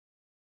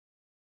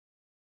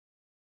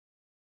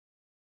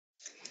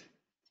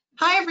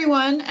Hi,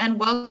 everyone, and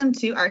welcome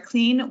to our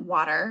Clean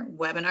Water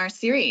webinar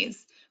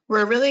series.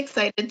 We're really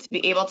excited to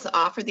be able to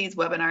offer these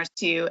webinars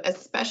to you,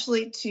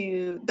 especially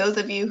to those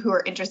of you who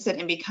are interested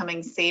in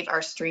becoming Save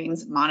Our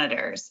Streams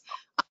monitors.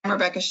 I'm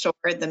Rebecca Shore,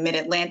 the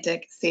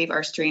Mid-Atlantic Save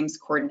Our Streams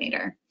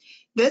coordinator.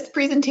 This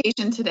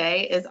presentation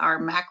today is our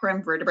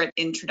macroinvertebrate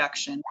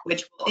introduction,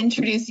 which will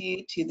introduce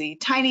you to the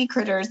tiny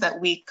critters that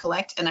we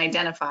collect and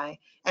identify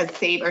as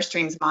Save Our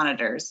Streams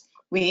monitors.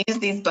 We use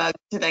these bugs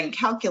to then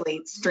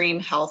calculate stream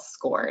health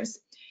scores.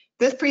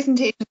 This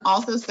presentation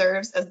also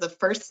serves as the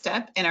first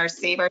step in our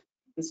Save Our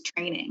Streams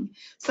training.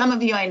 Some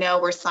of you I know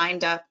were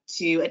signed up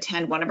to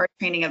attend one of our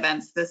training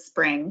events this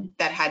spring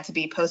that had to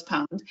be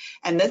postponed,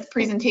 and this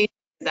presentation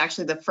is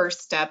actually the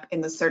first step in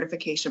the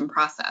certification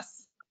process.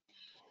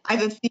 I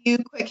have a few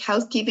quick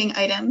housekeeping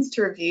items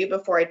to review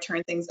before I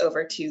turn things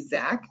over to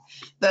Zach.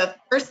 The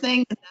first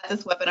thing is that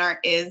this webinar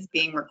is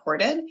being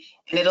recorded,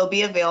 and it'll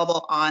be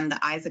available on the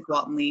Isaac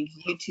Walton League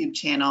YouTube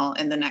channel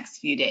in the next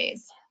few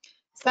days.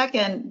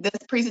 Second,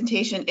 this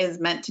presentation is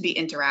meant to be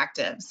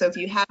interactive. So if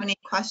you have any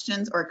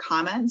questions or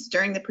comments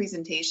during the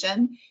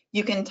presentation,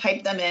 you can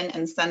type them in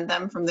and send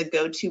them from the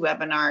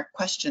GoToWebinar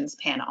questions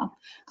panel.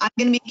 I'm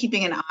going to be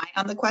keeping an eye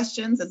on the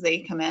questions as they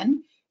come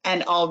in,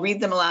 and I'll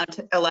read them aloud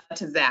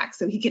to Zach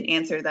so he can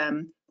answer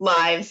them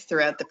live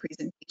throughout the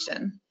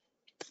presentation.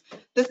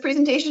 This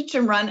presentation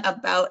should run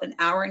about an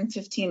hour and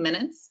 15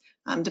 minutes,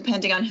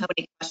 depending on how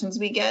many questions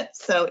we get.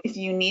 So if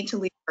you need to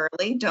leave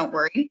early, don't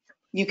worry.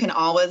 You can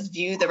always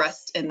view the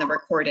rest in the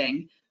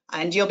recording.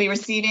 And you'll be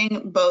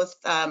receiving both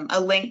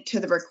a link to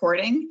the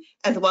recording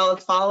as well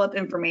as follow-up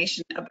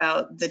information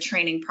about the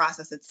training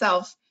process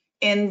itself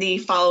in the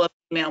follow-up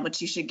email,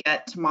 which you should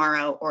get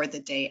tomorrow or the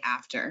day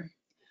after.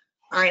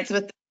 All right, so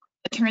with that,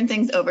 I'll turn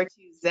things over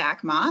to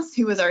Zach Moss,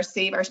 who is our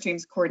Save Our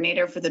Streams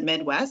coordinator for the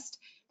Midwest,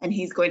 and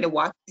he's going to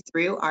walk you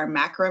through our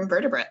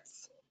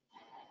macroinvertebrates.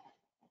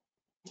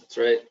 That's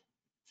right.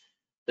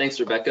 Thanks,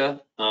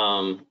 Rebecca.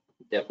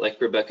 Yep, like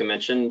Rebecca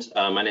mentioned,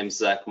 my name is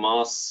Zach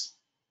Moss.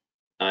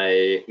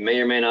 I may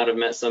or may not have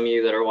met some of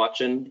you that are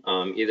watching.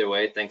 Either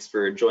way, thanks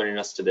for joining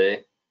us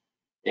today.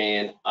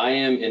 And I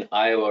am in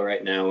Iowa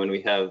right now, and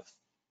we have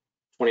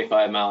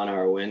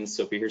 25-mile-an-hour winds.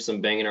 So if you hear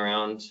some banging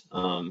around,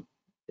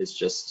 it's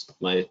just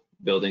my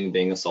building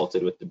being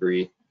assaulted with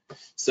debris.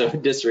 So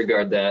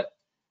disregard that.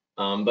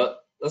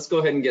 But let's go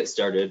ahead and get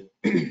started.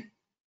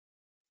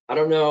 I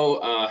don't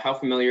know how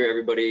familiar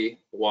everybody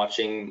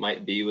watching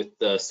might be with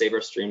the Save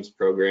Our Streams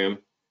program,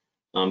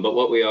 but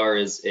what we are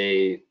is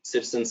a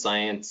citizen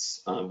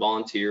science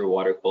volunteer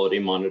water quality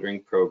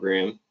monitoring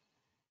program.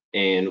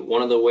 And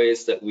one of the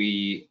ways that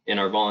we and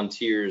our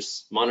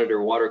volunteers monitor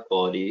water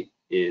quality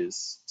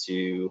is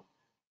to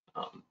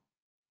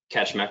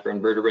catch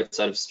macroinvertebrates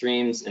out of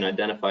streams and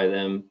identify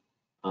them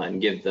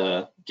and give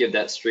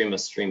that stream a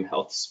stream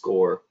health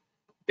score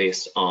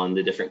based on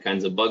the different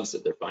kinds of bugs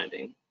that they're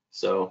finding.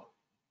 So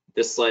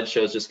this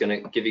slideshow is just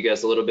going to give you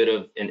guys a little bit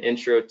of an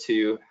intro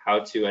to how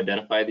to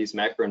identify these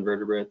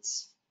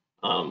macroinvertebrates,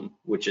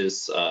 which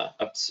is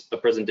a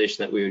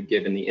presentation that we would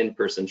give in the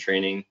in-person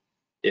training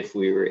if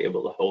we were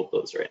able to hold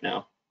those right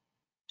now.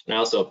 And I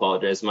also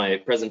apologize, my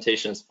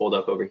presentation is pulled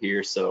up over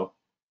here, so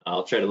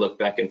I'll try to look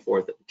back and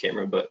forth at the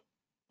camera, but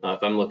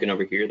if I'm looking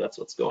over here, that's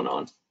what's going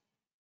on.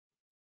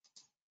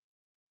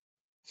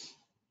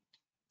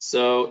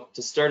 So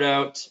to start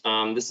out,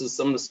 this is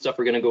some of the stuff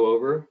we're going to go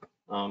over.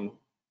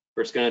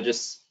 First, going to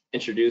just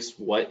introduce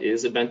what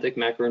is a benthic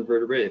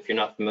macroinvertebrate, if you're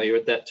not familiar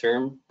with that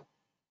term.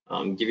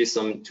 Give you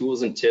some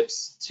tools and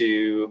tips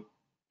to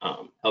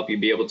help you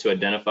be able to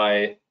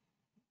identify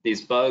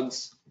these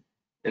bugs.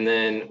 And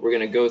then we're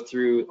going to go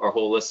through our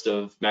whole list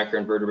of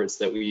macroinvertebrates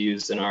that we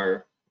use in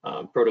our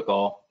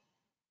protocol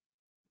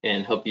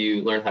and help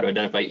you learn how to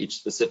identify each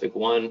specific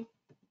one.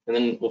 And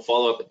then we'll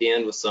follow up at the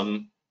end with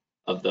some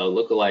of the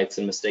lookalikes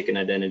and mistaken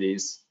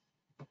identities.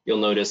 You'll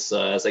notice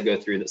as I go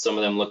through that some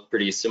of them look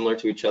pretty similar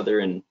to each other,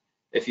 and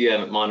if you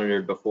haven't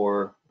monitored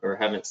before or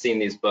haven't seen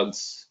these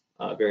bugs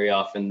very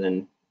often,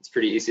 then it's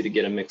pretty easy to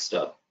get them mixed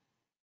up.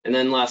 And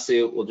then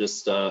lastly, we'll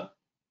just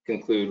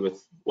conclude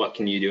with what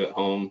can you do at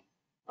home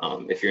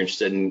if you're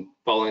interested in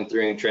following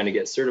through and trying to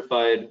get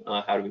certified.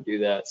 How do we do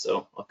that?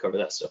 So I'll cover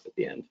that stuff at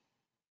the end.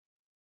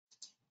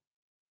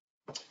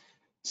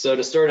 So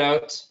to start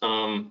out,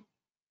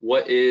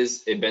 what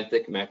is a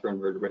benthic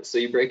macroinvertebrate? So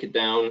you break it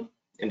down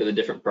into the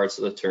different parts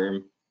of the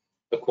term.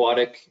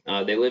 Aquatic,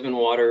 they live in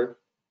water.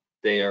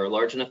 They are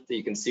large enough that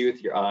you can see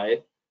with your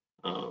eye.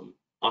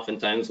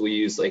 Oftentimes we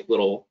use like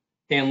little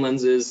hand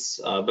lenses,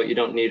 but you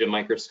don't need a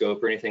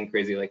microscope or anything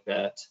crazy like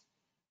that.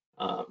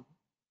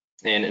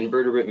 And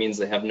invertebrate means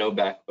they have no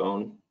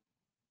backbone,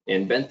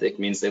 and benthic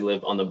means they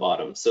live on the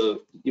bottom.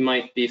 So you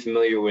might be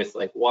familiar with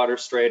like water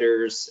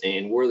striders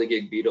and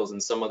whirligig beetles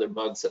and some other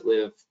bugs that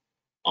live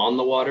on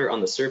the water,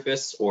 on the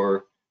surface,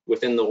 or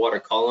within the water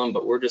column,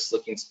 but we're just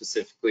looking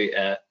specifically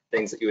at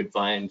things that you would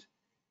find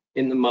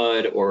in the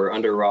mud or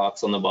under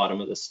rocks on the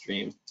bottom of the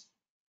stream.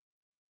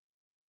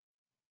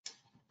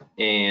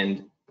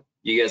 And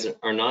you guys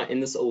are not in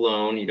this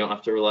alone. You don't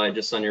have to rely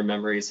just on your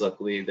memories.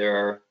 Luckily,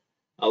 there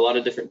a lot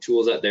of different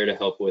tools out there to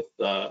help with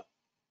the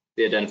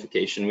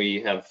identification.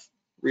 We have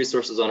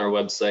resources on our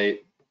website.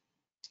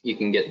 You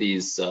can get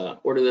these,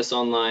 order this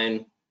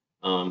online.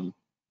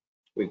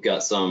 We've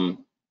got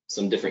some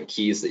different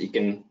keys that you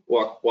can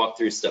walk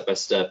through step by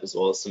step, as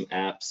well as some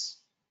apps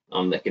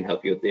that can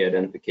help you with the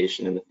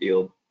identification in the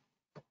field.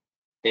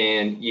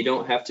 And you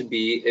don't have to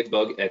be a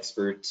bug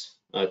expert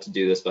to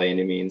do this by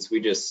any means. We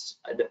just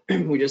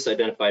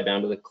identify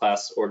down to the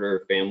class, order,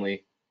 or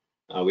family.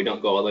 We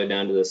don't go all the way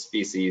down to the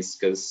species,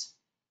 because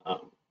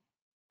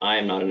I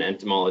am not an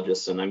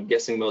entomologist, and I'm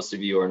guessing most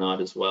of you are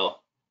not as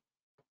well.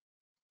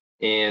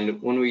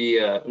 And when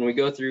we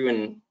go through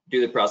and do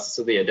the process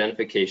of the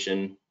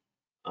identification,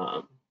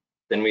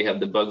 then we have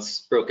the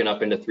bugs broken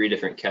up into 3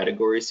 different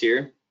categories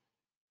here.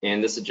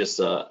 And this is just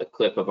a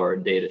clip of our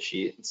data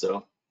sheet.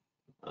 So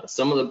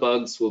some of the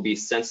bugs will be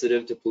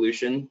sensitive to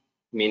pollution,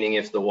 meaning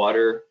if the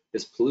water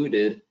is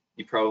polluted,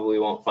 you probably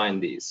won't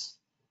find these.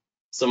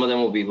 Some of them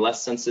will be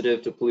less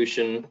sensitive to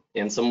pollution,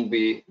 and some will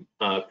be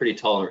pretty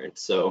tolerant.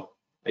 So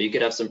you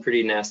could have some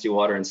pretty nasty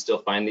water and still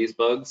find these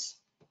bugs,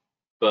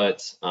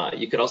 but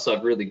you could also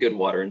have really good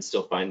water and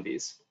still find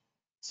these.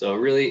 So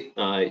really,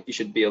 you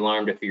should be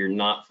alarmed if you're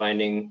not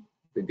finding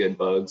the good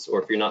bugs,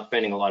 or if you're not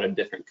finding a lot of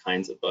different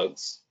kinds of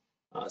bugs.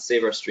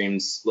 Save Our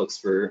Streams looks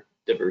for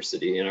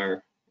diversity in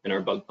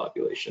our bug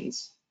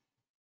populations.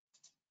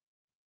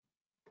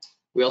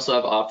 We also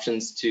have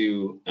options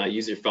to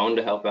use your phone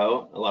to help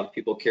out. A lot of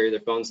people carry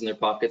their phones in their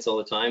pockets all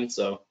the time.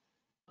 So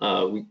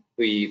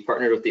we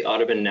partnered with the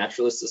Audubon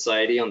Naturalist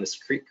Society on this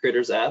Creek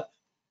Critters app,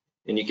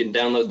 and you can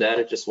download that.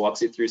 It just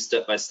walks you through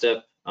step by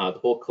step the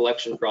whole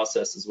collection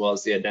process, as well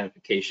as the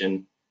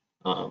identification.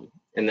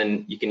 And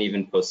then you can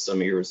even post some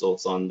of your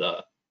results on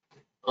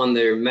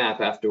their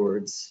map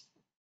afterwards.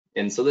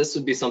 And so this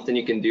would be something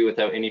you can do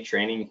without any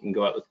training. You can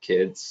go out with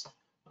kids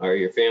or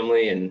your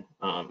family, and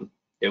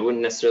it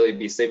wouldn't necessarily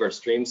be Save Our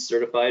Streams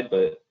certified,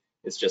 but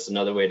it's just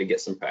another way to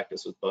get some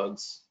practice with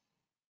bugs.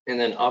 And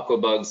then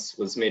Aquabugs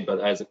was made by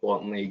the Isaac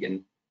Walton League,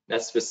 and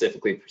that's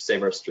specifically for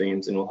Save Our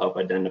Streams, and will help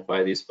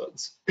identify these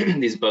bugs,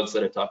 these bugs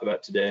that I talk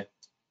about today.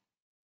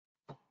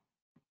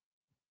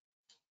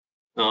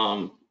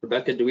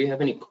 Rebecca, do we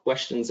have any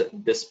questions at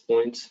this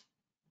point?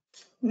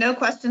 No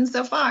questions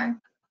so far.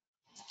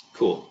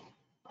 Cool.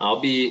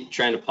 I'll be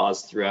trying to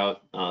pause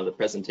throughout the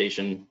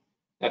presentation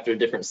after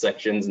different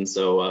sections, and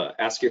so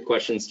ask your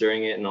questions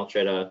during it, and I'll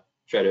try to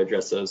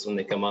address those when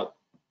they come up.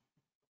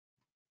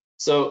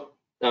 So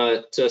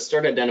to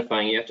start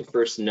identifying, you have to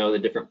first know the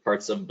different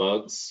parts of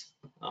bugs.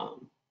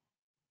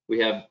 We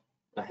have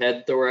a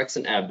head, thorax,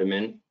 and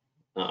abdomen.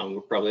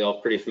 We're probably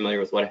all pretty familiar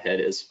with what a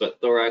head is,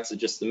 but thorax is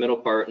just the middle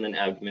part, and then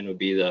abdomen would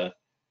be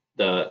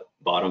the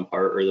bottom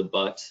part, or the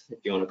butt, if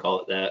you want to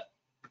call it that.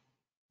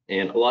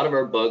 And a lot of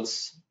our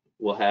bugs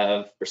will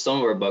have, or some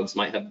of our bugs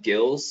might have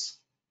gills,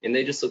 and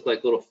they just look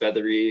like little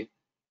feathery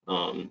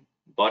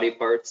body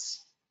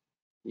parts.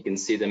 You can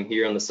see them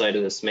here on the side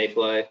of this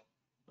mayfly.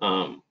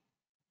 And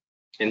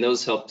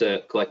those help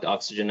to collect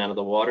oxygen out of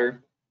the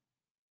water.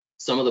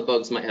 Some of the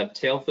bugs might have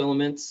tail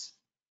filaments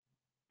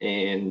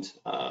and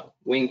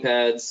wing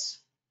pads.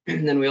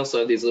 And then we also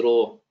have these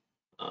little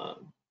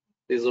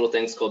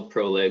things called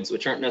prolegs,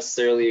 which aren't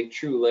necessarily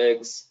true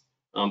legs,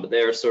 but they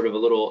are sort of a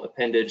little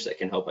appendage that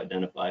can help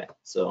identify.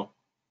 So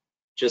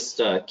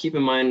just keep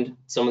in mind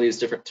some of these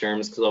different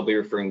terms, because I'll be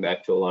referring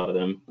back to a lot of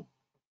them.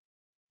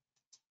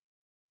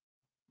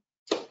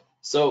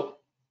 So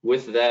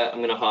with that, I'm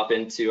going to hop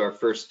into our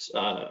first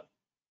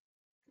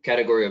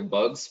category of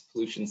bugs,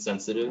 pollution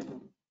sensitive.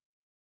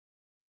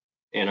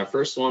 And our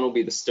first one will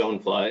be the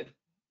stonefly.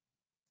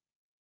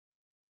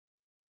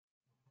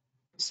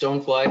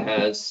 Stonefly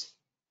has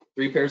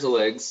 3 pairs of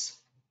legs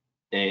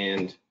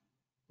and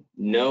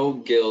no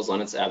gills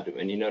on its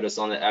abdomen. You notice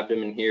on the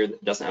abdomen here,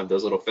 it doesn't have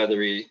those little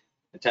feathery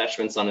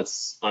attachments on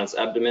its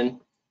abdomen.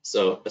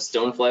 So a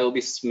stonefly will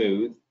be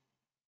smooth,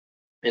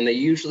 and they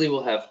usually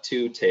will have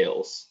 2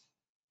 tails,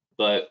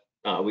 but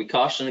we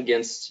caution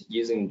against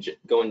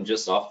going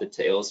just off the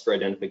tails for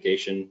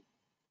identification,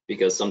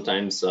 because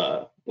sometimes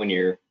when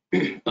you're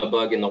a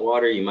bug in the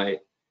water, you might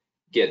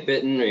get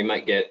bitten, or you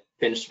might get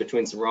pinched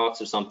between some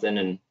rocks or something,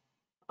 and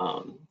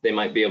they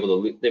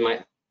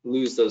might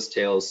lose those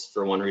tails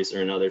for one reason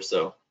or another.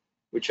 So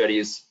we try to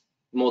use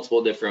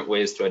multiple different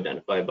ways to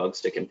identify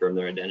bugs to confirm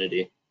their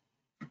identity.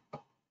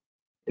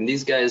 And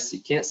these guys, you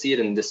can't see it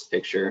in this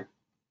picture.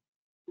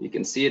 You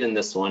can see it in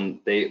this one.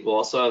 They will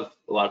also have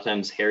a lot of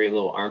times hairy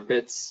little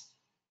armpits.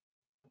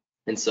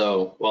 And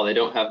so while they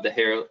don't have the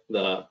hair,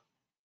 the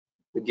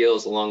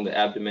gills along the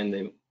abdomen,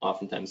 they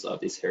oftentimes have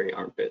these hairy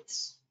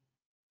armpits.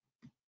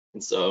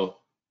 And so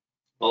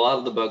a lot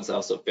of the bugs, I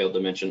also failed to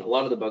mention, a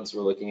lot of the bugs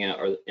we're looking at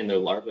are in their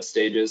larva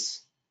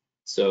stages.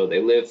 So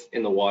they live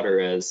in the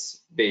water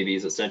as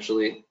babies,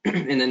 essentially,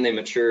 and then they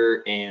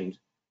mature and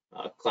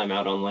climb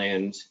out on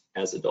land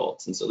as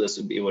adults. And so this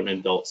would be what an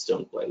adult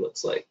stonefly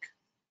looks like.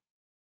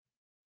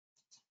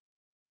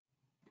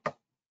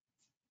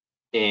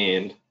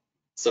 And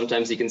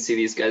sometimes you can see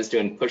these guys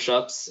doing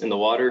push-ups in the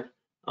water,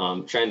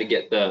 trying to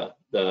get the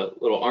the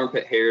little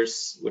armpit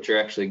hairs, which are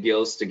actually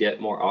gills to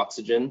get more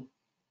oxygen.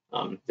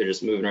 They're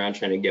just moving around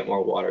trying to get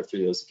more water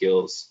through those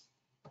gills.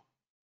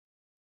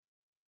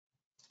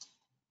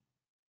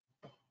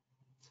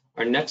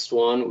 Our next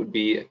one would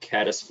be a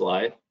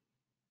caddisfly.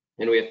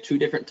 And we have two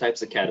different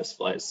types of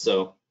caddisflies.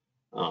 So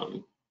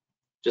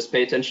just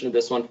pay attention to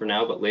this one for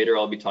now, but later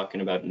I'll be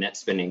talking about net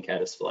spinning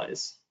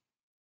caddisflies.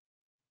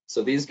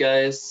 So these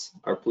guys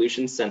are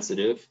pollution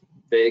sensitive.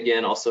 They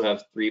again also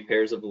have 3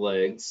 pairs of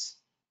legs,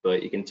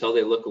 but you can tell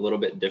they look a little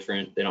bit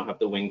different. They don't have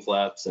the wing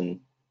flaps,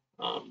 and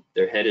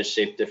their head is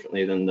shaped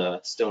differently than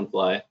the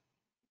stonefly.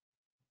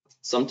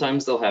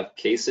 Sometimes they'll have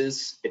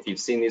cases. If you've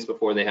seen these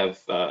before, they have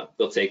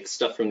they'll take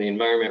stuff from the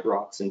environment,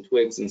 rocks and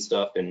twigs and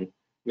stuff, and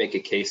make a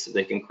case that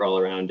they can crawl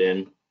around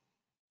in.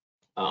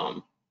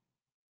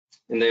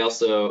 And they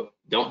also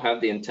don't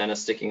have the antenna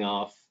sticking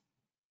off.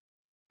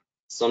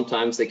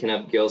 Sometimes they can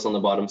have gills on the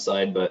bottom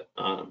side, but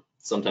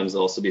sometimes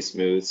they'll also be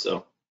smooth.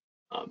 So,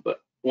 but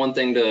one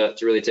thing to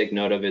really take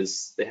note of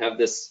is they have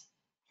this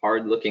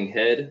hard looking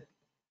head,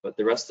 but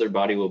the rest of their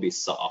body will be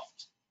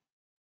soft.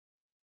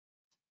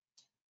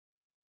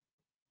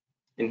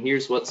 And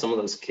here's what some of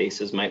those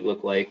cases might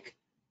look like.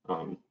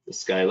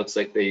 This guy looks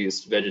like they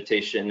used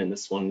vegetation, and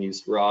this one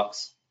used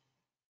rocks.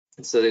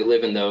 And so they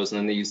live in those, and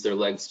then they use their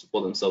legs to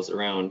pull themselves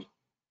around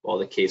while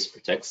the case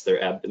protects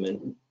their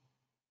abdomen.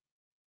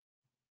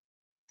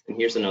 And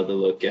here's another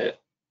look at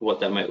what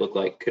that might look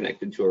like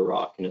connected to a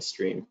rock in a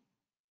stream.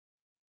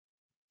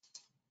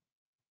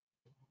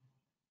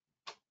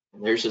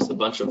 And there's just a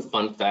bunch of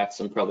fun facts.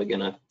 I'm probably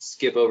gonna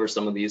skip over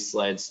some of these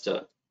slides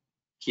to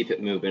keep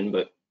it moving,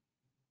 but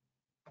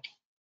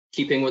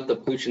keeping with the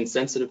pollution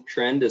sensitive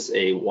trend is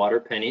a water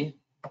penny.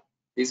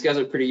 These guys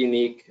are pretty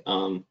unique.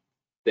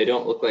 They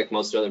don't look like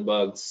most other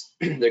bugs.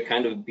 They're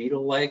kind of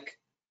beetle-like,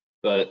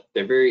 but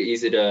they're very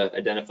easy to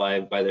identify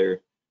by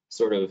their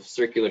sort of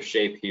circular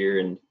shape here.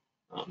 And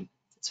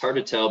it's hard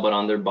to tell, but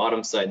on their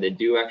bottom side, they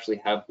do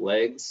actually have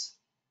legs.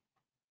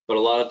 But a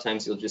lot of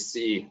times you'll just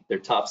see their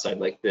top side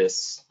like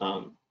this,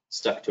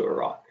 stuck to a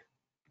rock.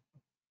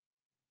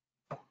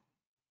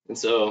 And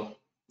so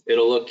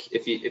it'll look,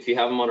 if you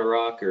have them on a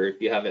rock or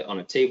if you have it on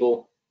a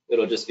table,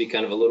 it'll just be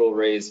kind of a little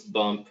raised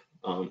bump.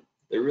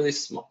 They're really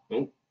small.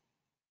 Oh,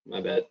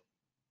 my bad.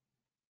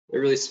 They're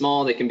really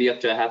small. They can be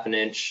up to 1/2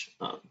 inch.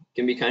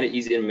 Can be kind of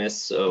easy to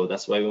miss. So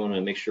that's why we want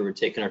to make sure we're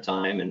taking our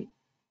time and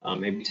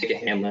maybe take a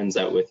hand lens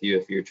out with you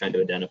if you're trying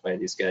to identify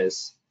these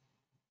guys.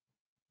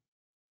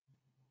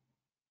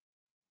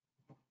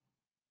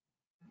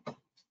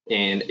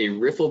 And a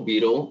riffle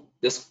beetle.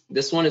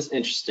 This one is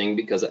interesting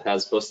because it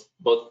has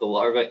both the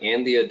larva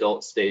and the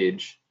adult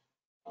stage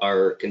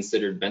are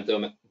considered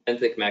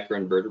benthic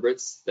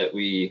macroinvertebrates that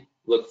we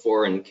look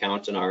for and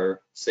count in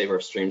our Save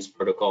Our Streams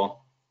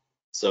protocol.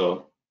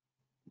 So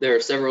there are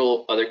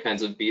several other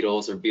kinds of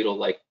beetles or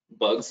beetle-like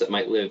bugs that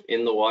might live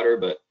in the water,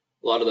 but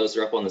a lot of those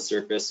are up on the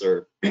surface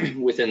or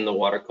within the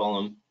water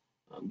column.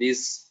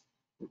 These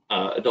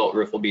adult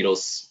riffle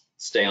beetles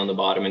stay on the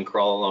bottom and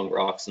crawl along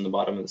rocks in the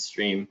bottom of the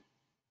stream.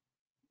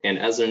 And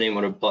as their name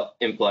would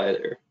imply,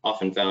 they're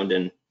often found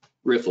in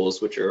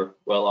riffles, which are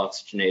well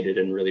oxygenated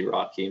and really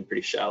rocky and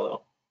pretty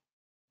shallow.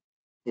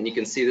 And you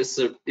can see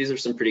these are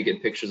some pretty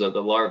good pictures of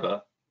the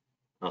larva.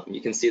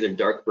 You can see they're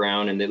dark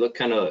brown and they look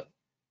kind of,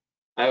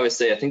 I always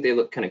say, I think they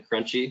look kind of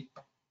crunchy.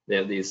 They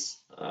have these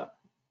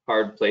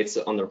hard plates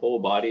on their whole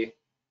body.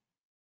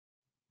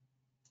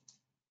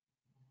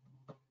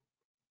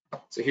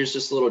 So here's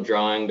just a little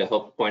drawing to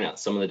help point out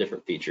some of the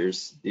different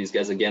features. These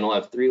guys, again, will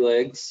have 3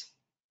 legs.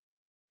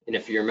 And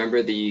if you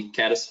remember the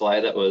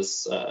caddisfly that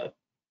was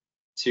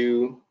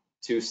two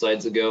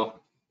slides ago,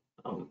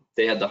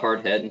 they had the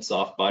hard head and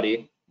soft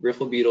body.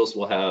 Riffle beetles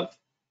will have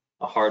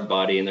a hard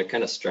body and they're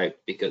kind of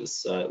striped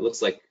because it looks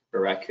like a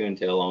raccoon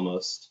tail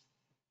almost.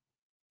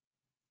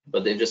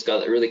 But they've just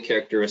got a really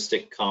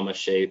characteristic comma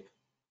shape,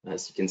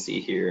 as you can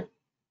see here,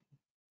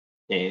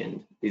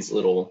 and these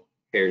little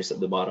hairs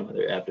at the bottom of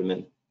their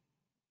abdomen.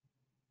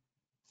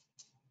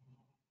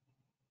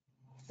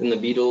 And the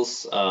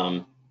beetles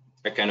are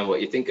kind of what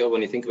you think of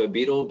when you think of a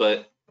beetle,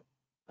 but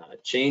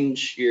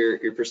change your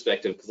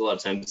perspective, because a lot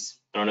of times,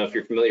 I don't know if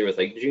you're familiar with,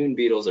 like, June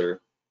beetles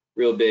are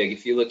real big.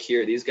 If you look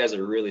here, these guys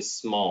are really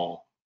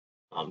small.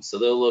 So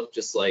they'll look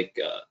just like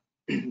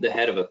the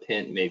head of a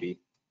pin, maybe,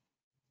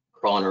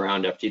 crawling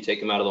around after you take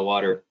them out of the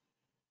water.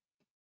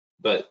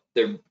 But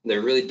they're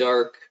really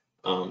dark,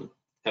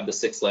 have the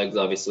 6 legs,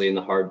 obviously, and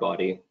the hard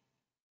body.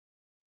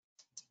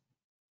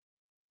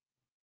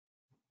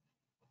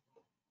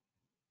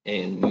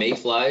 And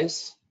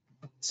mayflies.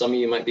 Some of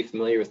you might be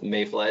familiar with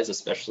mayflies,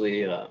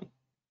 especially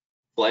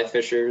fly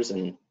fishers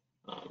and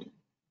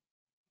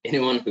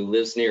anyone who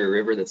lives near a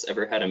river that's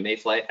ever had a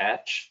mayfly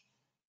hatch.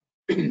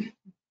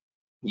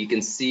 You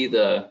can see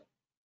the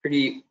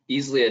pretty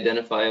easily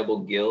identifiable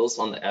gills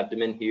on the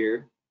abdomen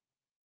here.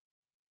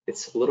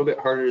 It's a little bit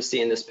harder to see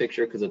in this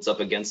picture because it's up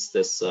against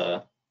this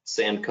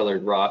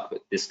sand-colored rock,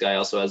 but this guy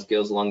also has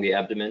gills along the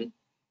abdomen.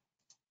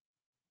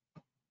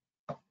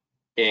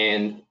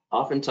 And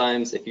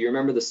oftentimes, if you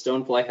remember, the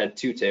stonefly had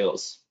 2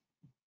 tails.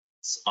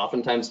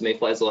 Oftentimes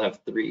mayflies will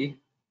have 3,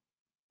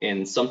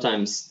 and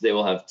sometimes they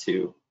will have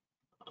 2.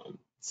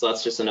 So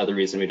that's just another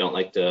reason we don't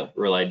like to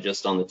rely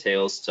just on the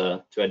tails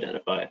to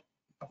identify.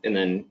 And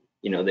then,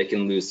 you know, they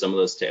can lose some of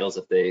those tails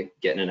if they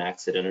get in an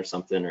accident or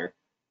something, or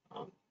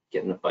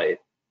get in a fight.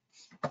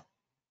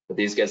 But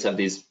these guys have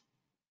these,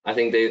 I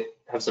think they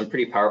have some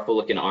pretty powerful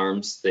looking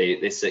arms.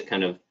 They sit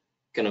kind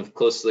of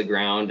close to the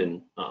ground,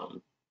 and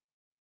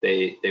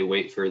they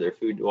wait for their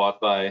food to walk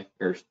by,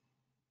 or I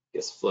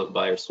guess float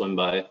by or swim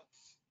by.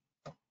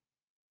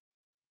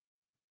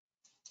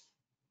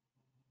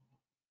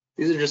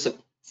 These are just a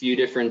few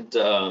different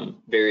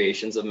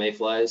variations of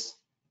mayflies.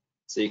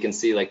 So you can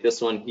see, like, this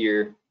one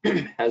here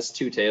has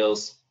 2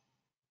 tails,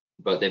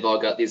 but they've all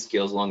got these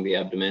gills along the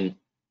abdomen.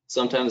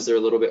 Sometimes they're a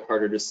little bit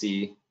harder to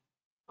see,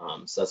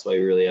 so that's why we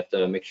really have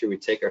to make sure we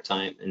take our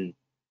time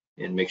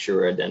and make sure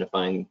we're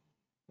identifying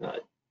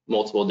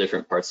multiple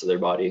different parts of their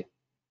body.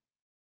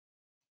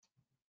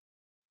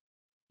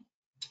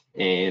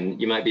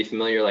 And you might be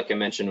familiar, like I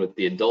mentioned, with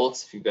the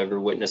adults. If you've ever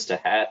witnessed a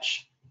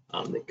hatch,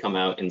 they come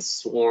out in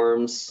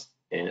swarms,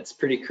 and it's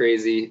pretty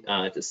crazy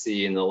to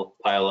see, and they'll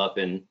pile up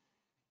in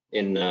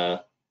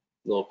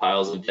little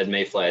piles of dead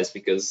mayflies,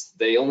 because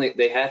they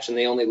hatch and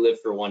they only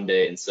live for 1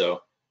 day, and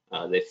so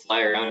they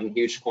fly around in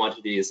huge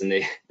quantities, and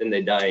then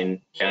they die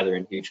and gather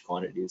in huge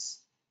quantities.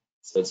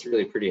 So it's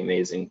really pretty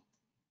amazing.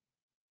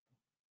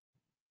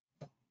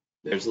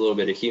 There's a little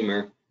bit of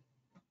humor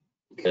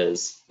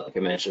because, like I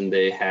mentioned,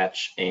 they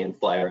hatch and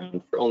fly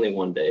around for only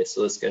 1 day.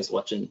 So this guy's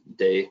watching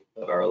day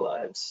of our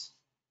lives.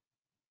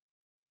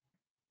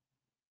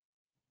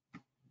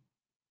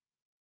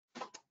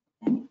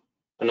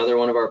 Another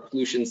one of our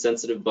pollution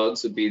sensitive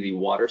bugs would be the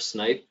water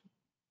snipe.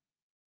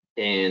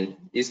 And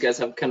these guys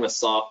have kind of a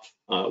soft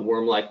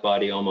worm-like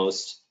body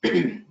almost.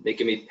 They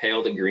can be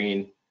pale to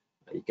green.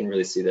 You can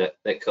really see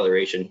that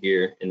coloration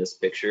here in this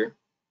picture.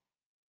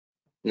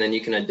 And then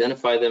you can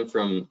identify them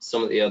from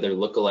some of the other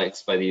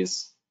lookalikes by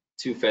these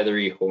 2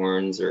 feathery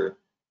horns or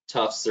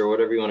tufts or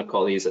whatever you want to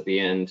call these at the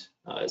end,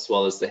 as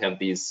well as they have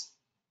these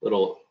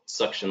little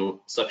suction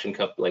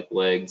cup like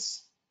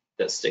legs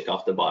that stick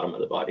off the bottom of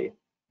the body.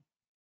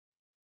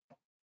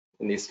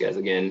 And these guys,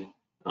 again,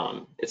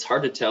 it's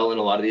hard to tell in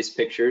a lot of these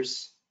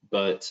pictures,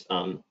 but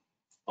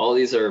all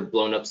these are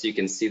blown up so you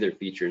can see their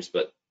features,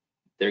 but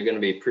they're going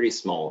to be pretty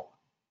small.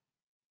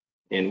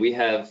 And we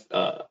have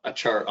a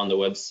chart on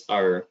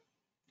our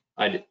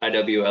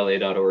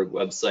iwla.org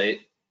website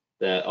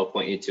that I'll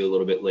point you to a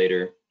little bit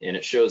later, and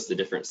it shows the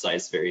different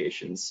size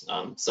variations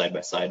side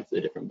by side for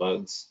the different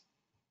bugs.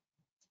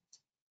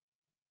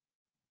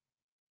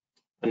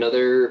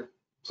 Another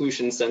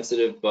pollution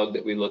sensitive bug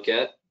that we look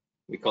at,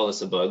 we call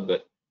this a bug,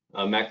 but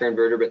a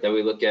macroinvertebrate that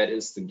we look at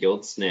is the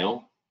gilled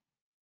snail.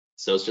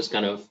 So it's just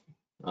kind of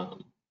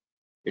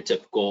your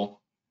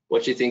typical,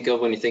 what you think of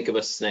when you think of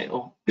a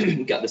snail.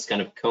 Got this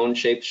kind of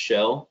cone-shaped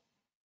shell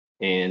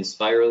and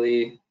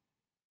spirally.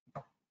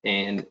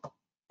 And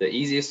the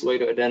easiest way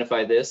to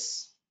identify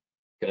this,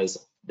 because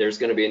there's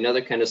going to be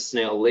another kind of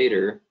snail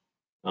later,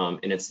 and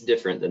it's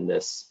different than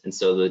this. And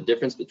so the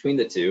difference between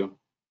the two,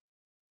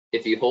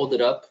 if you hold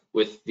it up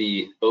with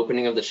the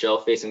opening of the shell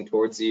facing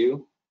towards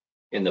you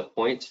and the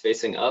point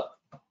facing up,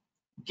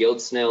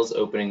 gilled snail's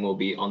opening will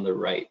be on the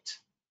right.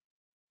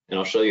 And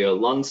I'll show you a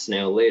lung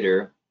snail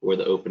later where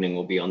the opening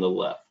will be on the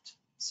left.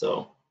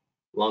 So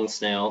lung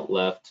snail,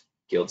 left,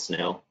 gilled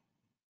snail,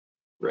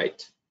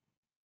 right.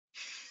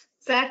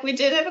 Zach, we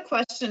did have a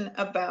question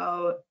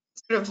about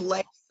sort of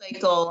life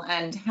cycle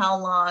and how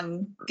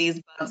long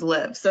these bugs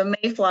live. So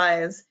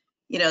mayflies,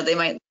 you know, they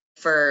might live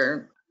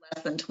for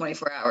less than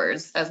 24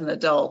 hours as an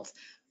adult,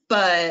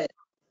 but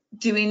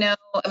do we know,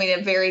 I mean,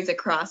 it varies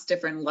across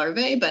different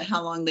larvae, but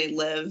how long they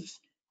live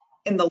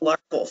in the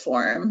larval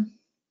form?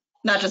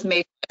 Not just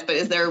mayflies, but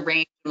is there a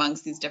range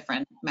amongst these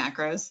different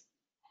macros?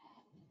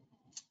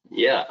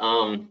 Yeah,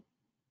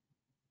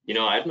 you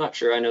know, I'm not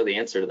sure I know the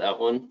answer to that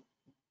one.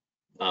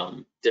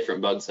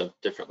 Different bugs have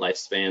different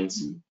lifespans.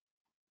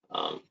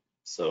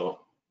 So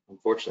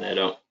unfortunately, I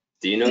don't.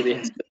 Do you know the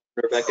answer,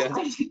 Rebecca?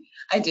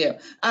 I do.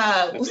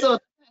 Okay. So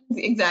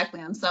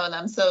exactly on some of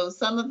them. So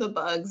some of the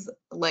bugs,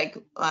 like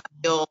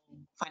you'll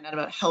find out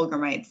about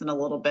hellgrammites in a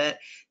little bit,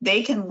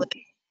 they can live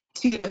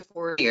 2 to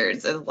 4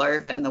 years as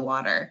larvae in the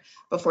water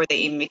before they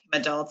even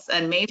become adults.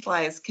 And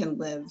mayflies can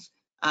live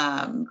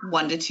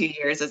 1 to 2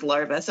 years as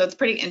larvae. So it's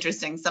pretty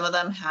interesting. Some of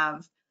them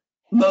have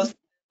most of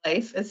their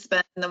life is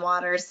spent in the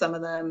water. Some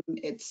of them,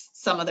 it's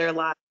some of their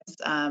lives.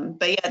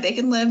 But yeah, they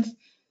can live,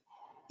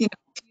 you know,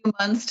 a few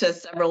months to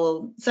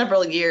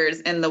several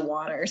years in the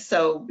water.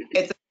 So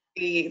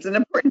it's an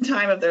important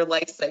time of their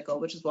life cycle,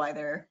 which is why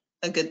they're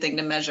a good thing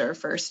to measure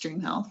for stream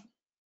health.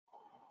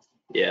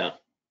 Yeah,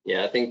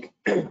 I think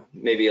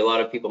maybe a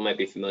lot of people might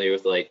be familiar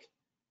with like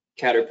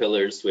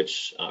caterpillars,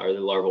 which are the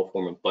larval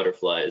form of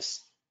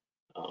butterflies,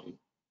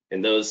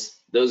 and those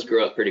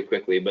grow up pretty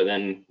quickly. But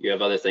then you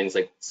have other things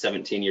like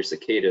 17-year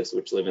cicadas,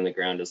 which live in the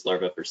ground as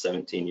larvae for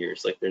 17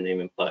 years, like their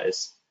name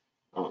implies.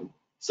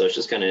 So it's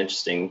just kind of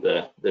interesting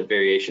the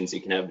variations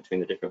you can have between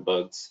the different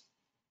bugs.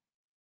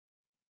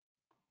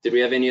 Did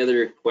we have any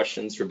other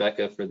questions,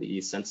 Rebecca, for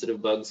the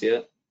sensitive bugs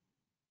yet?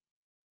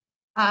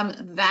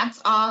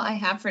 That's all I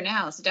have for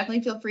now. So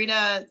definitely feel free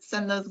to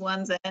send those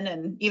ones in,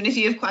 and even if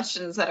you have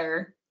questions that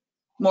are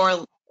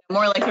more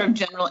like sort of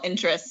general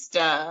interest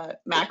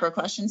macro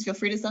questions, feel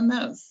free to send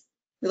those.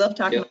 We love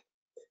talking Yep.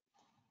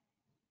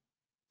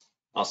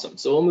 Awesome.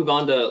 So we'll move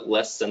on to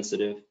less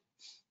sensitive.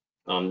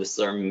 This is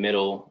our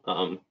middle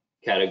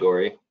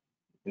category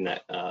in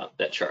that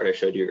that chart I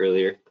showed you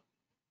earlier.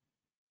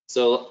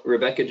 So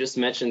Rebecca just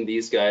mentioned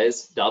these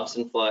guys,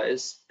 Dobson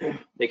flies.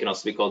 They can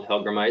also be called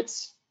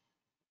Helgramites.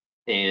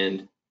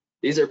 And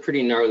these are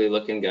pretty gnarly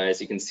looking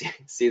guys. You can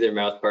see their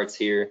mouth parts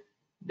here.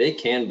 They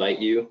can bite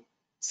you.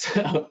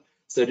 So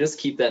just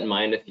keep that in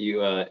mind if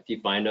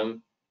you find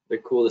them. They're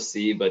cool to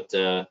see, but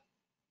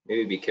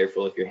maybe be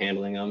careful if you're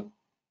handling them.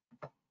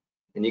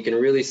 And you can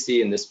really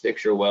see in this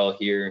picture well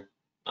here,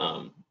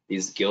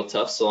 these gill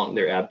tufts along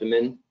their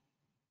abdomen.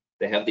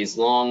 They have these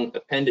long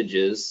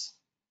appendages,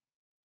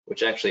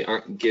 which actually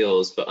aren't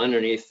gills, but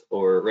underneath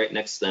or right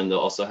next to them, they'll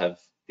also have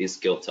these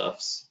gill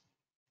tufts.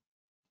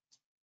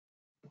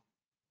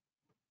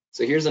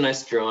 So here's a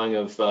nice drawing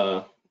of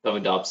a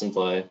Dobson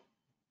fly,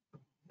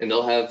 and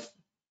they'll have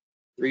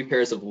 3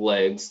 pairs of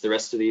legs. The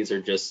rest of these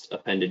are just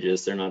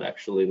appendages. They're not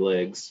actually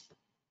legs,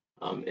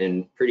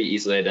 and pretty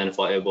easily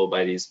identifiable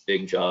by these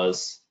big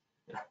jaws.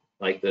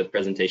 Like the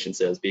presentation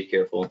says, be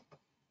careful.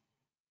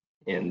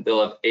 And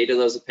they'll have 8 of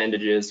those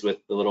appendages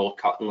with the little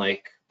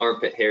cotton-like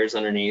armpit hairs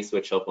underneath,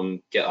 which help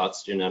them get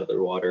oxygen out of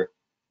their water.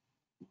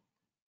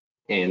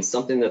 And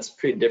something that's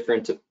pretty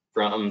different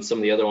from some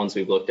of the other ones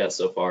we've looked at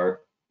so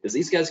far is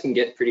these guys can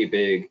get pretty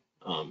big.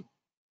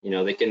 You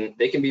know, they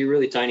can be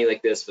really tiny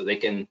like this, but they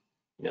can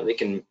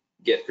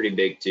get pretty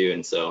big too.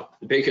 And so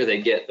the bigger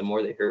they get, the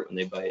more they hurt when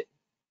they bite.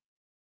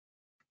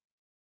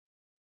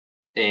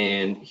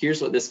 And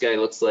here's what this guy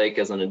looks like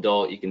as an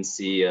adult. You can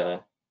see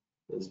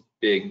those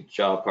big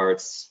jaw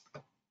parts.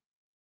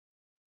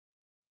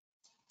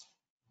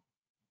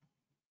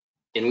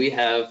 And we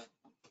have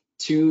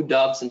 2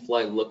 Dobson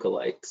fly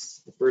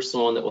lookalikes. The first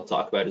one that we'll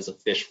talk about is a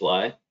fish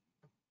fly.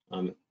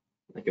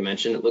 Like I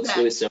mentioned, it looks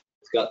really similar.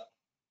 It's got,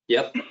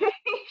 yep.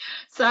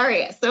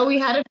 Sorry. So we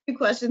had a few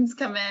questions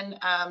come in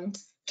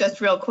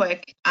just real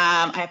quick.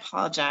 I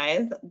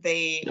apologize.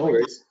 No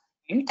worries.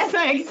 As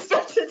I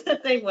expected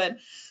that they would.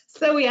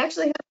 So we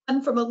actually have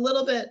one from a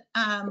little bit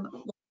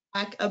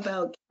back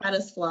about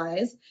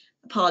caddisflies.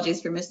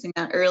 Apologies for missing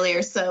that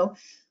earlier. So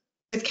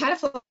with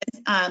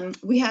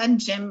caddisflies, we had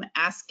Jim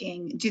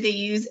asking, do they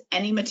use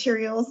any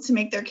materials to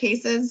make their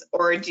cases,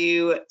 or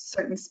do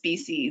certain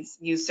species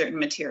use certain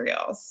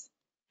materials?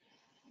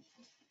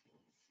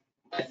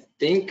 I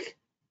think,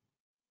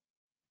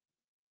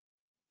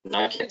 no,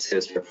 I can't say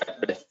this for a fact,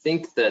 but I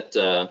think that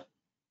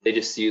they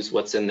just use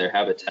what's in their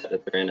habitat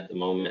that they're in at the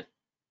moment.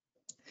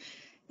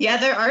 Yeah,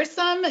 there are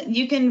some,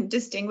 you can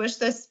distinguish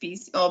the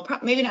species, well,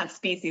 maybe not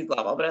species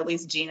level, but at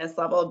least genus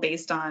level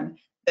based on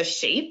the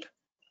shape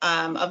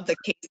of the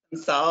case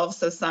themselves.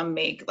 So some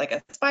make like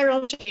a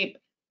spiral shape,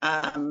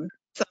 some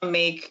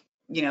make,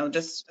 you know,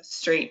 just a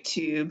straight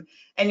tube.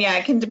 And yeah,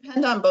 it can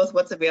depend on both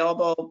what's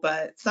available,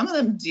 but some of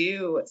them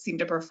do seem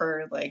to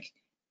prefer, like,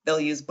 they'll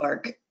use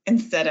bark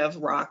instead of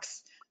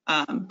rocks.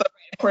 But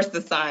of course,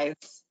 the size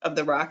of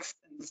the rocks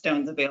and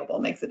stones available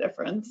makes a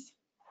difference.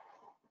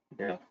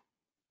 Yeah.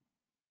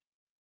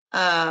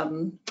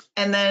 And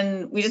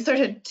then we just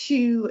started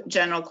 2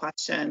 general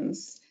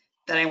questions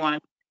that I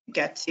wanted to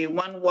get to.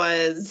 One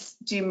was,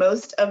 do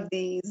most of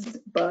these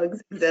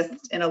bugs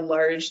exist in a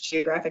large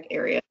geographic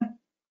area?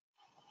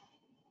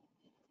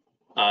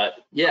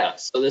 Yeah,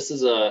 so this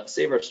is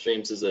Save Our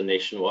Streams is a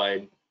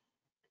nationwide,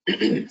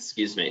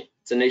 excuse me,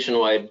 it's a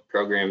nationwide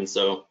program. And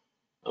so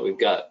we've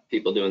got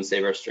people doing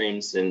Save Our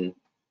Streams in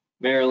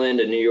Maryland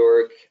and New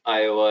York,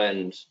 Iowa,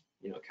 and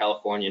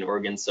California and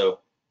Oregon.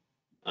 So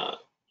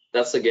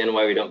that's again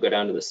why we don't go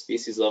down to the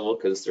species level,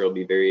 because there will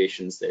be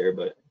variations there.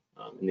 But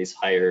in these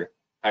higher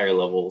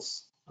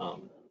levels,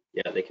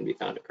 yeah, they can be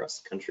found across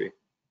the country.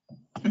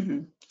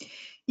 Mm-hmm.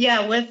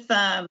 Yeah, with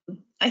I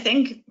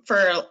think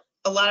for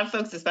a lot of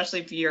folks,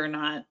 especially if you're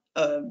not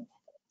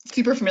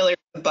super familiar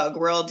with the bug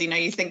world,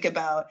 you think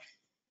about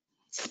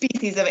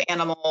species of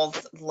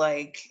animals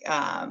like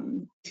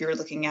if you're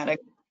looking at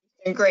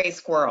a gray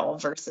squirrel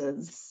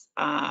versus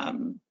a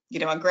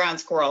ground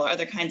squirrel or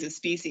other kinds of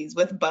species.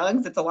 With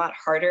bugs, it's a lot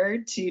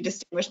harder to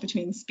distinguish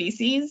between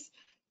species.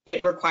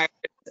 It requires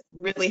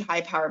really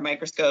high power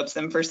microscopes,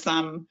 and for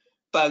some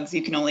bugs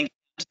you can only get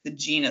to the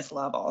genus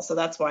level. So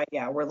that's why,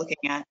 yeah, we're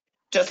looking at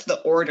just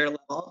the order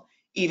level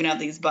even of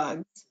these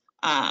bugs,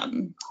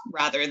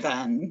 rather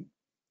than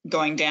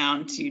going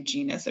down to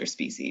genus or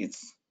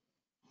species.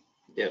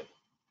 Yep.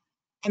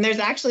 And there's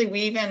actually,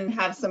 we even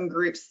have some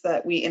groups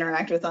that we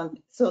interact with on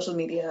social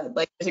media.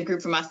 Like there's a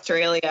group from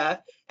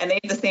Australia and they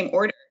have the same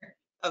order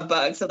of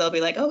bugs. So they'll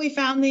be like, oh, we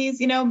found these,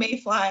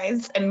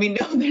 mayflies, and we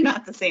know they're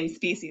not the same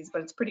species,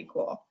 but it's pretty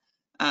cool.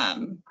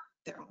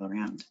 They're all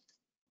around.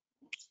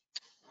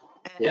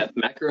 Yeah,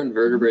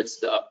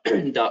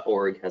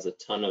 macroinvertebrates.org has a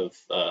ton of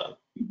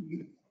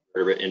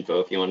macroinvertebrate info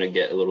if you want to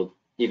get a little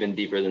even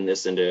deeper than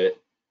this into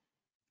it.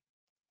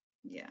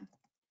 Yeah.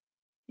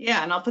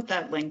 Yeah, and I'll put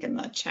that link in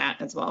the chat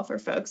as well for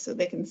folks so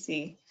they can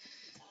see.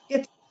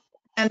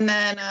 And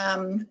then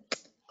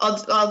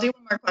I'll do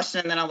one more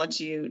question and then I'll let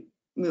you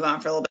move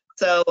on for a little bit.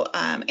 So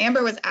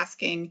Amber was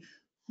asking,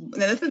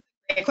 now this is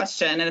a great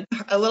question and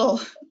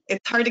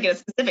it's hard to get a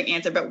specific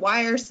answer, but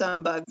why are some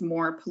bugs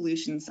more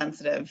pollution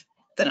sensitive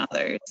than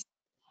others?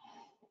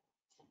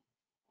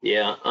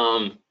 Yeah,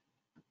 a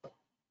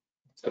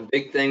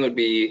big thing would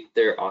be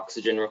their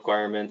oxygen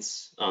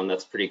requirements.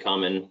 That's pretty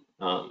common.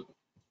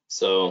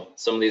 So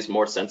some of these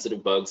more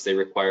sensitive bugs, they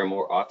require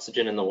more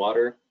oxygen in the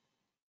water.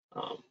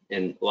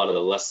 And a lot of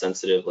the less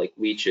sensitive, like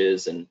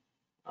leeches and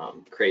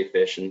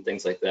crayfish and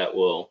things like that,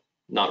 will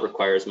not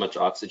require as much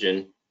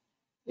oxygen.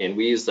 And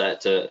we use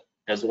that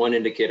as one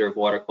indicator of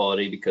water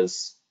quality,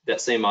 because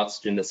that same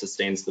oxygen that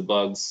sustains the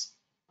bugs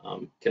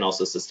can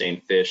also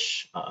sustain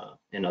fish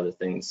and other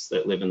things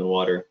that live in the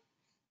water.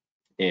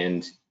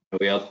 And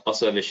we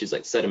also have issues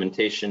like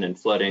sedimentation and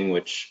flooding,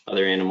 which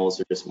other animals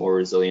are just more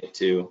resilient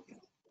to.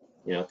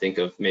 You know, think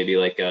of maybe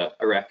like a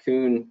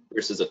raccoon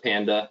versus a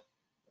panda.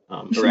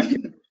 A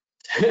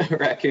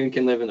raccoon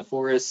can live in the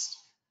forest,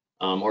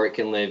 or it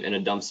can live in a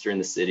dumpster in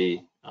the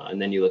city.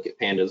 And then you look at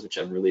pandas, which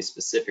have really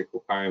specific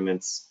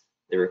requirements.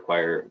 They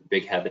require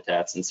big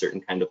habitats and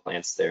certain kind of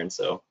plants there. And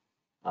so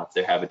if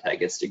their habitat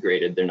gets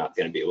degraded, they're not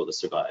going to be able to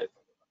survive.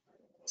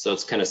 So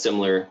it's kind of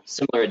similar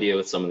idea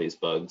with some of these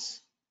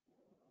bugs.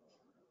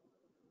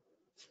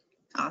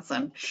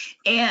 Awesome.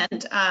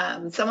 And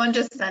someone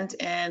just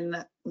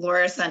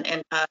Laura sent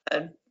in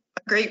a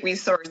great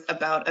resource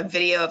about a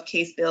video of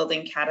case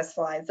building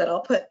caddisflies that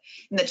I'll put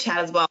in the chat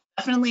as well.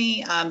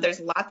 Definitely, there's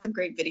lots of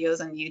great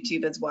videos on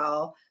YouTube as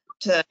well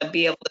to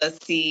be able to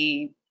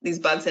see these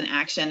bugs in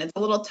action. It's a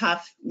little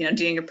tough, you know,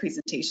 doing a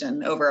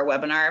presentation over a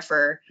webinar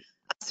for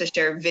us to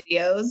share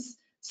videos.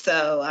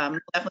 So we'll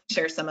definitely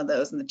share some of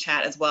those in the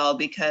chat as well,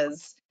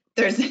 because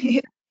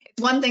it's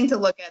one thing to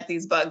look at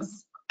these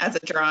bugs as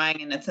a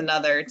drawing, and it's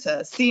another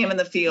to see them in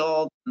the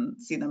field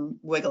and see them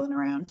wiggling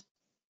around.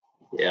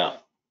 Yeah.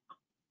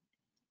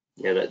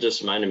 Yeah, that just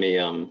reminded me,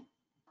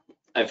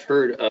 I've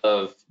heard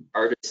of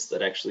artists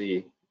that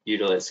actually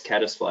utilize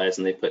caddisflies,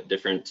 and they put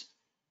different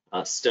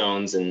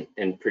stones and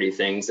pretty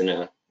things in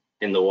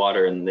the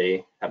water, and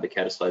they have the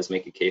caddisflies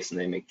make a case and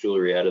they make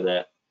jewelry out of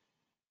that.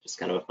 Just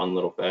kind of a fun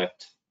little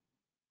fact.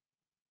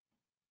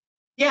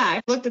 Yeah,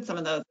 I've looked at some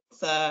of those.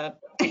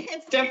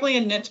 It's definitely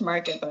a niche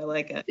market, but I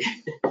like it.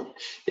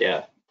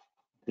 Yeah,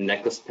 a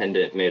necklace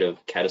pendant made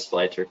of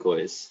caddisfly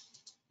turquoise.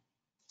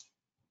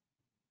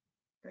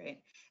 Great.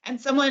 And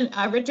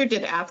Richard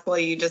did ask while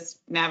you just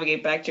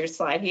navigate back to your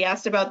slide, he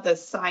asked about the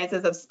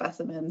sizes of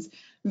specimens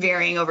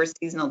varying over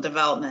seasonal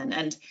development.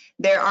 And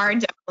there are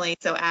definitely,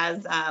 so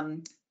as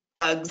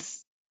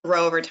bugs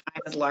grow over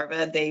time as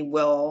larvae, they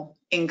will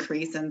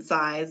increase in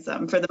size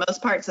for the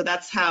most part. So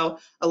that's how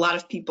a lot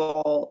of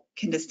people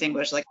can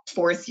distinguish, like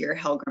fourth year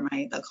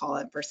hellgrammite, they'll call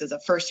it, versus a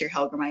first year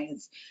hellgrammite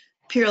is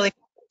purely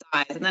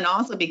size. And then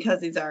also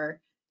because these are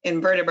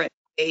invertebrates,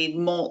 they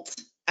molt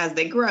as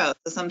they grow.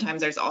 So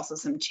sometimes there's also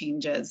some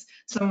changes,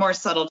 some more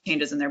subtle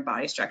changes in their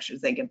body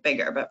structures. They get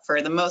bigger, but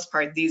for the most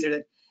part, these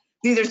are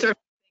sort of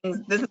things.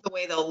 This is the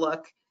way they'll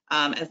look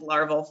as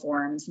larval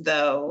forms,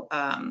 though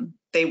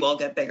they will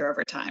get bigger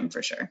over time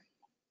for sure.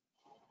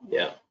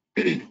 Yeah,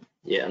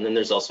 yeah, and then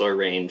there's also a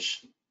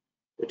range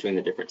between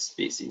the different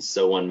species.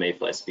 So one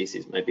mayfly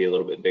species might be a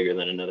little bit bigger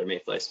than another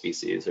mayfly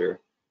species, or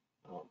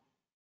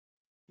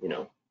you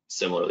know,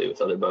 similarly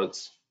with other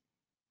bugs.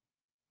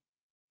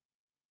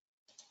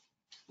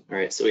 All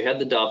right, so we had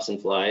the Dobson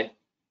fly.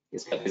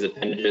 He's got these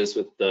appendages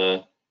with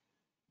the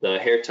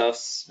hair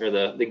tufts, or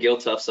the gill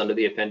tufts under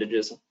the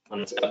appendages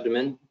on its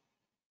abdomen.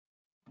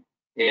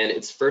 And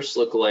its first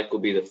lookalike will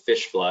be the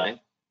fish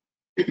fly.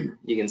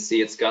 You can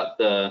see it's got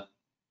the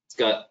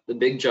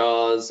big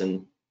jaws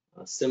and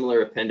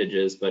similar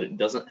appendages, but it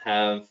doesn't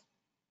have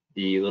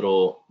the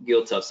little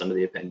gill tufts under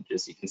the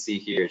appendages. You can see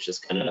here it's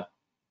just kind of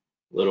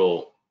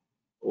little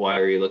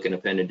wiry looking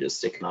appendages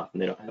sticking off,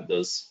 and they don't have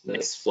those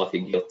fluffy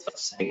gill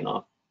tufts hanging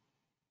off.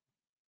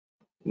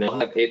 And they'll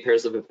have 8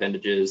 pairs of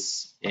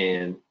appendages,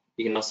 and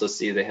you can also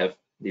see they have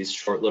these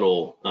short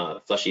little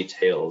fleshy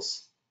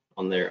tails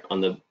on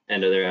the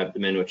end of their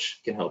abdomen, which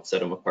can help set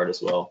them apart as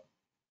well.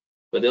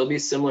 But they'll be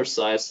similar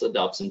size to the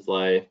Dobson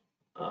fly,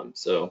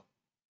 so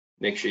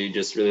make sure you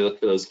just really look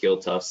for those gill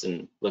tufts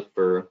and look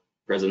for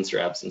presence or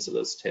absence of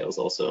those tails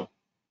also.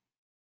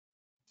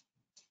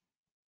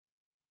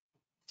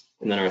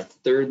 And then our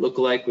third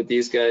lookalike with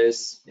these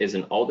guys is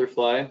an alder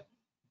fly.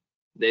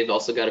 They've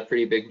also got a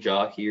pretty big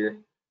jaw here,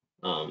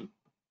 and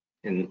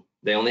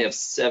they only have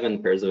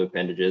 7 pairs of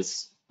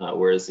appendages,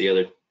 whereas the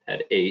other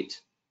had 8.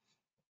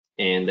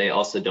 And they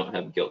also don't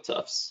have gill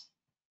tufts.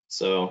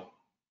 So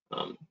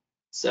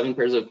 7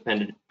 pairs of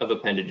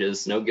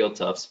appendages, no gill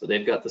tufts, but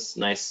they've got this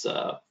nice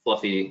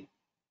fluffy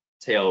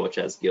tail which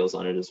has gills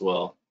on it as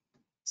well.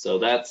 So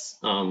that's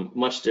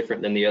much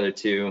different than the other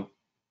two.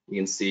 You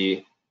can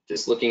see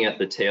just looking at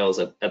the tails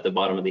at the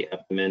bottom of the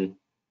abdomen,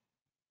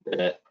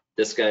 that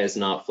this guy is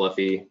not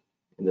fluffy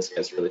and this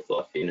guy's really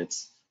fluffy, and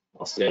it's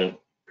also got a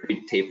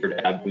pretty tapered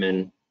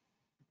abdomen,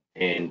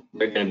 and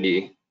they're going to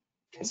be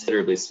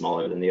considerably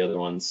smaller than the other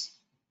ones.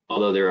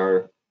 Although there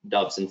are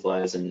Dobson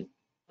flies and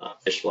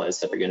fish flies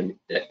that could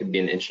be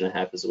 1.5 inches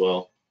as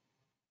well.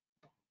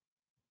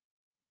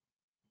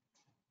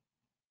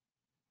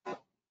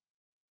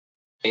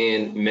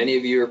 And many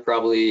of you are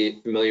probably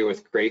familiar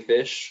with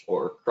crayfish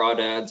or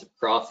crawdads or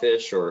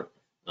crawfish or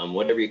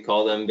whatever you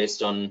call them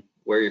based on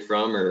where you're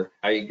from or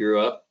how you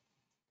grew up.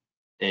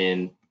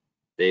 And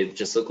they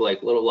just look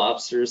like little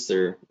lobsters.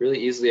 They're really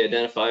easily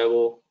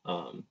identifiable.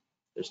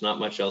 There's not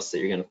much else that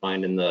you're going to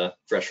find in the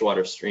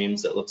freshwater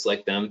streams that looks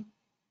like them.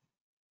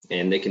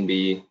 And they can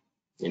be,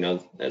 you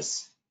know,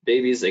 as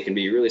babies, they can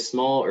be really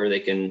small, or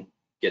they can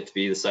get to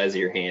be the size of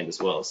your hand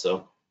as well.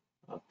 So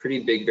pretty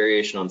big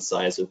variation on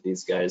size with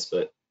these guys,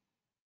 but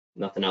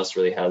nothing else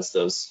really has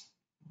those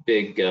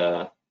big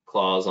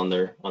claws on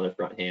their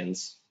front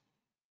hands.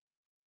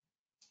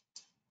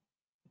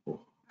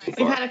 We've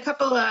had a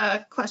couple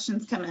of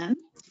questions come in.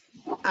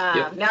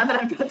 Yep. Now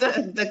that I've got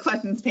the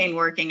questions pane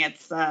working,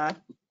 it's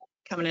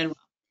coming in well.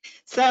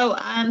 So,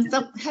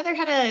 so Heather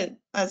had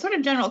a sort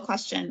of general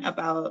question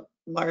about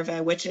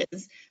larvae, which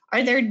is,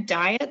 are their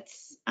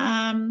diets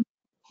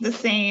the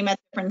same at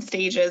different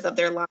stages of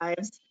their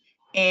lives?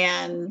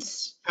 And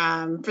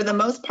for the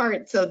most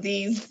part, so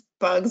these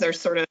bugs are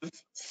sort of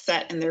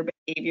set in their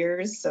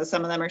behaviors. So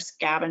some of them are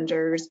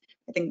scavengers.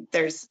 I think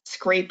there's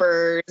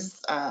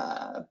scrapers.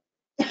 I'm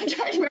trying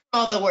to remember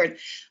all the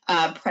words.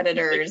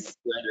 Predators.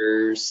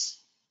 Predators.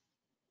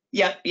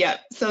 Yep.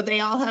 So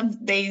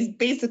they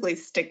basically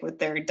stick with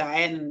their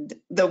diet, and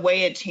the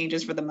way it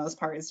changes for the most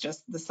part is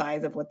just the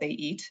size of what they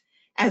eat.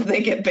 As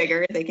they get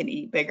bigger, they can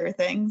eat bigger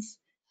things.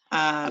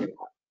 Yeah,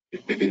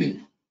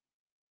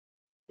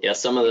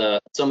 some of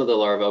the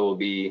larvae will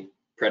be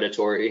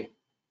predatory,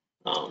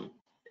 and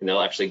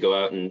they'll actually go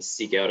out and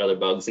seek out other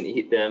bugs and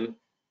eat them.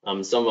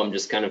 Some of them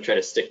just kind of try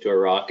to stick to a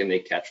rock and they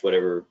catch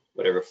whatever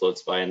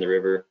floats by in the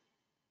river.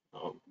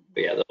 But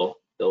yeah,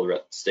 they'll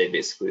stay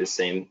basically the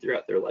same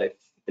throughout their life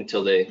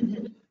until they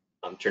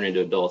turn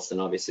into adults. Then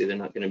obviously they're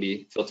not going to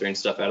be filtering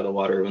stuff out of the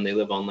water when they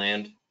live on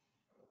land.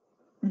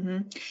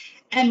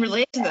 And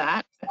related to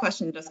that, a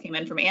question just came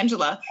in from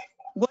Angela.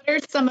 What are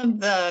some of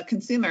the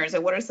consumers,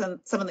 or what are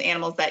some of the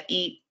animals that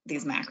eat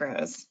these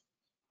macros?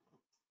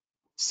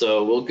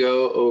 So we'll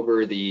go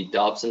over the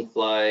Dobson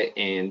fly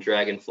and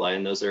dragonfly,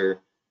 and those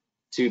are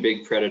two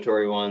big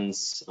predatory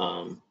ones.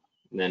 And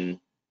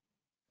then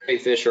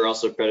crayfish are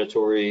also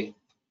predatory.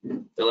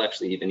 They'll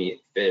actually even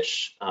eat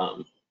fish,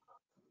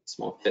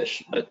 small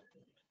fish. But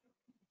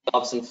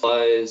Dobson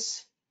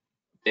flies,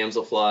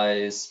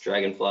 damselflies,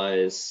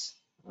 dragonflies,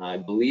 I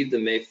believe the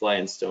mayfly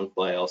and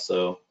stonefly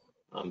also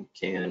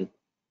can.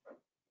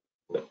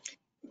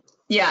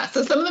 Yeah,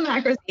 so some of the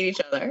macros eat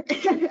each other.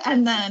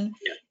 And then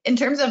in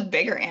terms of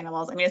bigger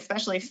animals, I mean,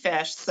 especially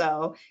fish.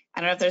 So I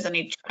don't know if there's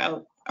any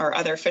trout or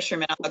other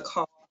fishermen on the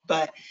call,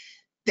 but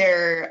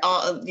they're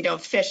all, you know,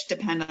 fish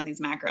depend on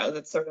these macros.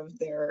 It's sort of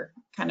their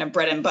kind of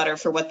bread and butter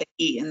for what they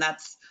eat. And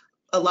that's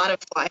a lot of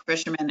fly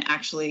fishermen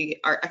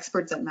actually are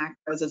experts at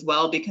macros as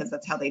well, because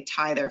that's how they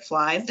tie their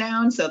flies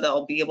down. So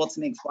they'll be able to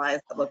make flies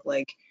that look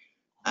like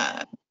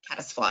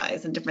caddis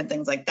flies and different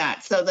things like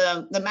that. So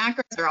the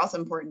macros are also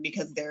important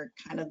because they're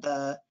kind of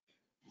the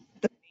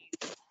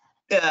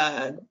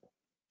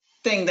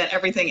thing that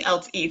everything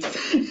else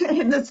eats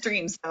in the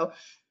stream. So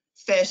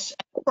fish,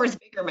 of course,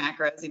 bigger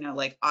macros, you know,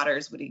 like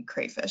otters would eat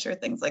crayfish or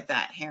things like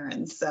that,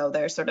 herons. So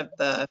they're sort of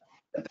the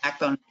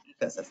backbone of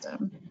the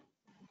ecosystem.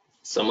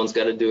 Someone's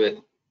got to do it.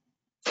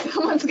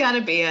 Someone's got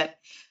to be it.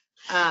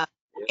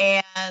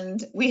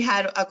 And we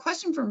had a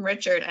question from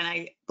Richard, and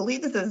I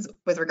believe this is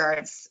with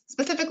regards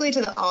specifically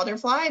to the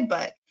alderfly,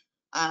 but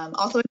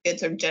also a good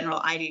sort of general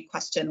ID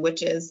question,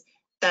 which is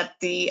that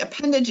the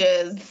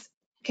appendages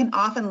can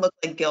often look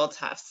like gill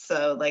tufts.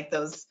 So like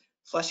those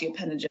fleshy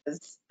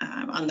appendages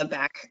on the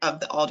back of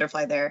the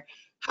alderfly there.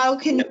 How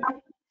can you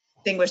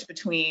distinguish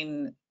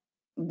between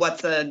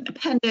what's an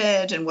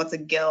appendage and what's a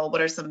gill?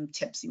 What are some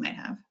tips you might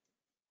have?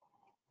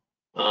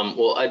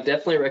 Well, I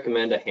definitely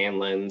recommend a hand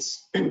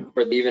lens,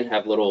 or they even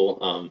have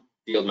little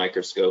field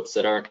microscopes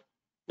they're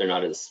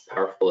not as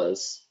powerful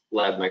as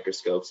lab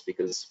microscopes,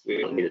 because we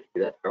don't need it to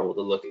be that powerful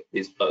to look at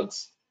these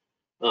bugs.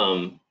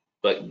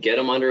 But get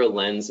them under a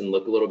lens and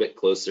look a little bit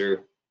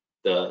closer.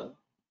 The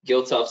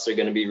gill tufts are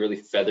going to be really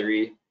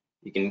feathery.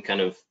 You can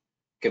kind of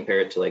compare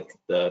it to like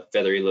the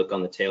feathery look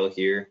on the tail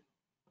here.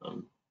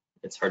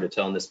 It's hard to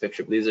tell in this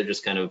picture, but these are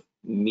just kind of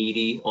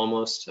meaty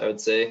almost, I would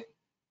say.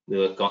 They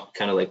look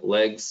kind of like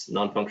legs,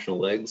 non-functional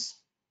legs.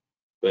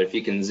 But if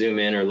you can zoom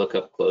in or look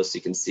up close,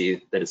 you can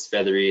see that it's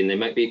feathery, and they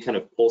might be kind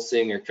of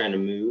pulsing or trying to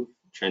move,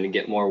 trying to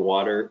get more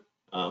water,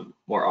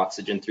 more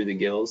oxygen through the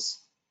gills.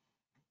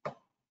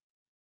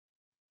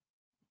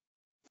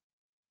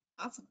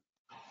 Awesome.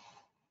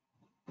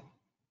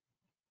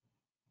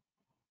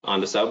 On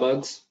to sow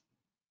bugs.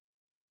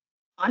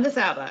 On to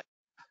sow bugs.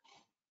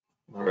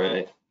 All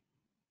right.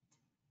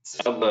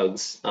 Sow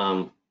bugs.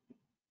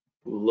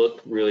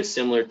 look really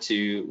similar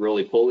to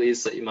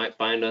roly-polies that you might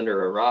find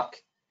under a rock.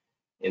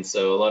 And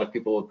so a lot of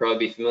people would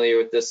probably be familiar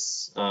with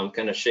this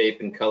kind of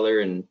shape and color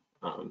and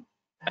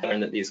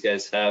pattern that these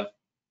guys have.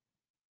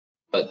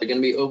 But they're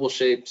going to be oval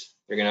shaped.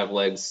 They're going to have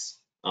legs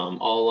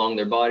all along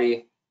their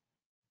body.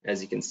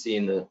 As you can see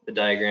in the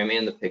diagram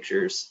and the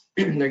pictures,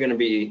 they're going to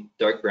be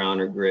dark brown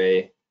or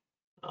gray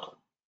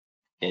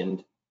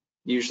and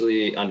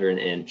usually under an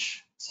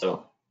inch.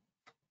 So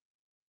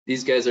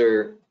these guys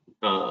are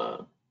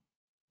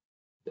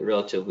they're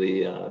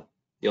relatively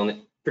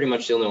pretty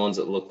much the only ones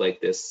that look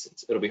like this.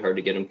 It'll be hard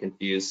to get them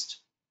confused.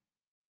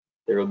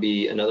 There will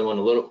be another one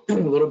a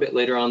little bit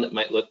later on that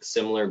might look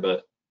similar,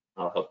 but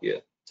I'll help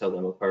you tell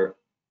them apart.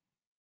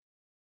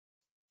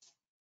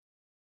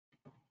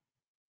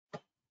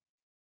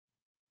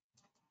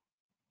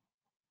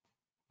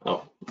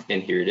 Oh,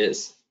 and here it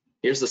is.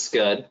 Here's the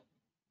scud.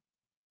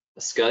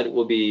 A scud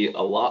will be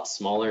a lot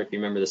smaller. If you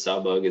remember, the sow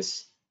bug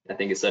is, I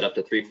think it's set up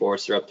to 3/4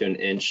 or up to an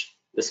inch.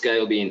 This guy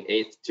will be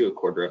 1/8 to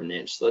 1/4 of an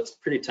inch. So that's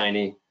pretty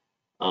tiny.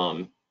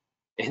 And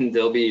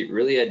they'll be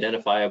really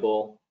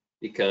identifiable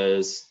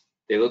because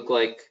they look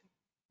like,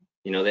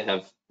 you know, they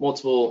have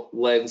multiple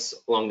legs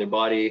along their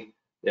body.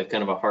 They have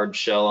kind of a hard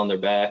shell on their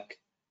back,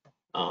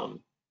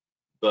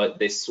 but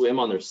they swim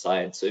on their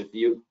side. So if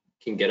you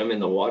can get them in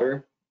the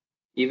water,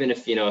 even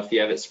if, you know, if you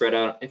have it spread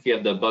out, if you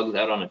have the bugs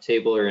out on a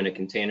table or in a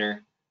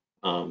container,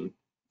 and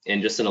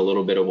just in a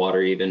little bit of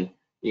water even,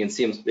 you can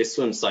see them, they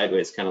swim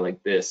sideways kind of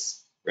like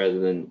this rather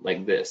than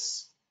like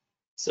this.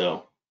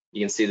 So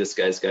you can see this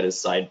guy's got his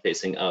side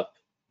facing up,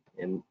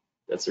 and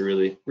that's a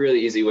really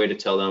easy way to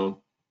tell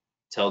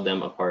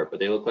them apart. But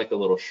they look like a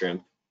little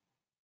shrimp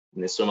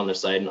and they swim on their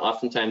side. And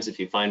oftentimes if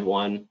you find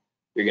one,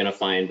 you're going to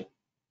find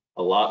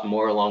a lot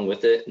more along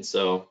with it. And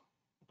so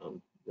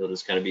they'll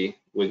just kind of be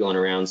wiggling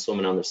around,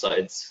 swimming on their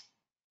sides.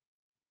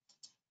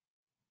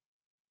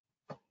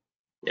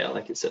 Yeah,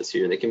 like it says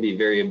here, they can be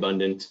very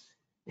abundant.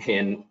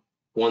 And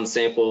one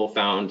sample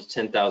found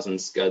 10,000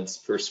 scuds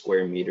per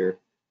square meter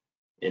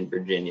in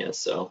Virginia.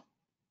 So,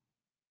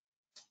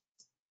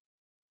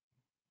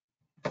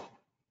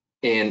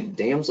 and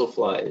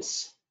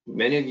damselflies.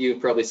 Many of you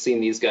have probably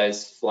seen these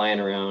guys flying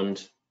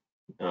around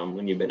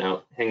when you've been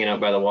out hanging out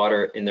by the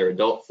water in their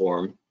adult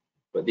form.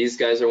 But these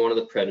guys are one of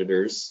the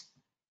predators.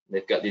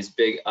 They've got these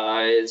big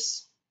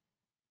eyes,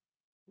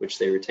 which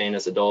they retain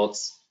as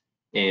adults.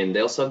 And they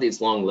also have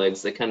these long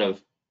legs. They kind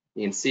of,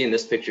 you can see in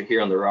this picture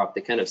here on the rock,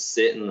 they kind of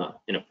sit in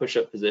a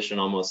push-up position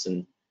almost,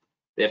 and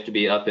they have to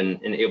be up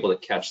and able to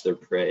catch their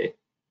prey.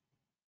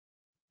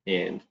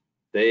 And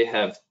they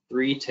have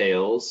 3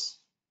 tails,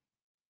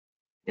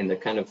 and they're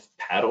kind of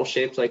paddle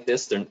shaped like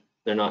this.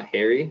 They're not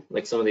hairy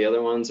like some of the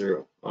other ones,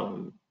 or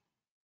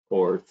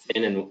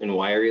thin and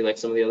wiry like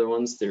some of the other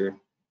ones. They're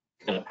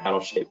kind of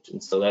paddle shaped,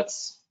 and so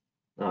that's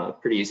a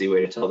pretty easy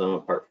way to tell them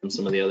apart from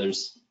some of the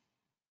others.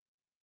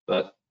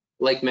 But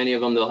like many of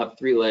them, they'll have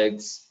 3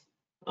 legs.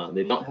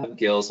 They don't have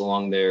gills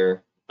along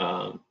their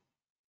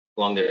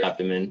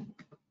abdomen,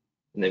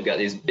 and they've got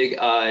these big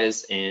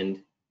eyes,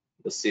 and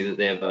you'll see that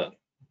they have a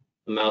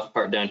mouth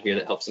part down here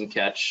that helps them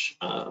catch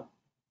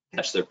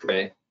their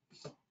prey.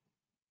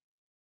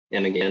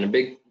 And again, a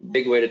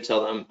big way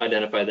to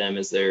identify them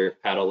is their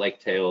paddle-like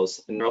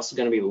tails, and they're also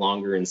going to be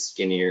longer and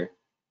skinnier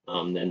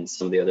than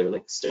some of the other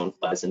like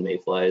stoneflies and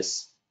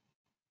mayflies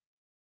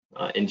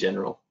in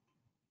general.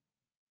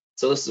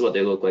 So this is what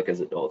they look like as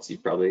adults.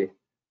 You've probably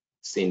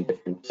seen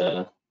different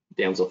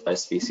damselfly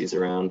species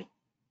around.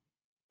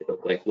 They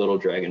look like little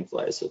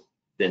dragonflies with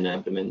thin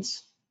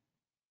abdomens.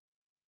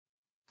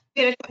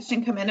 We had a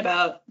question come in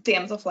about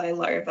damselfly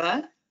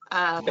larvae,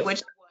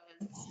 which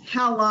was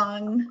how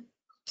long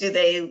do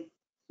they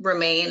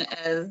remain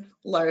as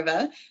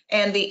larvae?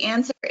 And the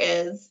answer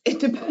is it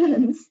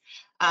depends,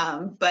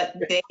 but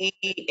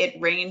it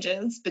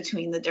ranges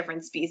between the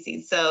different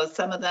species. So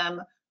some of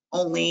them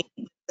only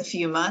a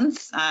few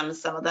months.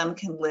 Some of them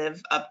can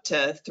live up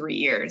to 3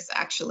 years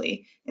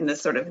actually in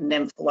this sort of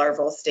nymph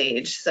larval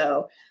stage.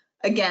 So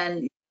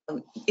again,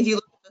 if you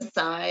look at the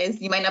size,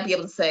 you might not be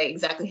able to say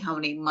exactly how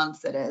many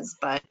months it is,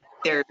 but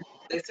they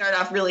start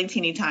off really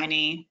teeny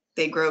tiny,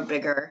 they grow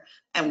bigger,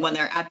 and when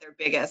they're at their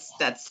biggest,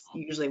 that's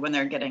usually when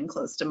they're getting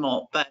close to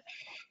molt. But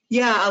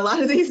yeah, a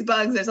lot of these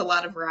bugs, there's a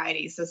lot of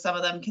variety. So some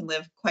of them can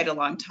live quite a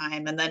long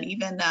time. And then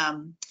even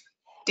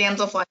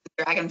damselflies,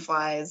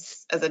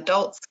 dragonflies as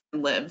adults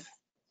can live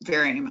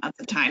varying amounts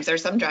of times. There are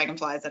some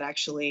dragonflies that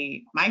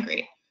actually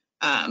migrate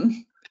back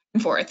and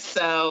forth.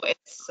 So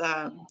it's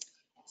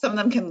some of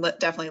them can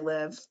definitely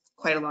live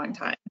quite a long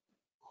time.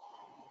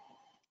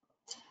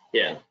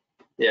 Yeah,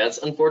 it's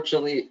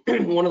unfortunately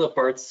one of the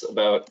parts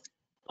about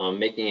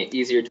making it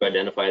easier to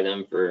identify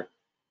them for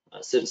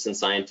citizen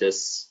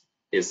scientists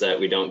is that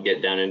we don't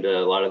get down into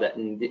a lot of that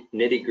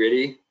nitty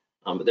gritty,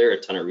 but there are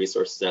a ton of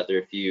resources out there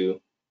if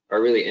you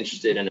are really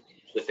interested in a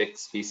specific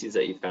species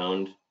that you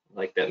found,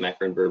 like that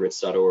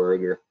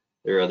macroinvertebrates.org, or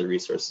there are other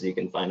resources you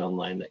can find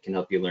online that can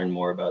help you learn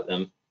more about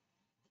them.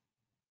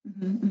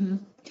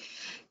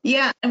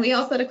 Yeah, and we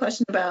also had a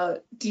question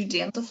about, do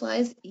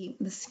damselflies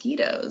eat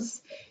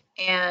mosquitoes?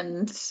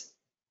 And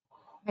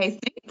I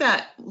think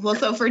that, well,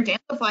 so for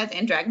damselflies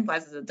and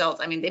dragonflies as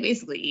adults, I mean, they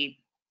basically eat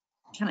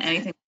kind of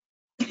anything.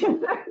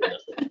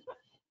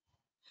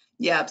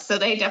 Yeah, so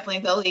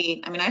they'll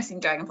eat. I mean, I've seen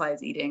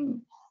dragonflies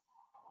eating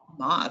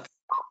moths.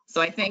 So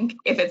I think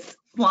if it's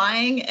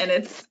flying and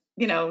it's,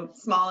 you know,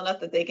 small enough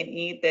that they can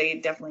eat, they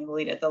definitely will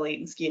eat it. They'll eat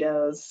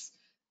mosquitoes,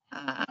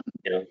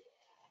 Yeah.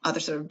 other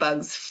sort of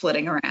bugs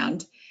flitting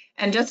around.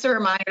 And just a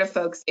reminder to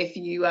folks, if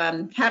you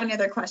have any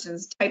other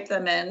questions, type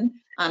them in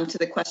to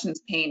the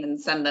questions pane and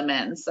send them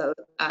in. So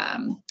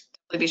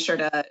be sure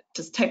to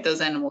just type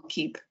those in and we'll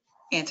keep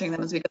answering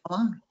them as we go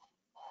along.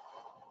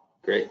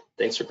 Great,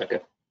 thanks,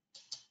 Rebecca.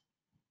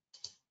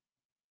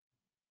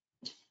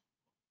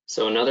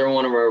 So another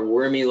one of our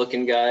wormy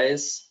looking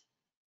guys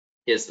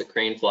is the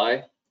crane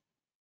fly.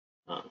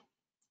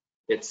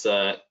 It's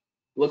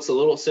looks a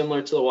little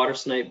similar to the water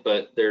snipe,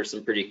 but there's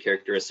some pretty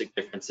characteristic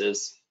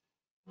differences.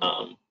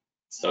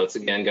 So it's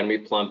again going to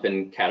be plump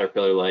and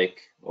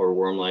caterpillar-like or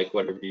worm-like,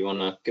 whatever you want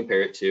to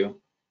compare it to.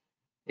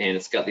 And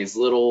it's got these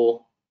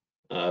little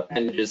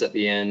appendages at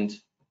the end.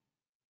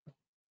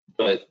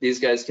 But these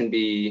guys can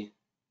be,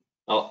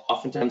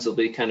 oftentimes they'll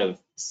be kind of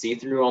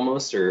see-through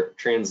almost or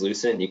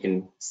translucent. You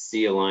can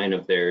see a line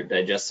of their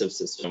digestive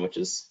system, which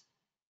is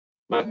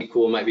might be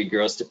cool, might be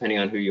gross depending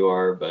on who you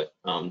are, but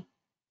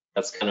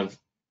that's kind of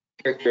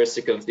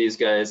characteristic of these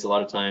guys a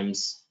lot of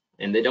times.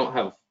 And they don't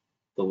have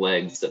the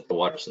legs that the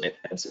water snipe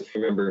had. So if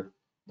you remember,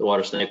 the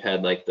water snipe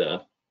had like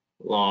the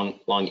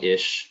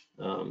long-ish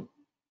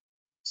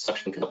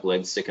suction cup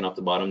legs sticking off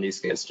the bottom. These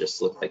guys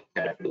just look like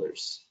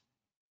caterpillars.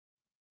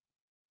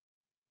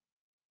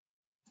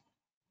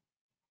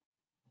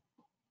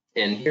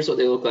 And here's what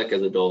they look like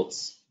as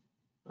adults.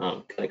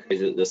 Kind of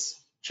crazy that this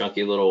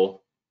chunky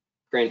little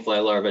crane fly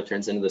larva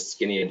turns into this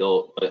skinny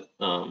adult, but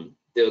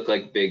they look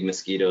like big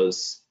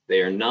mosquitoes.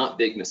 They are not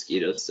big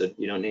mosquitoes, so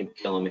you don't need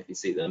to kill them if you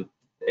see them.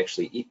 They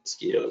actually eat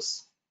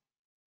mosquitoes.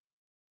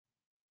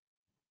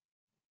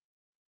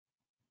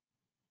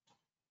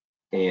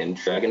 And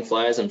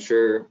dragonflies, I'm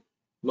sure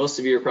most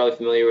of you are probably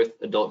familiar with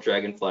adult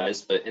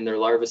dragonflies, but in their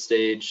larva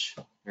stage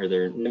or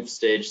their nymph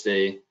stage,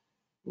 they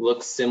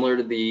look similar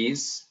to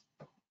these.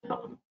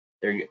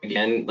 They're,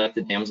 again, like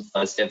the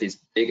damselflies, they have these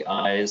big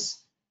eyes.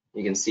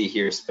 You can see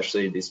here,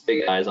 especially these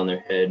big eyes on their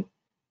head.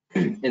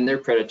 And they're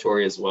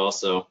predatory as well,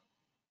 so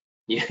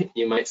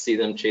you might see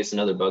them chasing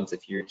other bugs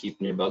if you're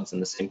keeping your bugs in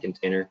the same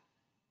container.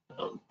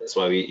 That's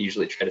why we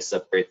usually try to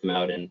separate them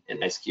out in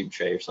an ice cube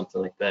tray or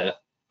something like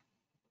that.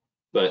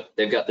 But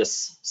they've got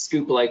this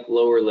scoop-like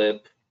lower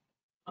lip,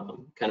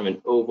 kind of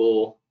an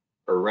oval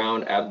or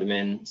round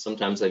abdomen.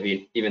 Sometimes I've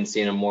even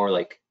seen them more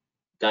like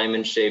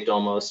diamond-shaped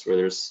almost, where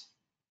there's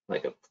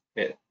like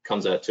it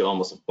comes out to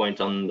almost a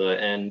point on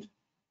the end.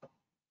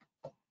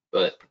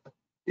 But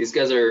these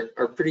guys are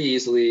pretty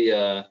easily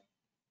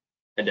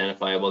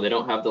identifiable. They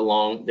don't have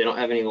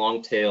any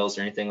long tails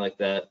or anything like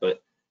that,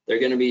 but they're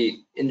going to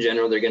be, in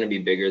general, they're going to be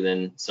bigger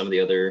than some of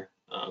the other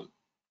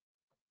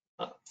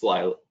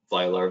fly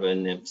larvae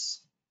and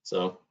nymphs.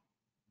 So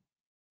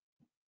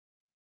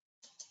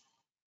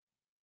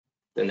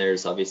then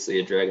there's obviously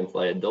a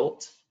dragonfly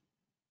adult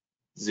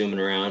zooming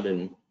around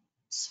and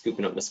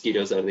scooping up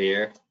mosquitoes out of the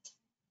air.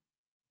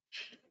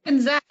 And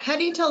Zach, how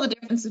do you tell the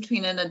difference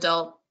between an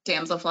adult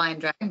damselfly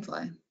and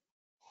dragonfly?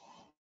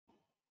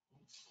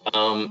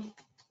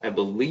 I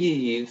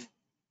believe,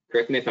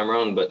 correct me if I'm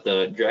wrong, but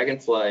the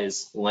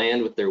dragonflies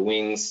land with their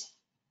wings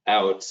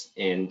out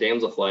and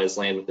damselflies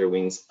land with their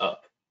wings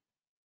up.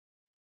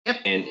 Yep.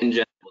 And in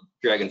general,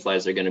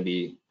 dragonflies are going to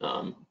be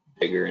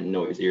bigger and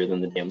noisier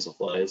than the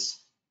damselflies.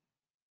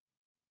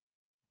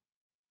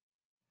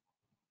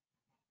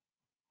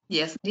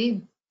 Yes,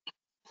 indeed.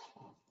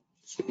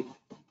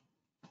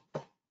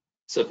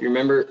 So if you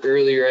remember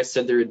earlier, I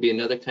said there would be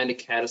another kind of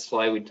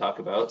caddisfly we'd talk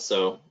about.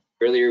 So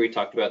earlier we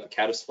talked about the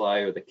caddisfly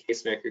or the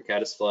casemaker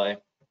caddisfly.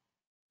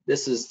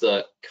 This is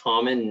the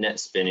common net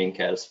spinning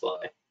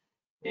caddisfly,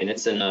 and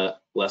it's in a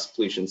less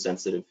pollution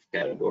sensitive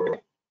category.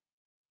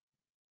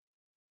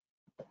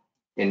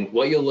 And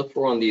what you'll look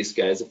for on these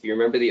guys, if you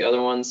remember, the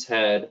other ones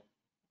had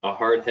a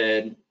hard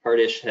head,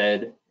 hardish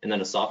head, and then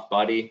a soft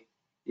body.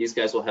 These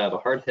guys will have a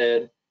hard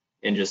head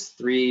and just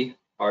 3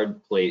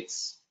 hard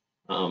plates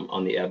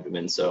on the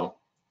abdomen. So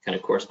kind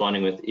of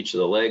corresponding with each of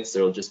the legs,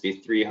 there will just be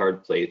 3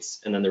 hard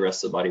plates, and then the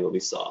rest of the body will be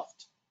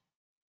soft.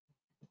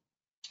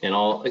 And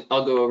I'll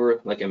go over,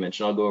 like I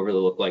mentioned, I'll go over the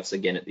lookalikes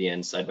again at the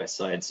end side by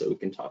side so we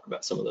can talk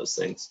about some of those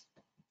things.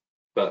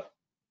 But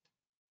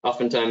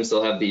oftentimes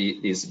they'll have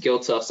these gill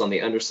tufts on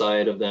the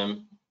underside of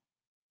them.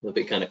 They'll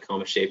be kind of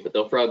comma shaped, but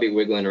they'll probably be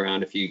wiggling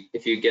around. If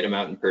you get them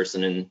out in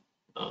person and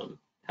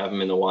have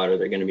them in the water,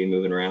 they're going to be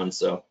moving around.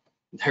 So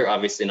they're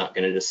obviously not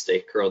going to just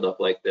stay curled up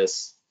like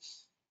this.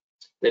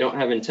 They don't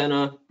have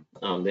antenna.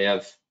 They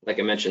have, like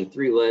I mentioned,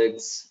 3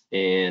 legs,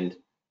 and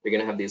they're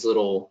going to have these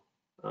little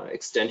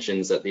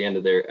extensions at the end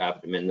of their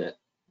abdomen that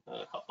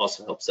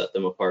also help set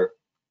them apart.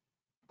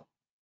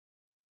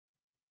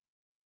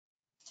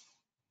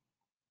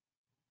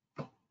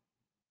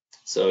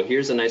 So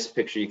here's a nice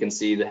picture. You can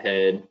see the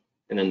head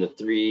and then the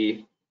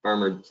 3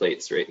 armored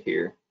plates right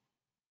here,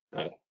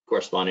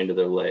 corresponding to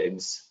their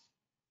legs,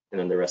 and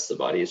then the rest of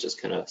the body is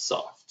just kind of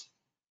soft.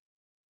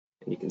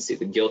 And you can see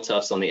the gill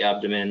tufts on the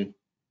abdomen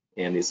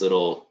and these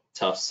little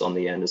tufts on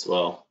the end as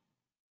well.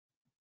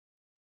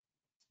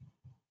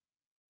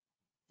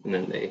 And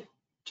then they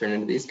turn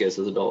into these guys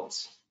as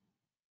adults.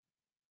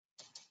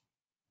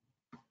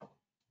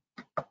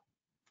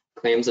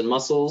 Clams and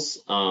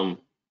mussels,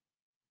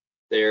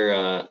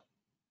 they're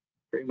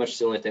pretty much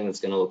the only thing that's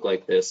going to look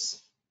like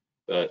this,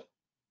 but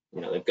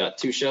they've got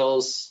 2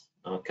 shells,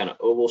 kind of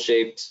oval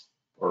shaped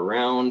or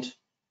round,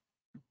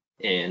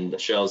 and the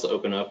shells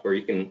open up, or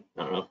you can,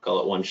 I don't know, call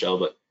it one shell,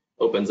 but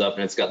opens up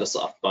and it's got the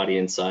soft body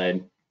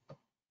inside.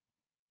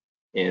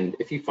 And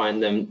if you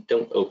find them,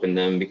 don't open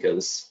them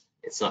because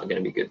it's not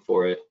going to be good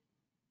for it.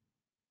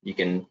 You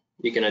can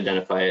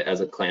identify it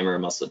as a clam or a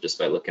mussel just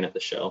by looking at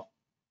the shell.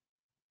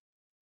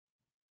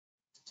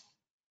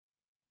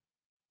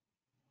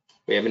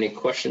 We have any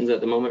questions at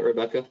the moment,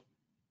 Rebecca?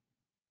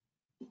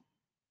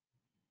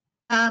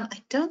 I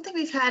don't think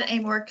we've had any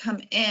more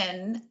come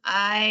in.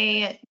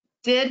 I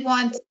did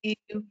want to,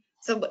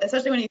 so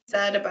especially when you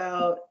said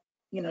about,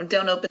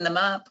 don't open them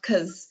up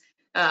because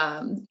you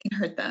can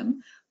hurt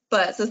them.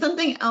 But so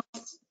something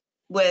else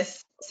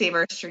with Save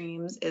Our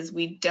Streams is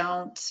we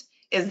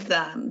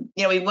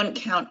wouldn't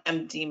count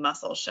empty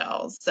mussel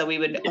shells. So we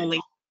would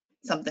only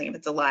something if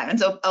it's alive. And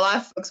so a lot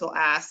of folks will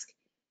ask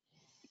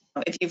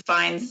if you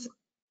find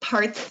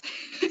parts,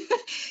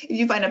 if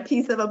you find a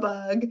piece of a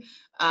bug,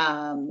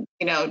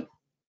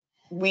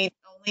 we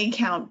only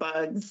count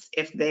bugs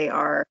if they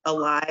are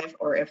alive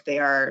or if they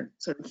are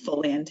sort of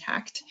fully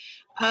intact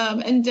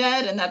and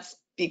dead. And that's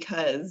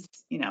because,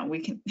 we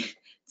can,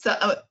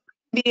 so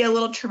be a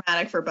little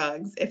traumatic for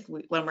bugs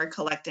when we're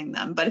collecting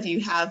them. But if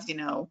you have,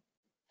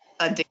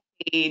 a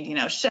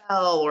decayed,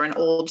 shell or an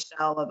old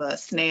shell of a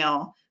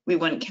snail, we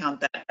wouldn't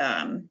count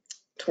that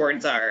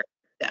towards our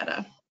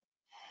data.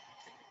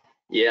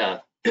 Yeah,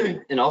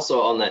 and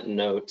also on that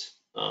note,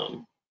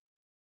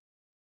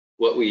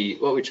 what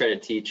we try to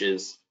teach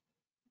is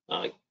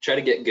try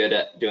to get good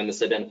at doing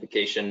this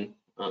identification,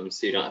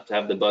 so you don't have to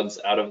have the bugs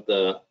out of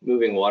the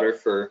moving water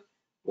for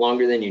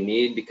longer than you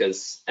need,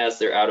 because as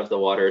they're out of the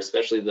water,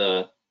 especially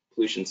the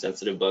pollution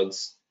sensitive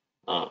bugs,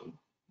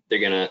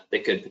 they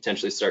could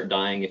potentially start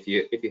dying if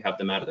you have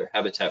them out of their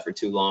habitat for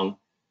too long.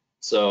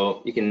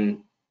 So you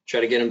can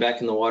try to get them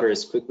back in the water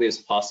as quickly as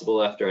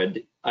possible after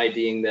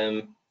IDing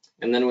them.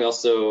 And then we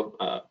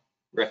also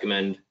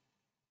recommend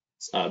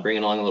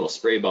bringing along a little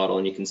spray bottle,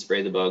 and you can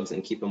spray the bugs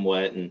and keep them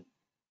wet and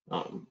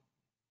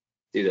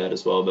do that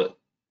as well. But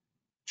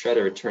try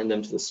to return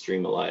them to the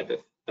stream alive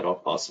if at all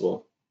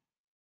possible.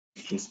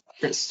 In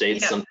different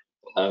states, some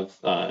have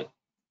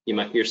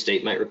your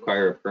state might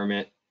require a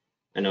permit.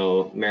 I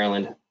know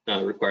Maryland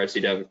requires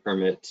you to have a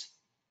permit,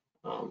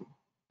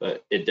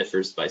 but it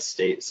differs by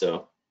state.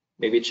 So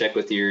maybe check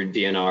with your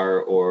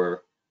DNR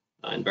or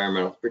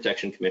Environmental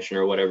Protection Commission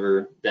or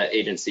whatever that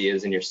agency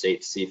is in your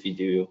state to see if you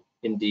do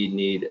indeed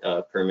need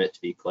a permit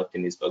to be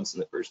collecting these bugs in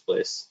the first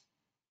place.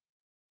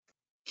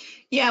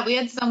 Yeah, we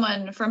had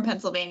someone from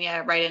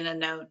Pennsylvania write in a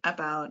note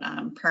about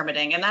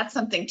permitting, and that's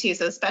something too.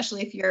 So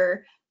especially if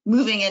you're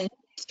moving in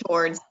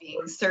towards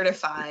being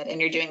certified and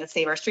you're doing the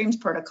Save Our Streams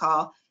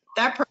protocol,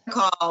 that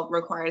protocol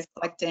requires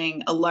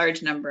collecting a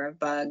large number of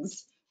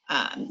bugs,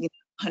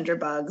 100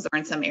 bugs, or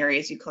in some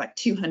areas you collect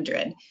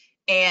 200.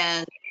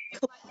 And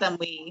collect them,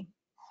 we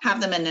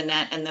have them in a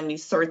net, and then we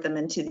sort them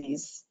into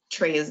these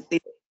trays,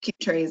 these cute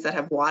trays that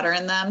have water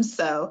in them.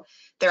 So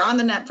they're on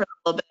the net for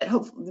a little bit.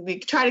 Hopefully we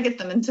try to get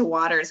them into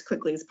water as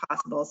quickly as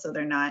possible so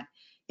they're not,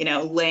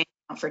 laying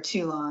out for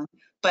too long.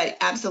 But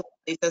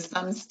absolutely, so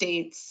some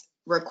states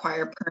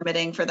require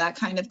permitting for that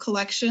kind of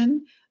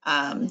collection,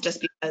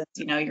 just because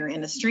you're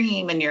in a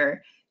stream and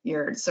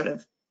you're sort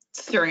of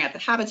stirring up the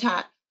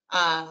habitat.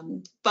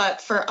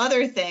 But for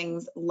other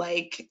things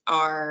like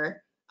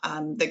our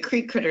the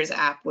Creek Critters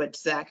app, which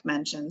Zach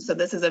mentioned, so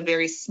this is a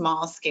very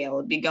small scale.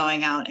 It'd be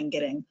going out and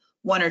getting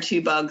 1 or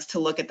 2 bugs to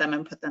look at them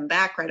and put them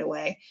back right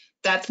away.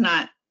 That's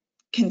not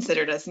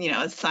considered as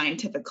a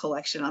scientific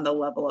collection on the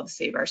level of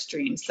Save Our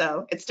Stream.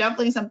 So it's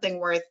definitely something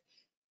worth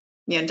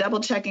double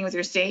checking with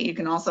your state. You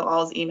can also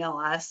always email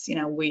us.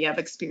 We have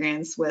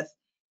experience with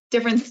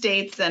different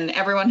states and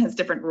everyone has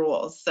different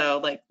rules. So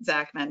like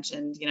Zach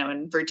mentioned,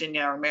 in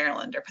Virginia or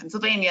Maryland or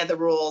Pennsylvania, the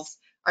rules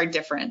are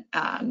different,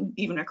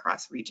 even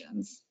across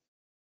regions.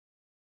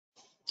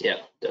 Yeah,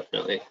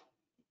 definitely.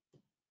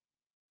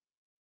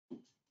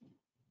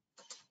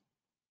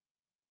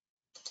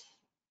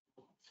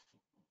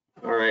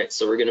 All right,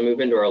 so we're going to move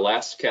into our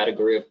last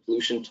category of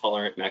pollution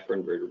tolerant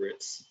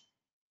macroinvertebrates.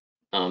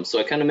 So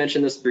I kind of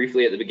mentioned this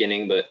briefly at the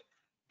beginning, but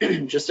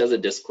just as a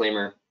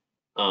disclaimer,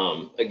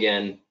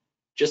 again,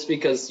 just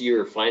because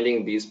you're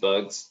finding these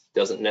bugs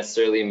doesn't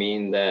necessarily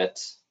mean that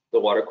the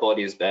water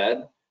quality is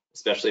bad,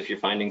 especially if you're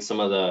finding some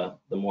of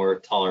the more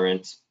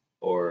tolerant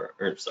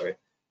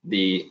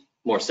the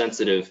more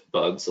sensitive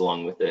bugs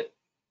along with it.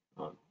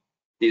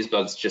 These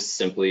bugs just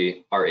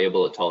simply are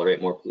able to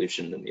tolerate more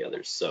pollution than the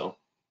others. So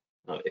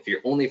If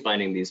you're only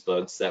finding these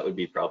bugs, that would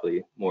be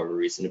probably more of a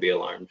reason to be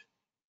alarmed.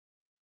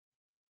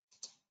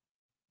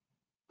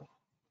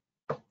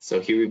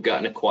 So here we've got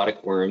an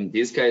aquatic worm.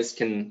 These guys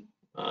can,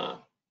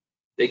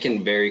 they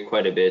can vary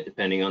quite a bit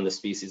depending on the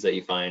species that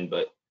you find,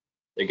 but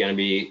they're going to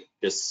be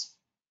just,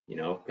 you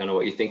know, kind of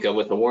what you think of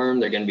with a worm.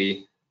 They're going to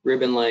be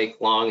ribbon-like,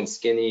 long and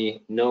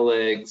skinny, no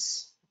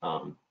legs.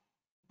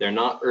 They're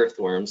not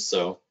earthworms,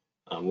 so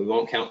we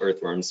won't count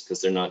earthworms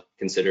because they're not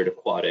considered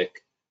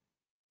aquatic.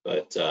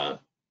 But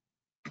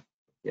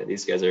yeah,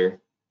 these guys are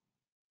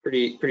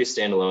pretty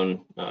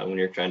standalone when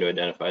you're trying to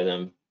identify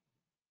them.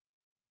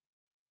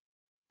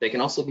 They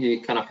can also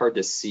be kind of hard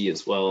to see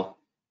as well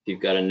if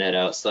you've got a net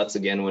out. So that's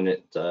again when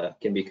it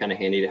can be kind of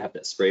handy to have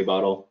that spray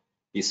bottle.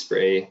 You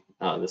spray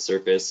the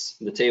surface,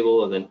 the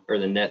table, or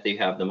the net that you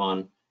have them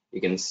on.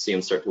 You can see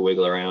them start to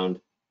wiggle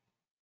around.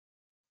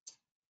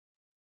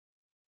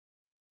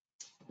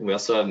 And we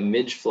also have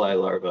midge fly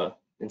larvae.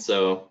 And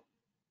so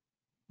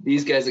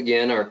these guys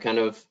again are kind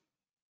of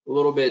a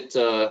little bit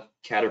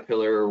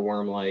caterpillar or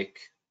worm-like.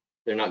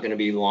 They're not going to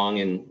be long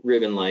and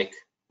ribbon-like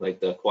like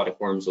the aquatic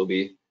worms will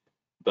be,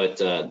 but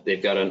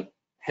they've got a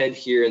head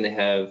here and they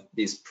have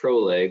these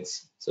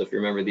prolegs. So if you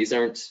remember, these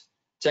aren't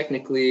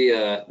technically,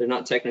 they're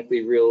not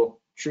technically real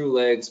true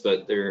legs,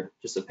 but they're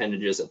just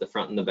appendages at the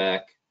front and the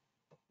back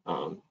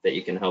that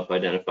you can help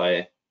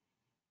identify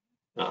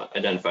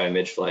a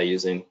midge fly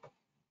using.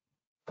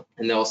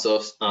 And they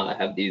also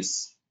have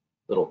these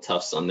little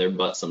tufts on their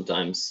butt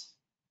sometimes.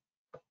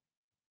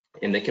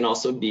 And they can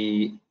also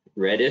be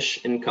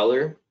reddish in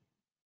color,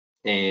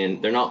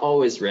 and they're not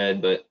always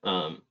red, but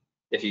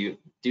if you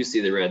do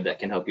see the red, that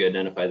can help you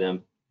identify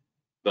them.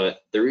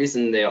 But the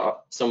reason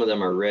some of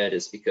them are red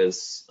is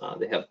because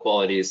they have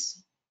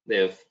qualities. They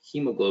have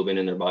hemoglobin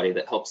in their body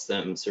that helps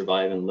them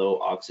survive in low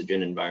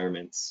oxygen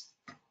environments.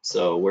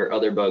 So where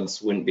other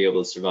bugs wouldn't be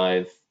able to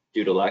survive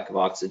due to lack of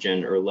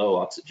oxygen or low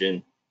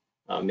oxygen,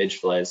 midge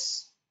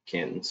flies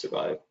can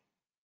survive.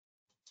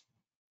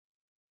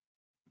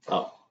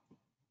 Oh,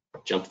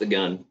 jump the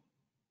gun.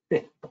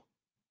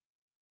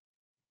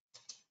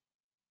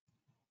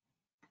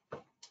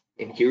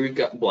 And here we've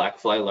got black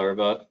fly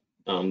larvae.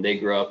 They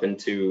grow up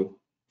into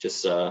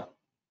just a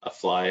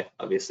fly,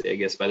 obviously, I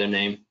guess, by their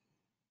name.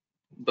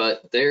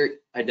 But they're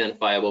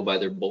identifiable by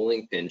their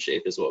bowling pin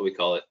shape is what we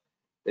call it.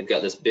 They've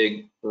got this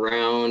big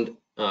round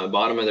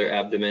bottom of their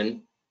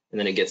abdomen, and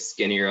then it gets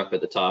skinnier up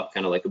at the top,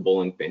 kind of like a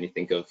bowling pin. You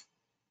think of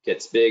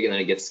gets big and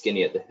then it gets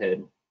skinny at the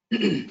head.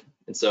 And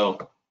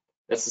so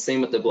that's the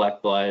same with the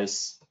black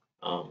flies.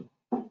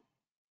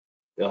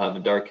 They'll have a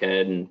dark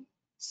head and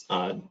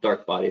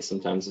dark body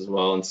sometimes as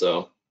well, and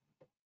so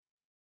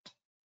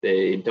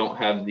they don't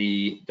have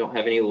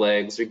any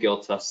legs or gill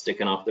tufts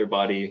sticking off their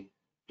body,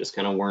 just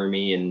kind of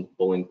wormy and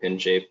bowling pin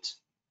shaped.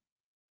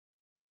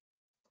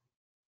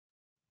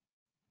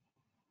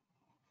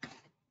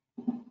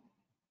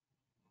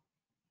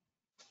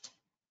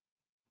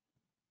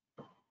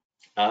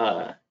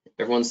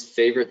 Everyone's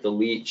favorite, the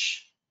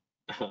leech.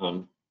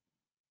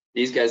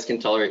 These guys can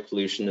tolerate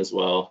pollution as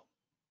well,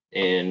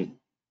 and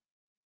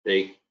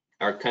they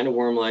are kind of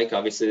worm-like.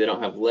 Obviously, they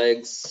don't have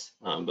legs,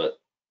 but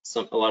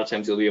a lot of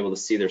times you'll be able to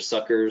see their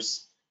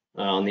suckers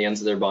on the ends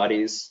of their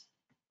bodies,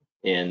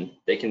 and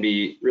they can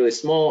be really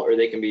small or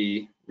they can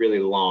be really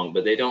long,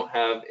 but they don't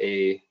have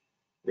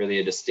really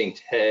a distinct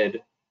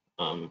head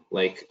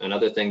like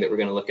another thing that we're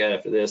going to look at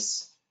after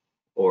this,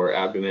 or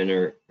abdomen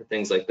or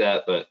things like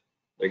that. But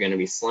they're going to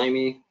be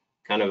slimy,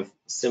 kind of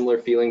similar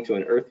feeling to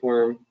an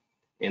earthworm,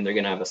 and they're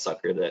going to have a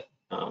sucker that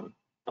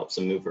helps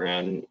them move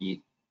around and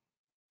eat.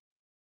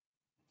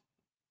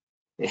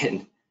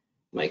 And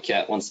my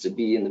cat wants to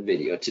be in the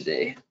video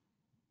today.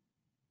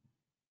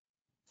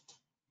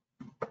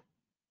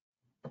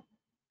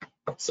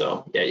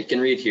 So yeah, you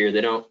can read here, they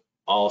don't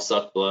all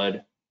suck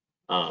blood.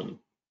 And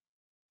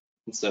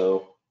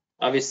so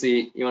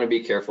obviously you want to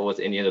be careful with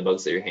any of the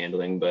bugs that you're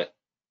handling, but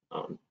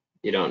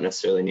you don't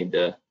necessarily need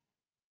to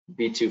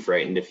be too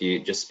frightened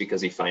just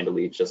because you find a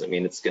leech doesn't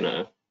mean it's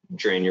gonna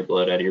drain your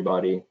blood out of your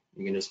body.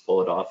 You can just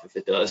pull it off if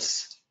it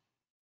does.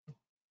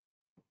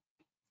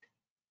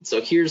 So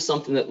here's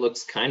something that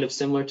looks kind of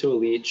similar to a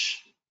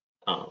leech.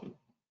 An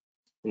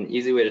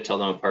easy way to tell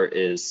them apart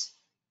is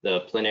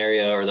the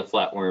planaria or the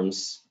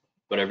flatworms,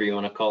 whatever you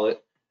want to call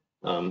it.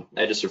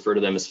 I just refer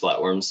to them as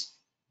flatworms.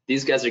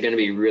 These guys are going to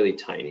be really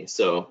tiny.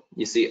 So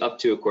you see up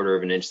to 1/4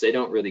 of an inch. They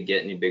don't really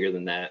get any bigger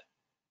than that.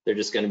 They're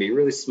just going to be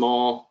really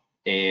small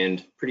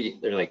and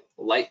they're like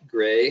light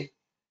gray.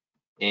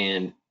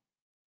 And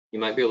you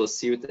might be able to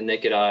see with the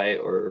naked eye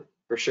or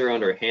for sure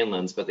under a hand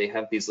lens, but they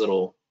have these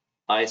little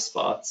eye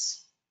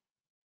spots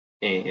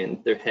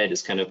and their head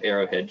is kind of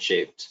arrowhead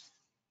shaped.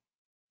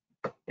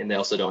 And they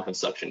also don't have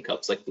suction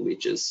cups like the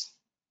leeches.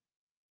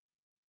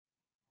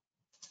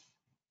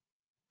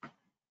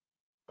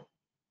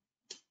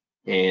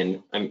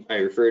 And I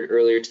referred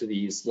earlier to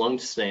these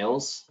lunged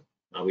snails.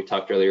 We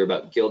talked earlier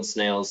about gilled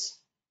snails,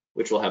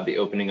 which will have the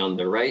opening on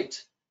the right,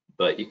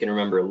 but you can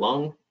remember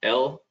lung,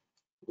 L,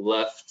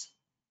 left,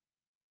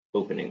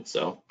 opening.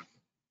 So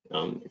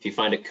If you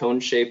find a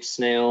cone-shaped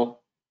snail,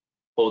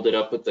 hold it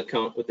up with the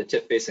cone, with the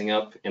tip facing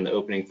up and the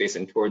opening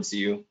facing towards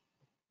you.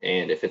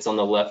 And if it's on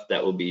the left,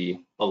 that will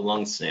be a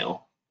lung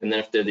snail. And then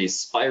if they're these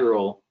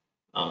spiral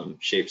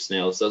shaped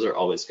snails, those are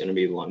always going to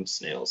be lung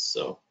snails.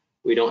 So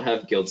we don't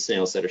have gilled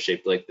snails that are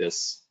shaped like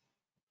this,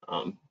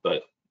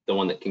 but the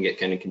one that can get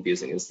kind of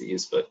confusing is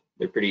these, but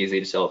they're pretty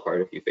easy to tell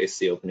apart if you face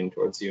the opening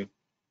towards you.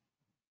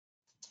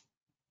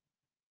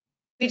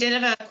 We did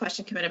have a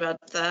question come in about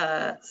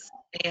the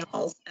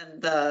snails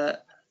and the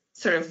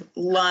sort of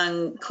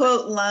lung,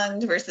 quote,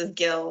 lunged versus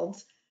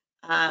gilled.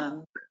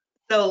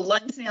 So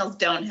lung snails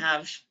don't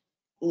have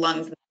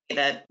lungs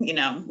that, you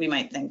know, we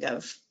might think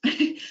of,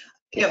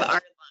 of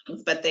our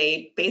lungs, but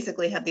they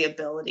basically have the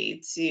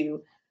ability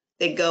to,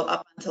 they go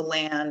up onto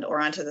land or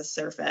onto the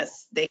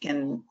surface. They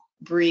can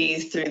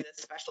breathe through this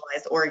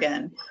specialized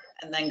organ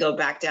and then go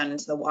back down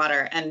into the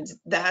water. And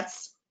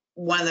that's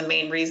one of the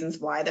main reasons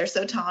why they're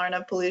so tolerant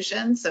of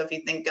pollution. So if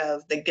you think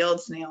of the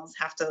gilled snails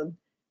have to,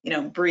 you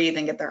know, breathe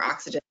and get their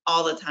oxygen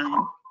all the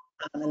time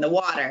in the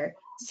water.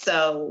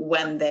 So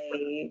when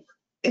they,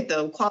 if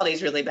the quality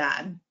is really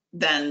bad,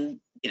 then,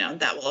 you know,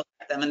 that will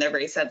affect them and they're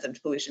very sensitive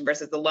to pollution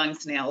versus the lung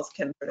snails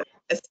can sort of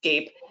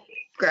escape,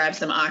 grab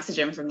some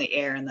oxygen from the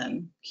air and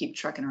then keep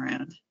trucking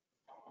around.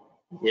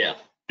 Yeah.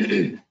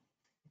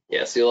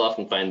 Yeah, so you'll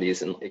often find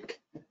these in like,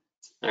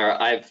 or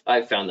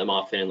I've found them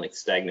often in like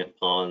stagnant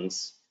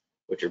ponds,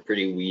 which are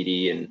pretty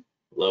weedy and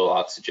low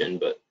oxygen,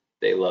 but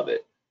they love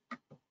it.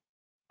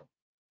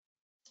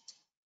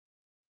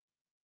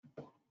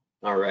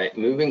 All right,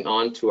 moving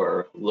on to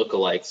our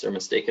lookalikes or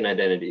mistaken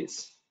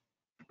identities.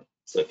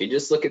 So if you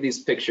just look at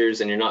these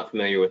pictures and you're not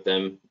familiar with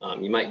them,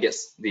 you might get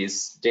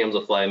these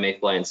damselfly,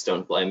 mayfly, and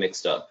stonefly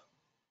mixed up.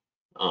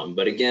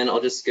 But again, I'll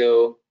just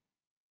go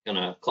kind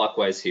of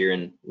clockwise here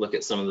and look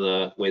at some of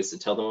the ways to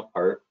tell them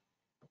apart.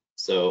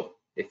 So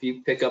if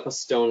you pick up a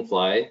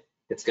stonefly,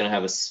 it's going to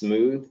have a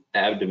smooth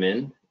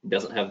abdomen. It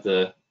doesn't have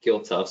the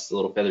gill tufts, the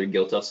little feathery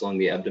gill tufts along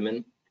the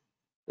abdomen.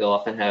 They'll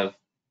often have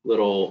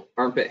little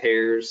armpit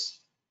hairs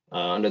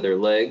under their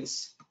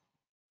legs.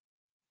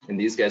 And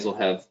these guys will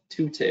have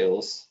two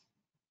tails.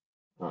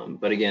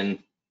 But again,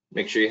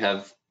 make sure you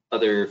have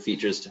other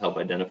features to help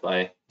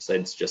identify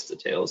besides just the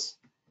tails.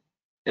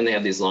 And they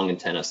have these long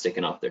antennae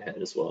sticking off their head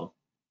as well.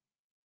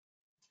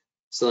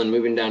 So then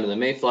moving down to the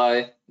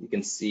mayfly, you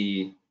can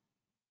see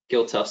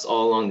gill tufts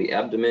all along the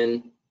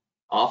abdomen.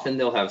 Often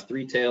they'll have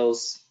three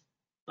tails,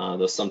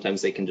 though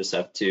sometimes they can just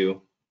have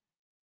two,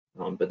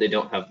 but they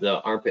don't have the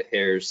armpit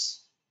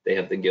hairs. They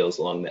have the gills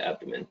along the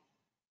abdomen.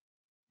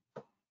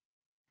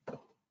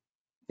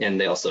 And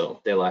they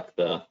lack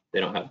they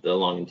don't have the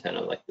long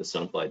antenna like the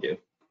stonefly do.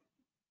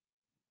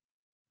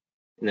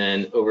 And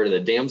then over to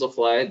the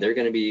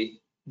damselfly,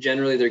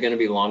 generally they're going to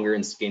be longer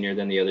and skinnier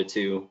than the other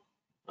two.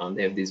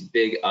 They have these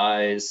big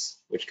eyes,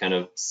 which kind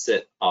of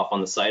sit off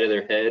on the side of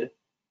their head.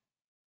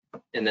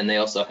 And then they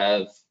also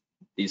have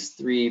these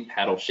three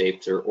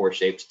paddle-shaped or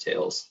oar-shaped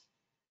tails.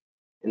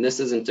 And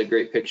this isn't a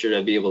great picture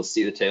to be able to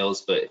see the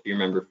tails, but if you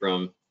remember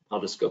from,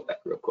 I'll just go back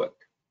real quick.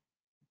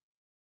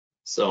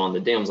 So on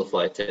the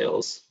damselfly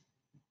tails,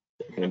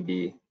 they're going to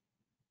be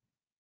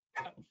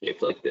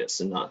paddle-shaped like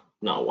this and not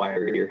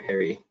wiry or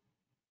hairy.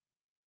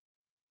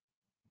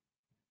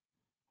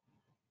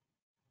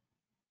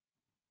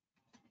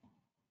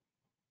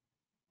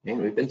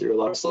 Man, we've been through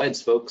a lot of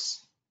slides,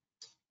 folks.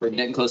 We're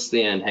getting close to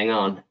the end. Hang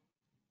on.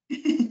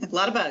 A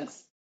lot of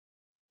bugs.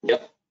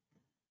 Yep,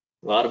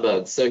 a lot of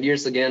bugs. So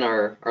here's again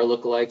our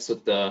lookalikes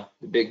with the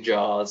big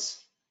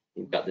jaws.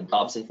 You've got the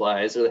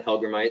dobsonflies or the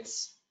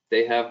helgramites.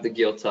 They have the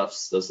gill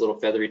tufts, those little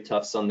feathery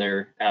tufts on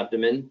their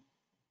abdomen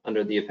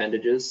under the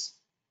appendages.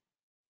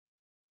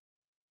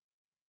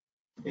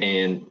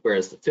 And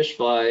whereas the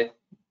fishfly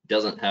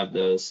doesn't have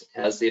those,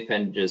 it has the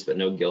appendages but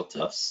no gill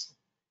tufts.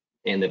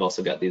 And they've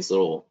also got these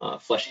little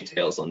fleshy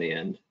tails on the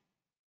end.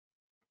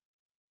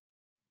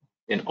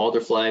 And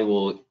alderfly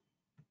will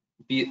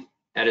be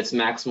at its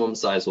maximum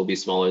size, will be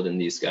smaller than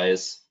these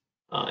guys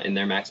in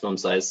their maximum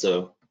size.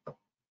 So,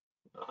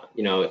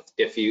 you know,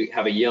 if you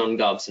have a young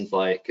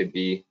dobsonfly, it could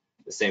be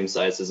the same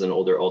size as an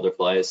older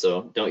alderfly.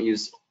 So don't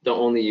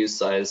only use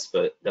size,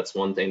 but that's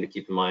one thing to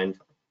keep in mind.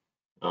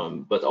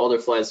 But the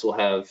alderflies will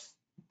have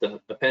the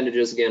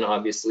appendages again.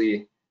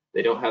 Obviously,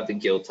 they don't have the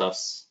gill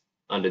tufts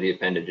under the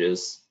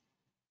appendages.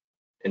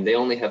 And they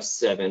only have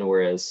 7,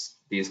 whereas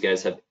these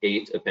guys have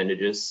 8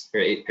 appendages, or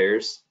 8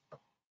 pairs.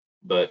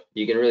 But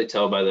you can really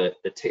tell by the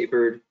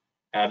tapered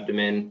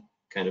abdomen,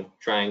 kind of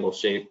triangle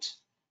shaped,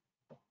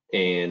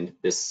 and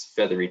this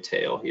feathery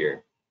tail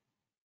here.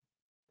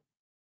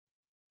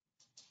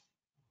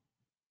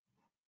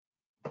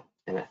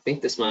 And I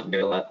think this might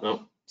be our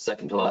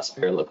second to last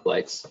pair of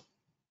lookalikes.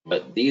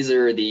 But these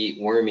are the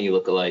wormy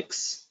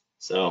lookalikes.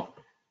 So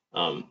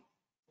I'm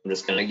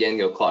just going to again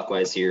go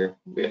clockwise here.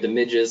 We have the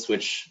midges,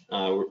 which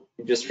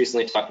we just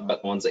recently talked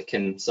about, the ones that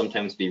can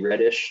sometimes be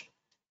reddish,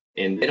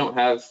 and they don't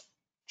have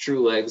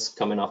true legs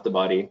coming off the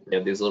body. They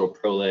have these little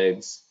pro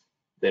legs.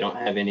 They don't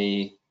have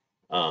any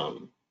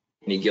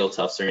gill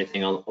tufts or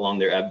anything along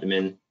their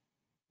abdomen,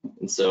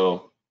 and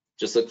so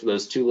just look for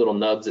those two little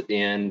nubs at the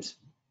end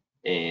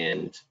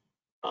and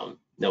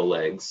no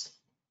legs.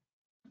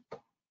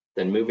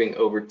 Then moving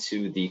over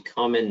to the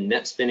common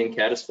net spinning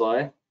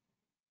caddisfly,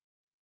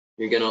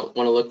 you're gonna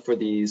wanna look for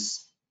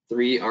these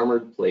 3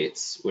 armored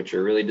plates, which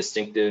are really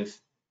distinctive.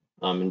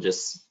 And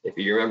just, if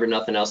you remember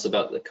nothing else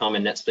about the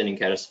common net spinning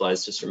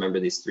caddisflies, just remember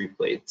these 3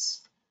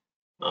 plates.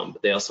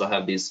 But they also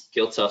have these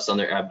gill tufts on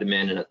their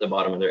abdomen and at the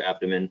bottom of their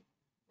abdomen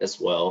as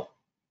well.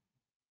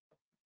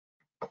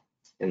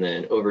 And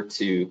then over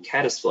to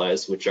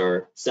caddisflies, which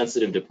are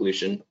sensitive to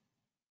pollution,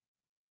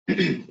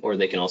 or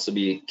they can also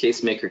be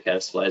case maker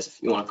caddisflies,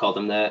 if you want to call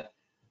them that.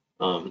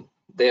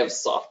 They have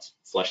soft,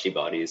 fleshy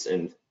bodies,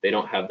 and they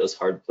don't have those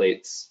hard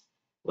plates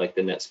like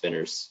the net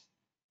spinners.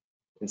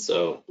 And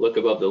so look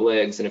above the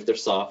legs, and if they're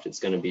soft, it's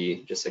going to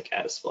be just a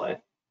caddisfly.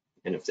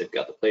 And if they've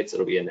got the plates,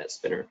 it'll be a net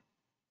spinner.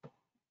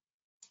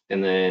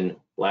 And then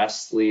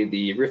lastly,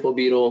 the riffle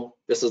beetle.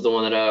 This is the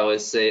one that I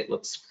always say it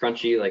looks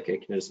crunchy, like I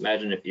can just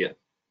imagine if you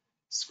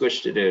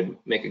squished it, it would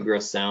make a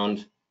gross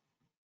sound.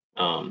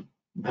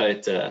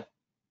 But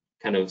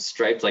kind of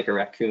striped like a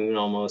raccoon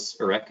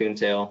almost, a raccoon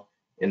tail,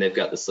 and they've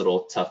got this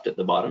little tuft at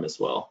the bottom as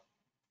well.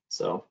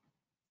 So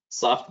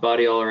soft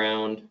body all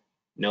around,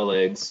 no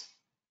legs,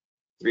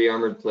 3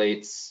 armored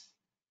plates,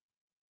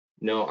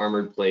 no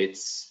armored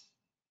plates,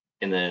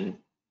 and then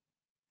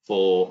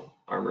full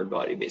armored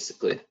body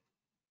basically.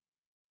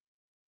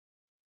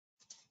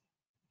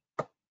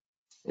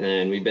 And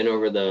then we've been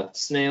over the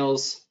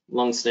snails,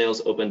 lung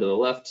snails open to the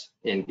left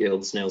and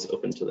gilled snails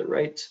open to the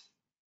right.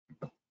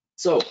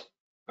 So,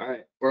 all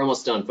right, we're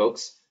almost done,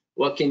 folks.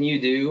 What can you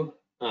do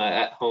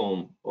at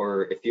home,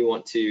 or if you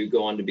want to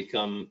go on to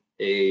become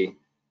a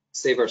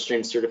Save Our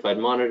Streams certified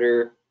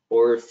monitor,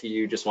 or if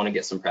you just want to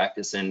get some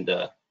practice and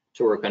to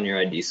work on your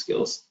ID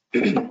skills?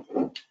 I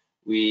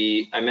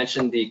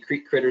mentioned the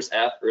Creek Critters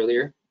app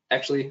earlier.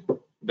 Actually,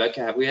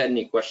 Becca, have we had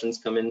any questions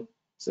come in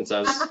since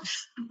I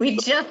was? We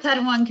just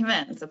had one come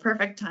in, so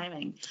perfect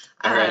timing.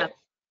 All right.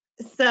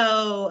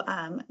 So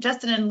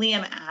Justin and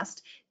Liam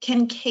asked,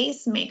 can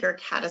case maker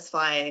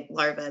caddisfly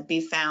larvae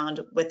be found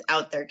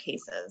without their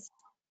cases?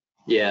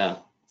 Yeah,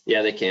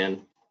 they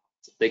can.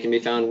 They can be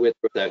found with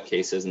or without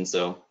cases, and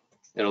so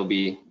it'll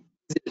be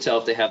easy to tell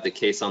if they have the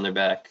case on their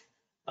back.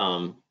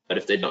 But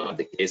if they don't have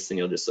the case, then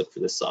you'll just look for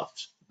this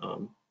soft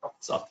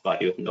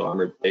body with no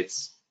armored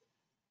plates.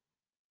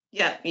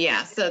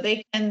 Yeah. So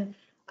they can,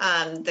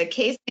 the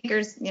case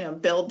makers,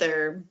 build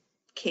their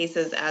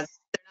cases as,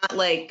 they're not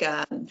like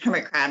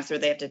hermit crabs where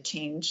they have to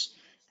change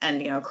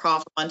and crawl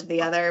from one to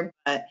the other.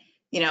 But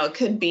it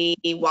could be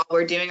while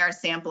we're doing our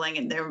sampling,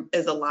 and there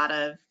is a lot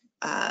of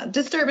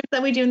disturbance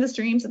that we do in the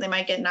stream, so they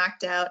might get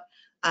knocked out.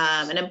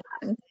 An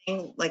important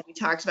thing, like we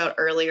talked about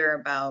earlier,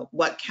 about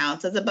what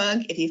counts as a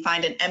bug. If you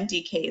find an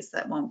empty case,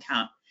 that won't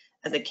count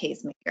as a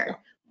case maker.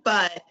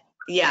 But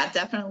yeah,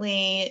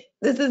 definitely,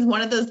 this is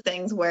one of those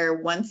things where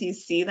once you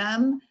see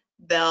them,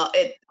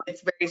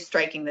 it's very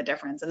striking, the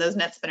difference. And those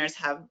net spinners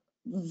have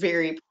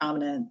very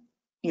prominent,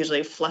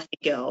 usually fluffy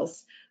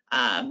gills.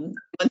 Once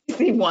you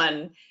see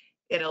one,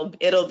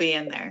 it'll be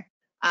in there.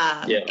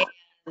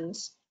 And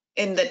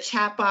in the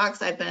chat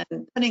box, I've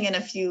been putting in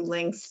a few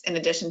links in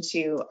addition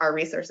to our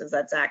resources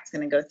that Zach's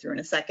going to go through in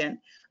a second.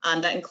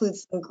 That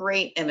includes some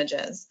great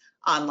images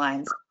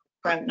online.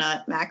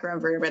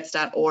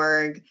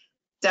 macroinvertebrates.org.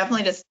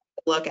 Definitely just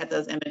look at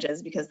those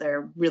images because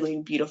they're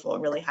really beautiful,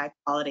 really high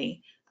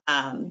quality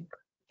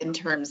in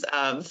terms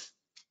of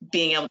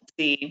being able to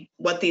see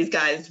what these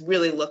guys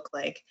really look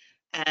like.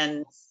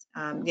 And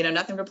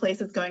nothing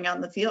replaces going out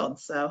in the field.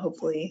 So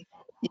hopefully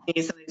you can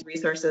use some of these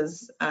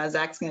resources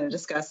Zach's going to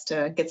discuss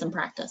to get some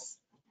practice.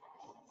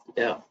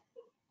 Yeah,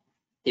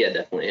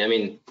 definitely. I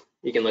mean,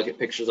 you can look at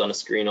pictures on a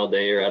screen all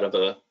day or out of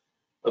a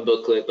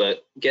booklet,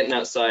 but getting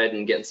outside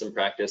and getting some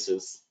practice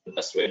is the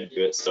best way to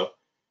do it. So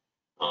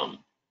I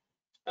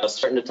was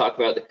starting to talk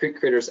about the Creek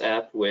Critters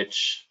app,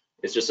 which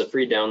is just a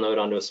free download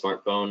onto a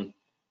smartphone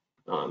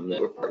that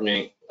we're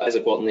partnering.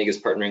 Isaac Walton League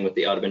is partnering with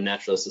the Audubon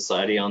Naturalist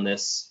Society on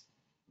this.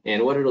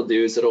 And what it'll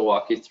do is it'll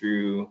walk you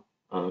through,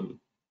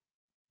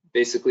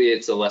 basically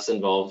it's a less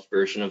involved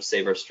version of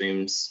Save Our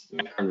Streams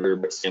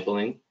macroinvertebrate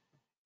sampling.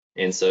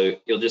 And so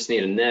you'll just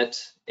need a net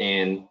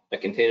and a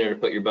container to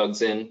put your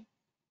bugs in,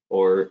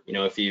 or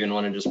if you even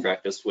want to just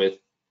practice with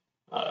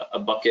a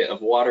bucket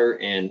of water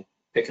and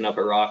picking up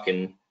a rock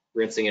and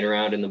rinsing it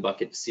around in the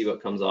bucket to see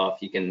what comes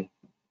off. You can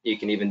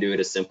even do it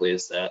as simply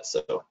as that.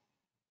 So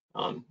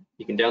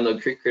you can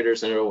download Creek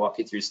Critters and it'll walk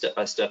you through step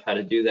by step how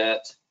to do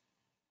that.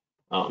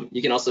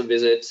 You can also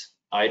visit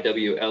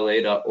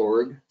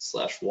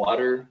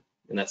iwla.org/water,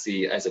 and that's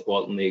the Isaac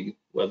Walton League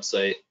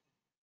website.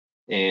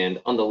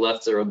 And on the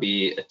left, there will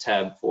be a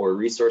tab for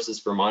resources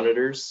for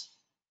monitors.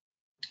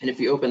 And if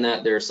you open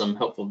that, there are some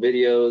helpful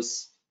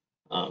videos.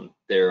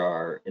 There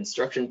are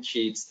instruction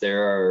sheets.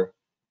 There are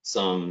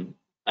some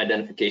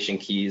identification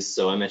keys.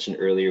 So I mentioned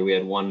earlier, we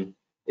had one.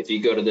 If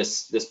you go to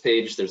this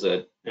page, there's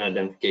an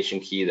identification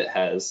key that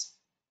has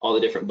all the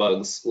different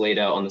bugs laid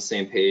out on the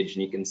same page,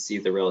 and you can see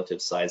the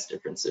relative size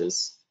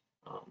differences.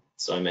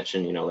 So I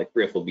mentioned, you know, like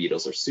riffle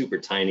beetles are super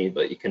tiny,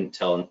 but you couldn't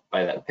tell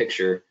by that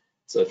picture.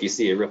 So if you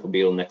see a riffle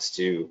beetle next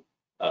to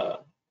a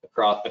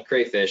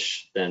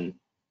crayfish, then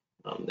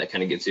that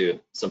kind of gives you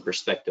some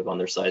perspective on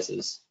their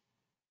sizes.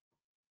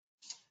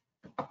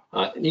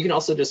 You can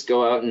also just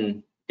go out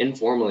and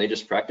informally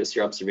just practice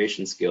your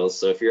observation skills.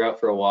 So if you're out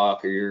for a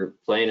walk or you're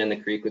playing in the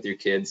creek with your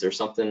kids or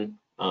something,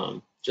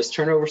 just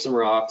turn over some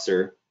rocks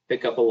or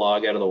pick up a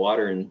log out of the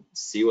water and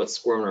see what's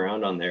squirming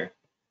around on there.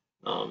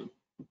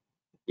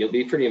 You'll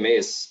be pretty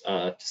amazed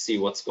to see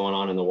what's going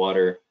on in the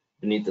water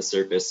beneath the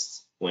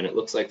surface when it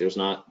looks like there's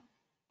not,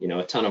 you know,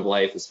 a ton of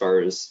life, as far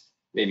as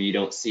maybe you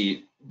don't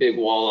see big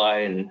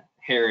walleye and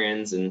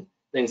herons and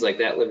things like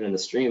that living in the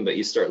stream, but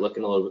you start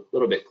looking a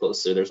little bit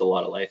closer, there's a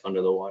lot of life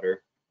under the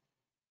water.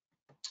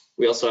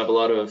 We also have a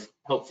lot of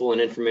helpful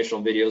and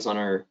informational videos on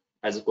our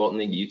Isaac Walton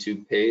League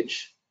YouTube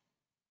page.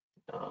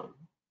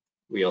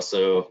 We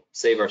also,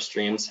 Save Our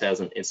Streams has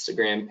an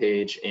Instagram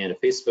page and a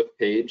Facebook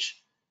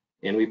page,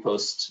 and we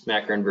post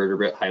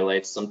macroinvertebrate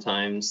highlights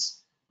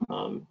sometimes,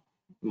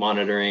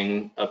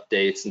 monitoring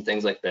updates and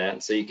things like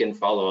that. So you can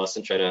follow us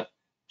and try to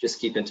just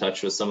keep in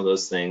touch with some of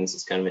those things.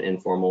 It's kind of an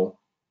informal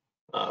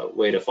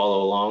way to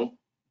follow along.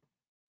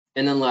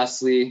 And then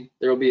lastly,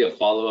 there will be a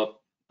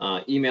follow-up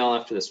email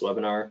after this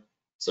webinar.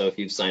 So if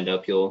you've signed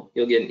up, you'll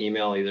get an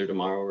email either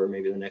tomorrow or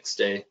maybe the next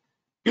day.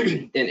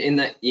 And in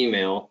that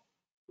email,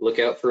 look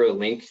out for a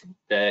link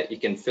that you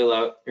can fill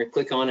out or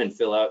click on and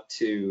fill out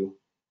to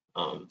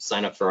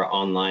sign up for our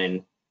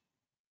online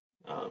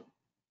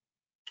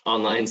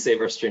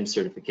Save Our Stream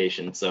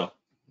certification. So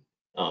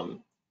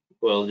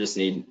we'll just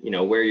need, you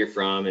know, where you're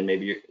from and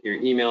maybe your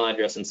email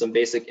address and some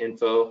basic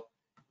info.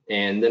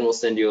 And then we'll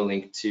send you a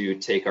link to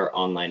take our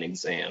online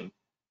exam,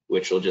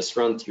 which will just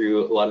run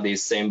through a lot of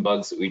these same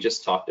bugs that we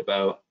just talked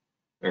about,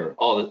 or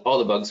all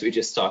the bugs we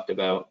just talked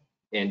about,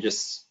 and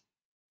just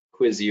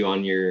quiz you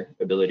on your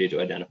ability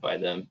to identify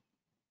them.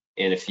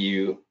 And if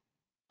you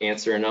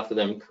answer enough of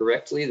them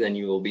correctly, then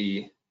you will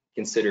be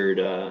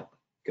considered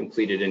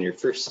completed in your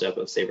first step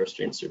of Save Our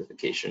Stream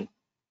certification.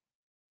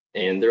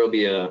 And there will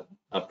be a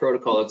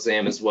protocol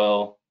exam as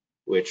well,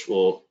 which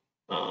we'll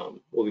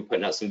be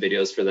putting out some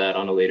videos for that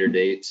on a later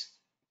date.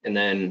 And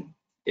then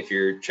if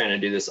you're trying to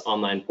do this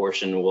online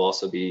portion, we'll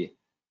also be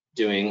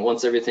doing,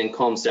 once everything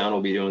calms down,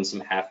 we'll be doing some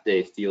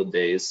half-day field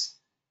days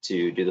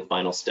to do the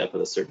final step of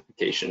the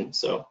certification.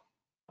 So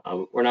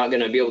we're not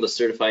going to be able to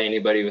certify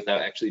anybody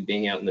without actually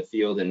being out in the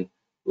field and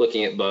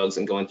looking at bugs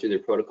and going through their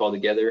protocol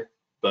together,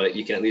 but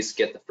you can at least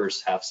get the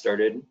first half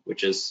started,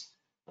 which is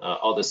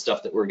all the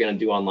stuff that we're going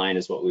to do online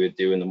is what we would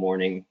do in the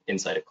morning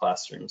inside a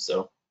classroom.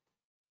 So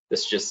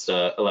this just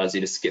allows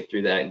you to skip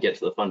through that and get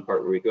to the fun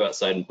part where we go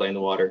outside and play in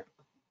the water.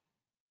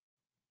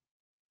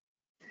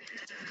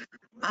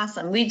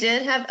 Awesome. We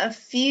did have a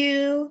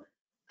few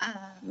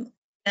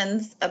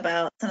questions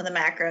about some of the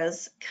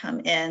macros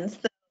come in.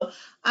 So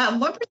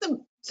one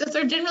person just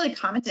are generally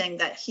commenting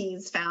that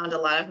he's found a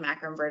lot of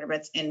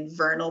macroinvertebrates in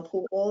vernal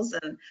pools,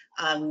 and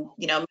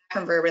you know,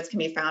 macroinvertebrates can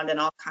be found in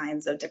all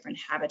kinds of different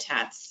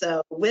habitats.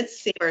 So with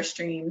Save Our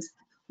Streams,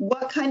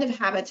 what kind of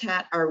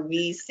habitat are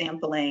we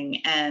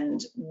sampling,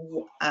 and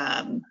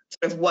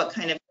sort of what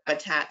kind of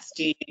habitats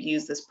do you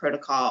use this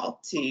protocol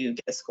to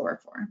get a score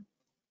for?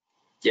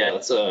 Yeah,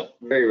 that's a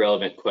very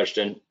relevant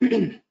question.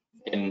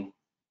 And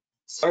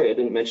sorry, I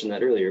didn't mention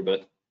that earlier,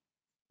 but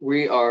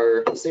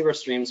Save Our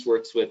Streams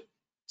works with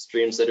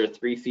streams that are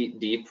 3 feet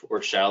deep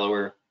or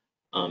shallower.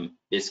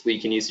 Basically,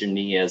 you can use your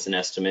knee as an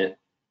estimate.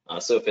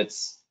 So if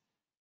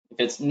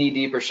it's knee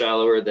deep or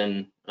shallower,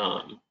 then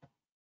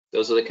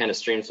those are the kind of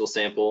streams we'll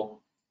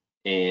sample.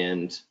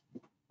 And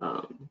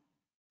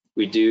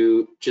we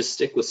do just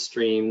stick with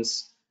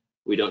streams.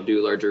 We don't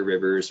do larger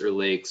rivers or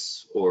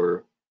lakes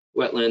or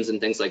wetlands and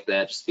things like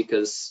that, just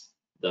because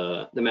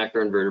the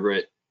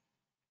macroinvertebrate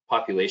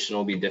population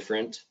will be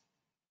different.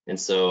 And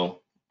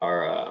so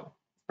our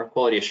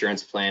quality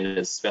assurance plan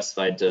is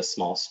specified to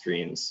small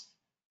streams.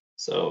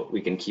 So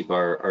we can keep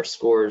our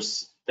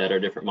scores that our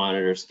different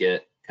monitors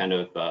get kind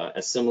of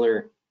as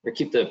similar, or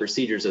keep the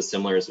procedures as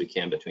similar as we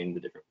can between the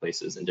different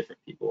places and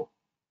different people.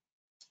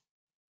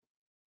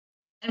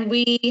 And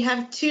we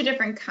have 2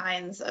 different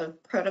kinds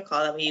of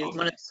protocol that we use.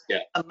 One is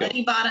a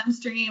muddy bottom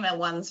stream and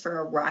one's for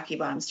a rocky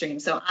bottom stream.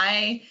 So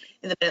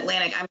in the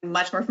Mid-Atlantic, I'm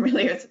much more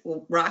familiar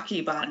with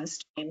rocky bottom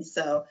streams.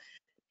 So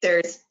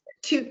there's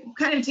two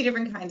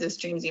different kinds of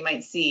streams you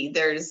might see.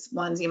 There's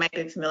ones you might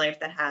be familiar with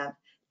that have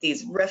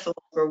these riffles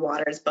where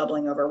water is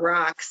bubbling over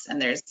rocks,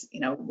 and there's, you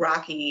know,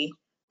 rocky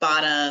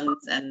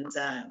bottoms and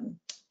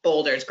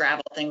boulders,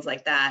 gravel, things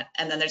like that.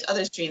 And then there's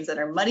other streams that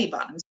are muddy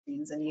bottom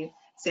streams, and you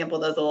sample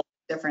those a little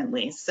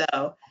differently. So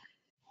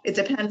it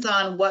depends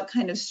on what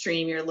kind of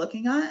stream you're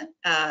looking at,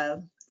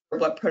 or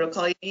what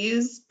protocol you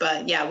use.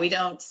 But yeah, we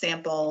don't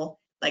sample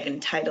like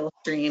in tidal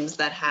streams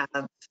that have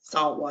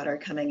salt water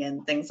coming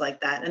in, things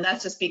like that. And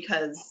that's just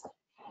because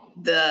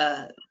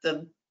the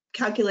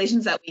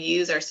calculations that we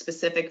use are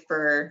specific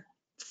for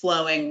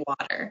flowing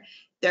water.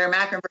 there are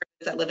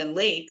macroinvertebrates that live in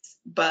lakes,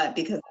 but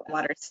because the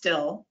water's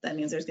still, that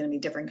means there's going to be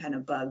different kind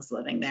of bugs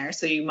living there.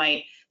 So you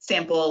might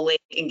sample a lake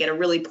and get a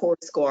really poor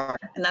score,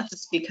 and that's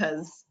just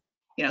because,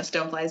 you know,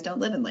 stoneflies don't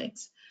live in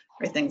lakes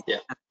or things Yeah.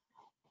 like that.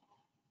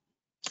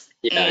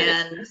 Yeah.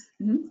 And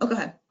oh, go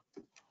ahead.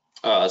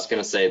 I was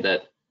going to say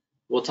that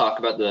we'll talk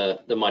about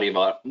the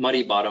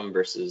muddy bottom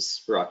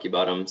versus rocky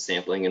bottom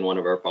sampling in one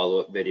of our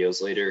follow-up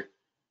videos later.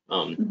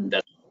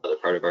 That's another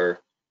part of our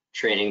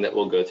training that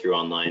we'll go through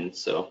online.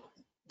 So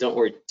don't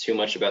worry too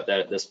much about that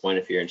at this point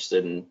if you're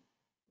interested in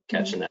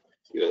catching that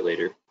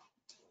later.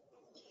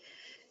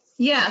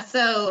 Yeah,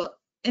 so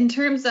in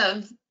terms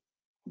of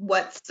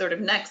what's sort of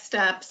next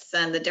steps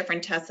and the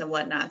different tests and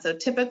whatnot. So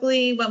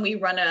typically when we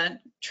run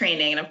a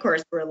training, and of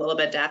course we're a little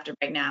bit adapted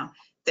right now,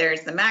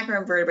 there's the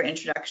macroinvertebrate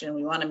introduction.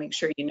 We want to make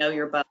sure you know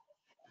your bug.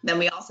 Then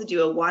we also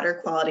do a water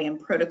quality and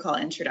protocol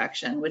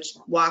introduction, which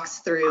walks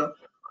through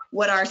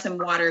what are some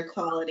water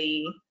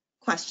quality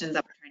questions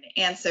that we're trying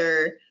to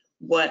answer,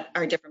 what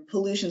are different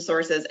pollution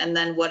sources, and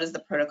then what is the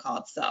protocol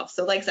itself.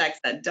 So like Zach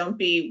said, don't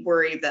be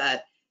worried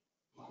that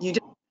you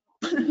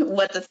don't know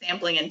what the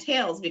sampling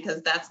entails,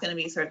 because that's going to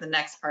be sort of the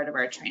next part of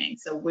our training.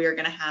 So we're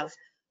going to have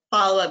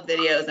follow-up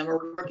videos, and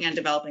we're working on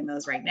developing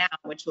those right now,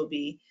 which will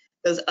be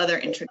those other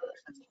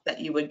introductions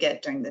that you would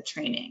get during the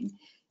training.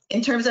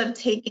 In terms of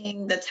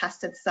taking the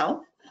test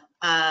itself,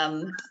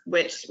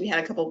 which we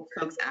had a couple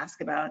folks ask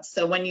about.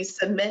 So when you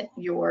submit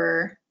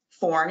your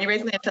form, you're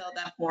basically going to fill out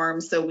that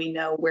form so we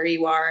know where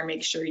you are and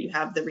make sure you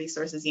have the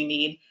resources you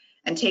need,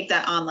 and take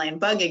that online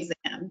bug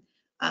exam.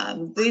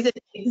 The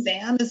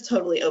exam is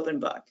totally open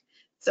book.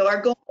 So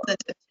our goal isn't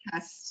to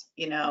test,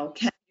 you know,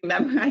 can you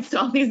memorize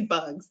all these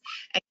bugs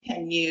and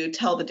can you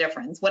tell the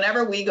difference?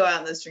 Whenever we go out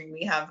in the stream,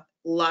 we have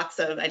lots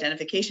of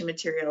identification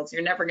materials.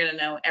 You're never going to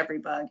know every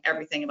bug,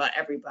 everything about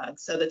every bug.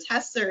 So the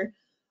tests are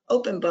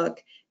open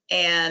book,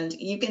 and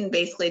you can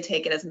basically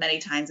take it as many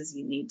times as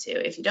you need to.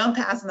 If you don't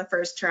pass on the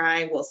first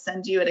try, we'll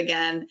send you it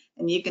again,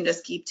 and you can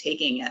just keep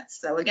taking it.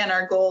 So again,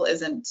 our goal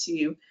isn't to,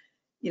 you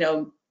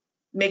know,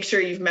 make sure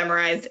you've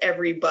memorized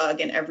every bug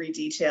and every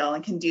detail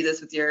and can do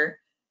this with your,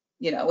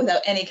 you know,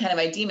 without any kind of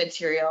ID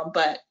material,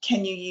 but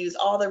can you use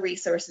all the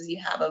resources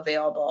you have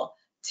available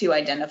to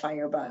identify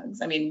your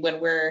bugs? I mean, when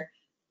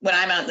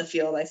I'm out in the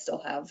field, I still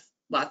have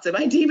lots of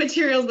ID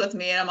materials with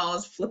me, and I'm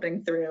always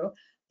flipping through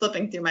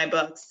my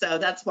books. So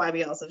that's why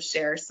we also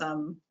share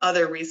some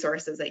other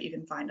resources that you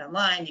can find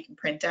online, you can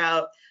print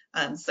out,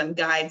 some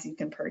guides you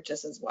can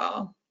purchase as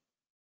well.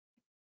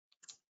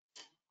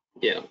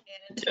 Yeah.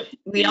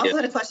 We also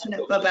had a question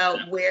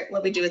about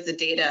what we do with the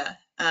data.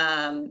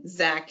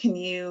 Zach, can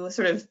you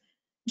sort of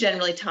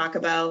generally talk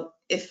about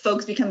if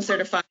folks become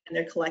certified and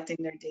they're collecting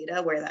their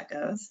data, where that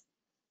goes?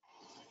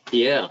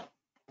 Yeah.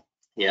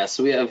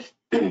 So we have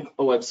a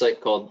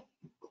website called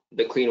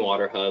the Clean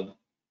Water Hub.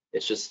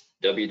 It's just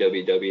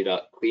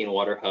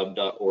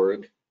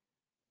www.cleanwaterhub.org.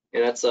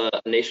 And that's a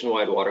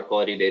nationwide water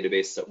quality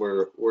database that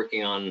we're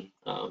working on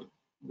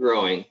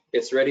growing.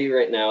 It's ready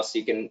right now, so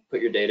you can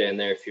put your data in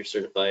there if you're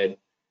certified.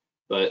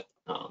 But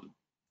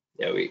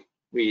yeah,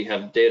 we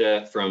have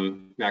data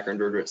from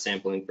macroinvertebrate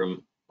sampling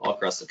from all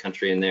across the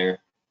country in there.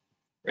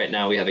 Right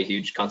now, we have a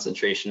huge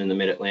concentration in the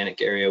Mid-Atlantic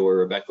area where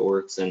Rebecca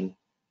works, and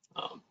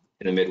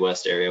in the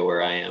Midwest area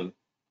where I am.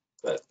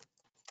 But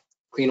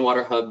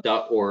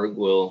cleanwaterhub.org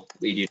will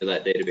lead you to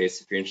that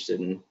database if you're interested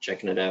in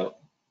checking it out.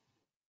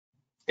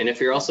 And if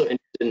you're also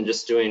interested in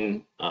just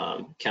doing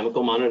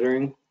chemical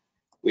monitoring,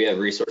 we have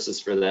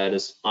resources for that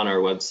on our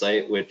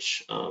website,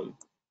 which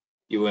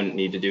you wouldn't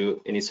need to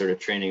do any sort of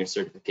training or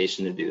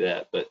certification to do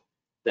that, but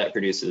that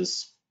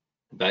produces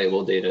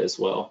valuable data as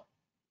well.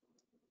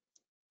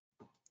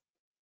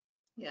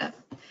 Yeah,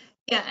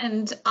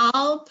 and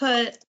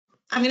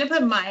I'm going to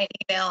put my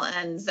email,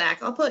 and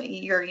Zach, I'll put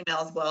your email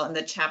as well in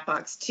the chat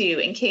box too,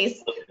 in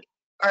case you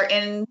are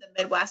in the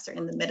Midwest or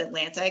in the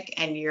Mid-Atlantic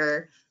and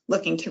you're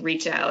looking to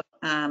reach out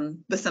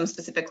with some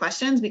specific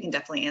questions. We can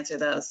definitely answer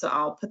those. So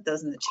I'll put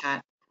those in the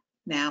chat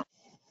now.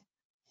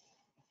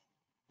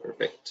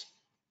 Perfect.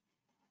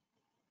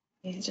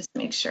 Just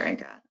make sure I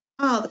got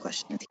all the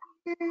questions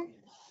here.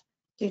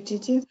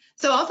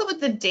 So also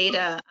with the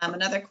data,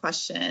 another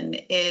question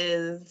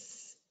is,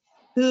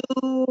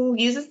 who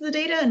uses the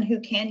data and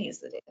who can use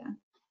the data?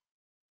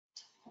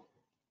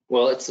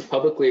 Well, it's a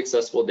publicly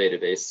accessible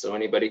database, so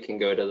anybody can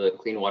go to the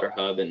Clean Water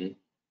Hub and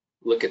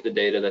look at the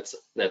data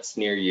that's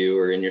near you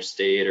or in your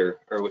state or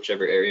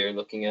whichever area you're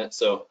looking at.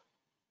 So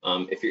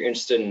if you're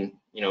interested in,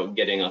 you know,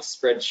 getting a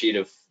spreadsheet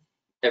of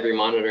every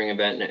monitoring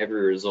event and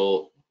every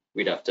result,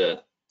 we'd have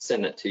to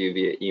send that to you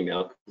via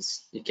email,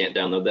 because you can't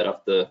download that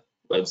off the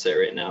website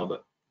right now.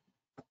 But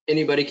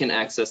anybody can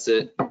access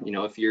it. You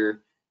know, if you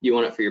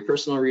want it for your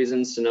personal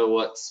reasons to know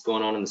what's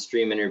going on in the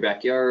stream in your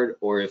backyard,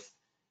 or if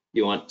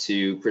you want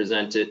to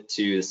present it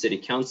to the city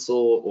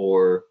council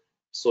or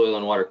soil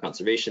and water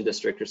conservation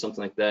district or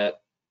something like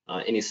that,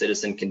 any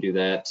citizen can do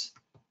that.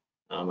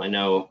 I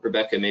know,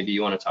 Rebecca, maybe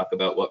you want to talk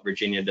about what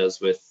Virginia does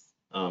with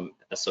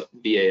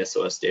VA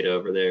SOS data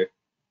over there.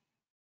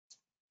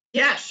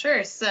 Yeah,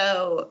 sure.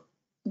 So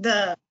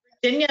the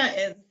Virginia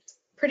is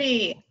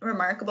pretty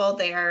remarkable.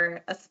 They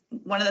are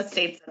one of the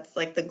states that's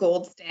like the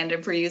gold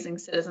standard for using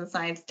citizen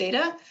science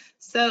data.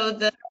 So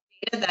the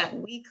data that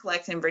we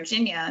collect in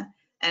Virginia,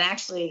 and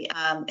actually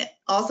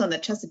also in the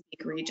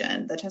Chesapeake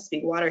region, the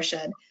Chesapeake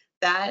watershed,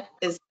 that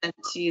is sent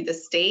to the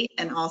state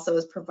and also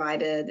is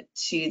provided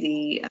to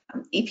the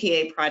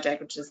EPA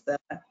project, which is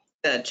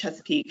the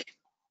Chesapeake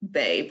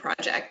Bay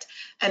project.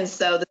 And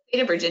so the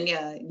state of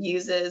Virginia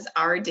uses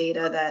our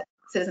data that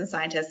citizen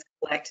scientists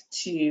collect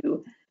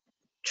to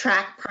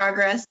track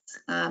progress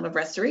of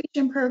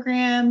restoration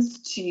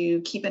programs,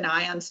 to keep an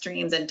eye on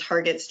streams and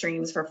target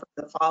streams for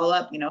further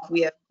follow-up. You know, if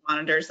we have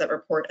monitors that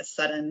report a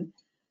sudden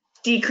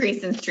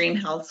decrease in stream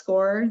health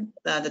score,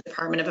 the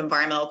Department of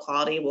Environmental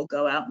Quality will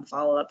go out and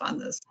follow up on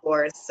those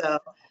scores. So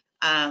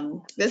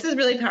this is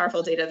really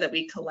powerful data that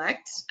we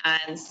collect.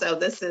 And so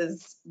this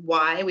is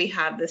why we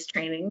have this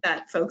training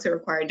that folks are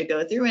required to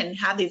go through and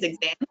have these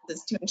exams,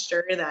 is to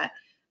ensure that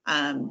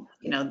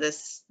you know,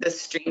 this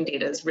stream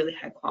data is really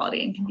high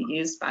quality and can be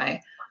used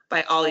by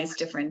all these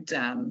different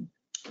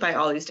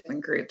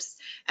groups.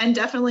 And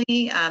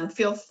definitely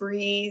feel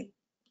free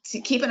to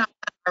keep an eye on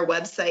our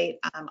website,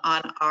 on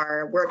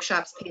our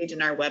workshops page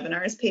and our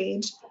webinars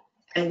page,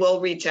 and we'll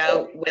reach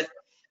out with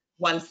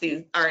once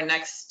our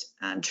next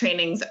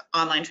trainings,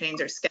 online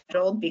trainings, are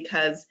scheduled,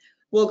 because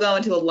we'll go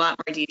into a lot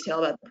more detail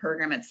about the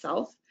program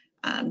itself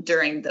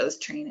during those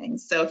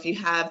trainings. So if you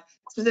have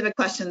specific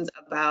questions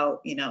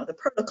about, you know, the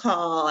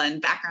protocol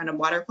and background of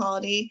water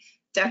quality,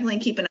 definitely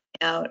keep an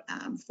eye out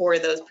for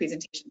those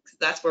presentations, because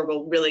that's where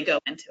we'll really go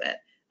into it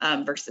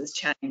versus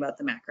chatting about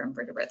the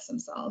macroinvertebrates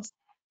themselves.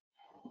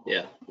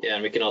 Yeah,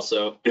 and we can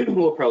also,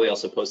 we'll probably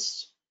also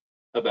post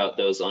about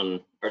those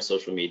on our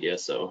social media,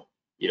 so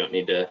you don't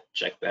need to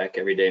check back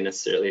every day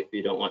necessarily if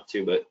you don't want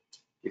to, but if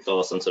you follow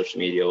us on social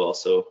media, we'll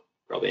also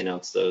probably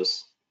announce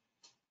those.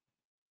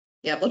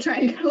 Yeah, we'll try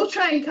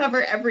and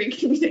cover every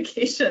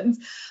communications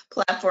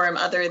platform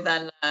other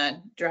than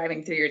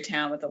driving through your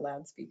town with a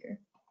loudspeaker.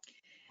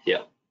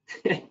 Yeah.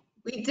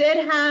 We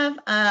did have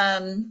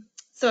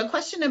so a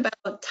question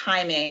about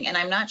timing, and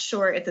I'm not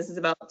sure if this is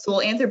about, so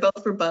we'll answer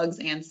both for bugs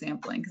and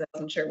sampling because I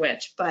wasn't sure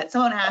which, but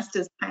someone asked,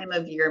 does time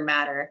of year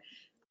matter?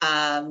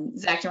 Zach,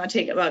 do you want to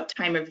take about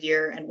time of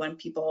year and when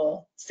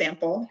people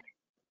sample?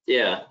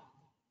 Yeah.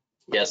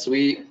 Yes,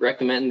 we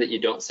recommend that you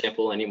don't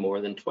sample any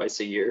more than twice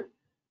a year,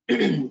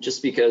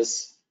 just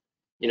because,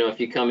 you know,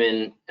 if you come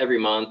in every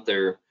month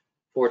or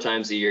 4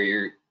 times a year,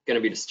 you're going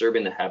to be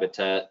disturbing the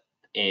habitat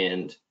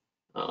and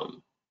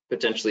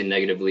potentially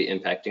negatively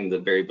impacting the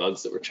very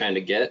bugs that we're trying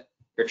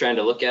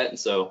to look at. And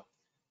so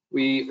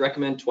we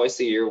recommend twice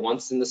a year,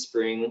 once in the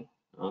spring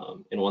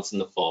and once in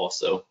the fall.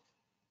 So,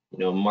 you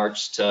know,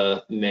 March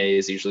to May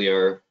is usually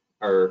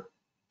our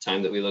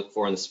time that we look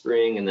for in the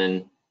spring. And then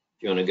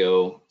if you want to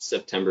go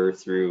September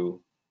through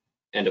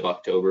end of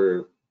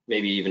October,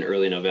 maybe even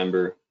early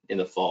November in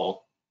the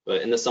fall.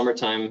 But in the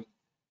summertime,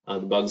 the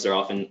bugs are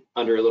often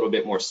under a little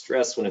bit more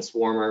stress when it's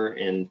warmer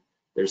and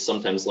there's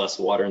sometimes less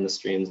water in the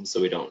streams, and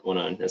so we don't want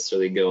to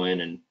necessarily go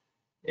in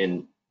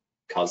and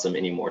cause them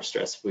any more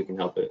stress if we can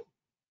help it.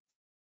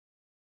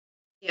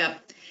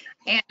 Yep.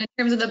 And in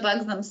terms of the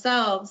bugs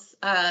themselves,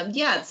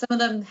 yeah, some of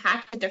them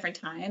hatch at different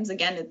times.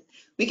 Again,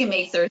 we can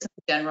make certain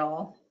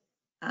general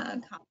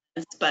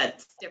comments,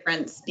 but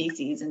different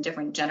species and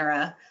different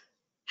genera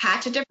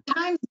hatch at different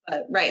times.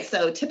 But right,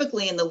 so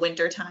typically in the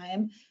winter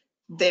time,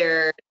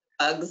 their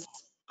bugs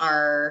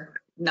are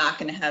not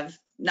going to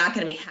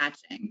be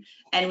hatching.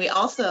 And we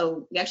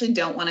actually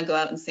don't want to go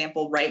out and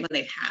sample right when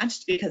they've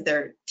hatched because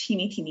they're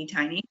teeny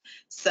tiny.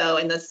 So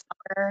in the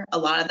summer, a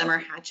lot of them are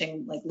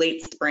hatching like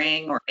late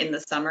spring or in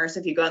the summer.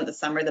 So if you go out in the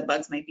summer, the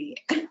bugs might be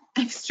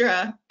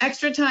extra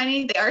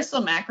tiny. They are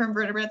still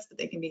macroinvertebrates, but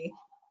they can be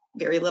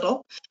very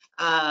little.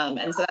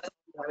 And so that's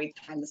why we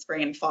time the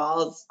spring and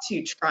fall, is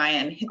to try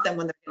and hit them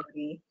when they're going to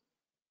be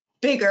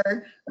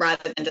bigger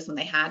rather than just when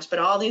they hatch. But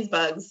all these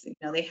bugs, you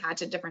know, they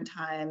hatch at different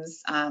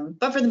times,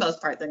 but for the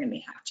most part, they're going to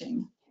be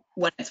hatching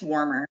when it's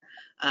warmer,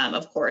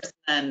 of course.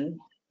 And,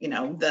 you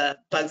know, the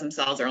bugs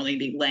themselves are only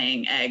be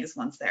laying eggs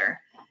once they're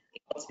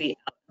able to be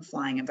up and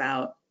flying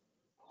about.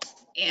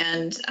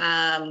 And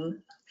I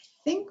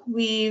think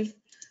we've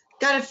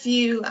got a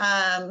few,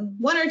 1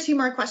 or 2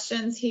 more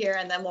questions here,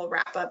 and then we'll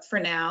wrap up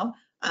for now.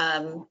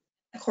 Of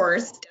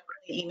course,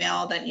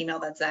 email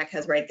that Zach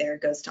has right there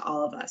goes to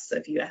all of us. So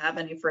if you have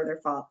any further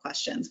follow-up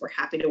questions, we're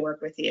happy to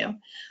work with you.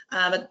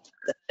 But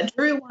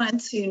Drew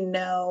wanted to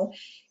know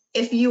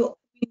if you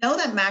know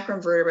that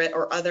macroinvertebrate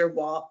or other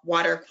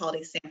water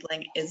quality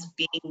sampling is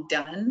being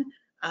done.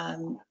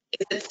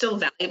 Is it still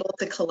valuable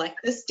to collect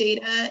this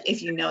data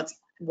if you know it's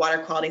water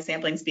quality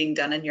sampling is being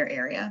done in your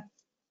area?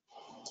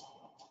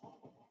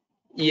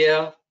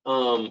 Yeah,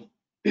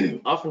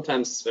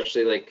 oftentimes,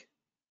 especially like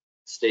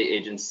state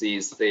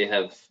agencies, they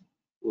have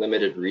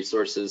limited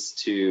resources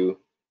to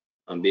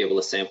be able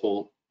to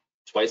sample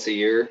twice a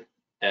year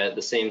at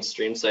the same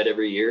stream site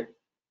every year.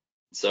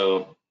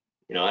 So,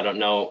 you know, I don't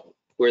know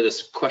where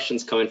this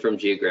question's coming from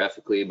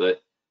geographically,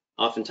 but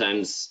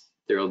oftentimes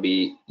there will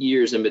be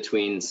years in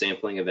between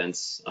sampling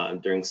events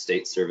during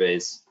state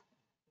surveys.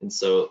 And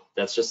so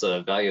that's just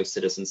a value of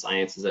citizen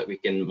science, is that we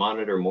can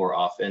monitor more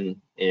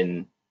often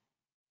in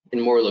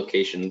more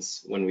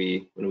locations when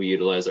we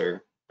utilize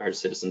our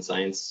citizen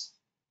science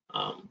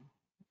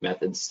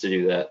methods to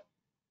do that.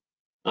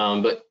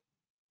 But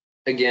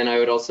again, I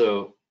would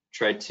also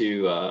try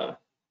to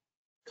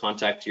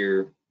contact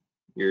your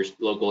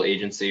local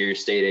agency or your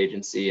state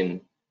agency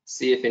and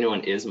see if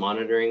anyone is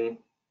monitoring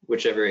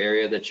whichever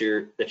area that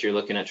you're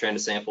looking at trying to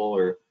sample,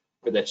 or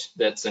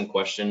that's in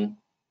question,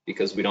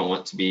 because we don't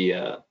want to be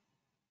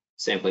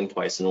sampling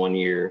twice in 1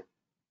 year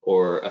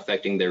or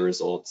affecting their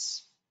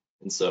results.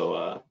 And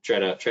so try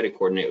to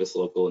coordinate with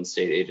local and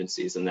state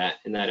agencies in that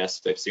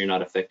aspect, so you're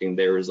not affecting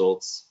their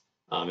results,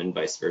 and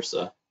vice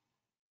versa.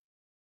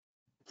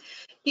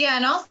 Yeah,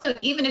 and also,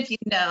 even if you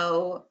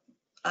know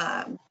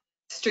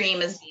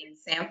stream is being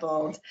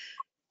sampled,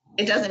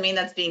 it doesn't mean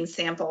that's being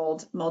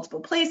sampled multiple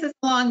places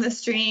along the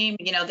stream.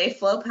 You know, they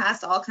flow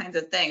past all kinds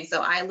of things.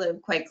 So I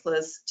live quite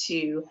close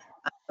to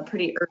a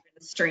pretty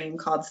urban stream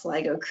called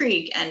Sligo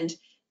Creek, and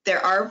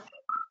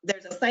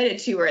there's a site or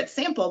two where it's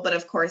sampled, but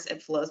of course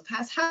it flows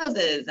past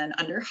houses and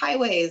under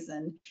highways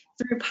and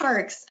through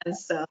parks. And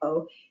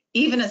so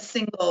even a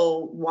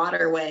single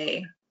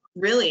waterway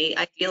really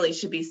ideally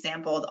should be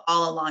sampled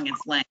all along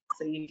its length,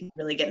 so you can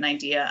really get an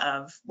idea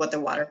of what the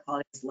water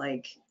quality is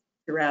like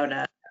throughout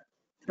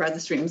the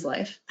stream's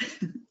life.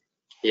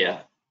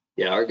 Yeah,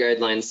 our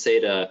guidelines say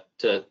to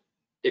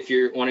if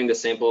you're wanting to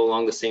sample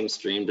along the same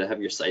stream, to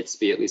have your sites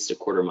be at least a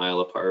 1/4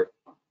 mile apart.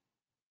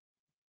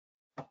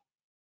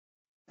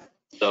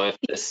 So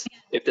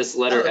if this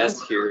letter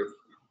S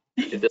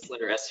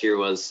here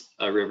was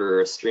a river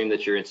or a stream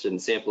that you're interested in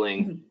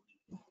sampling,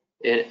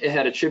 Mm-hmm. and it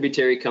had a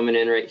tributary coming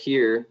in right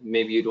here,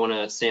 maybe you'd want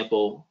to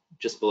sample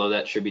just below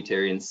that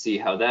tributary and see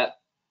how that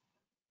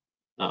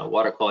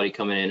water quality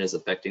coming in is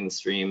affecting the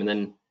stream. And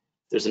then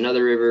there's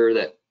another river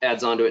that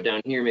adds onto it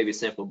down here, maybe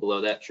sample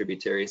below that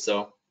tributary.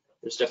 So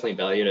there's definitely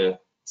value to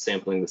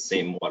sampling the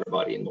same water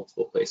body in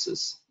multiple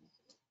places.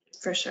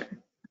 For sure.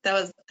 That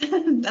was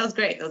that was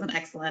great. That was an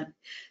excellent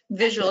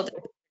visual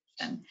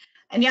description.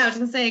 And yeah, I was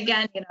gonna say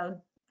again, you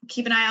know,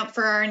 keep an eye out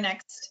for our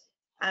next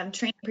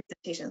training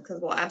presentations, because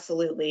we'll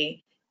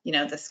absolutely, you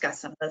know, discuss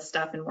some of this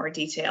stuff in more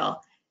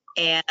detail.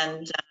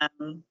 And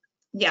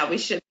yeah,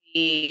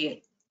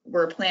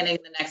 we're planning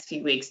the next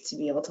few weeks to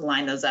be able to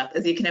line those up.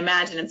 As you can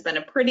imagine, it's been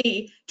a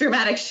pretty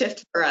dramatic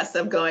shift for us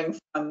of going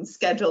from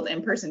scheduled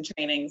in-person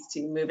trainings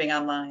to moving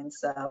online.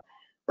 So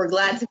we're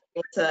glad to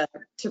be able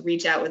to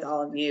reach out with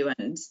all of you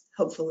and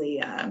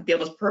hopefully be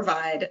able to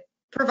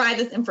provide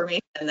this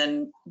information and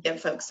then get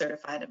folks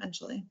certified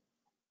eventually.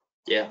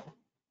 Yeah.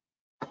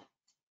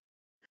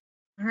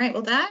 All right,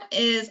 well, that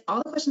is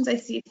all the questions I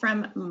see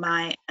from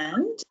my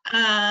end.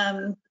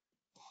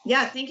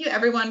 Yeah, thank you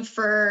everyone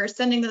for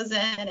sending those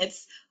in.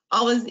 It's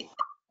always a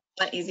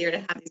lot easier to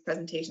have these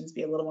presentations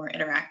be a little more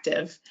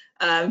interactive,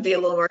 be a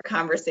little more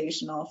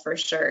conversational for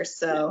sure.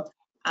 So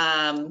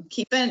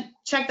check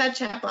that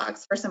chat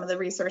box for some of the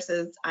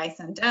resources I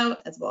sent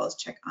out, as well as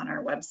check on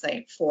our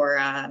website for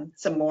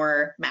some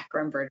more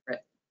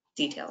macroinvertebrate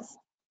details.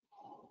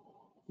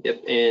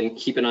 Yep, and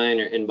keep an eye on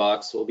your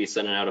inbox. We'll be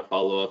sending out a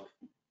follow-up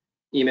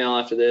email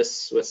after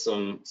this with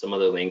some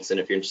other links. And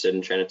if you're interested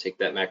in trying to take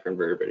that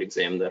macroinvertebrate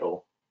exam,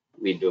 that'll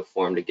lead to a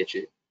form to get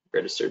you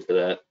registered for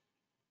that.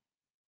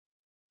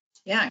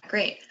 Yeah,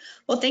 great.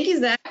 Well, thank you,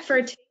 Zach,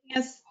 for taking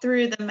us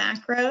through the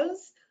macros.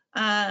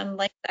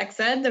 Like Zach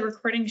said, the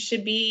recording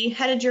should be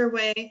headed your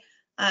way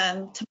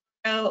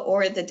tomorrow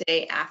or the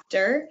day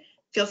after.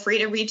 Feel free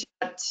to reach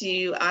out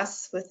to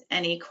us with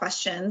any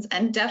questions,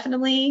 and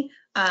definitely,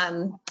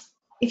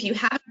 if you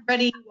haven't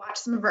already watched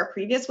some of our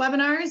previous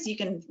webinars, you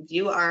can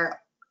view our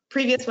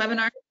previous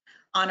webinars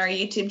on our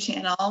YouTube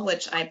channel,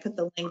 which I put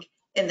the link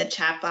in the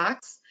chat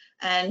box.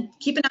 And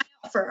keep an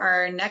eye out for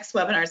our next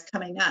webinars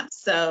coming up.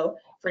 So,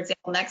 for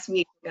example, next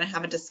week, we're going to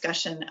have a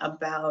discussion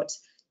about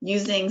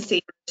using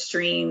safer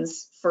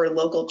streams for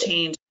local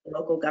change,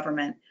 local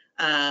government.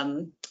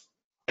 Some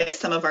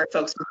of our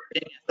folks,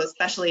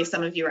 especially if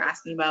some of you are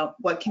asking about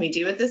what can we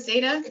do with this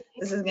data,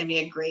 this is going to be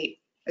a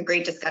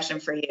great discussion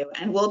for you.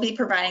 And we'll be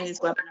providing these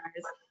webinars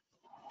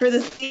for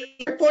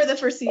the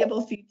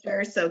foreseeable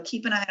future. So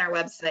keep an eye on our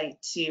website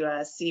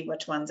to see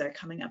which ones are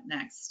coming up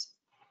next.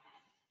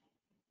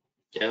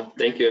 Yeah,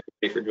 thank you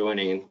everybody for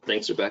joining.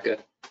 Thanks, Rebecca.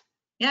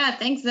 Yeah,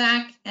 thanks,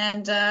 Zach.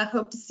 And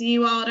hope to see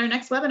you all at our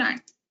next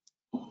webinar.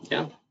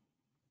 Yeah.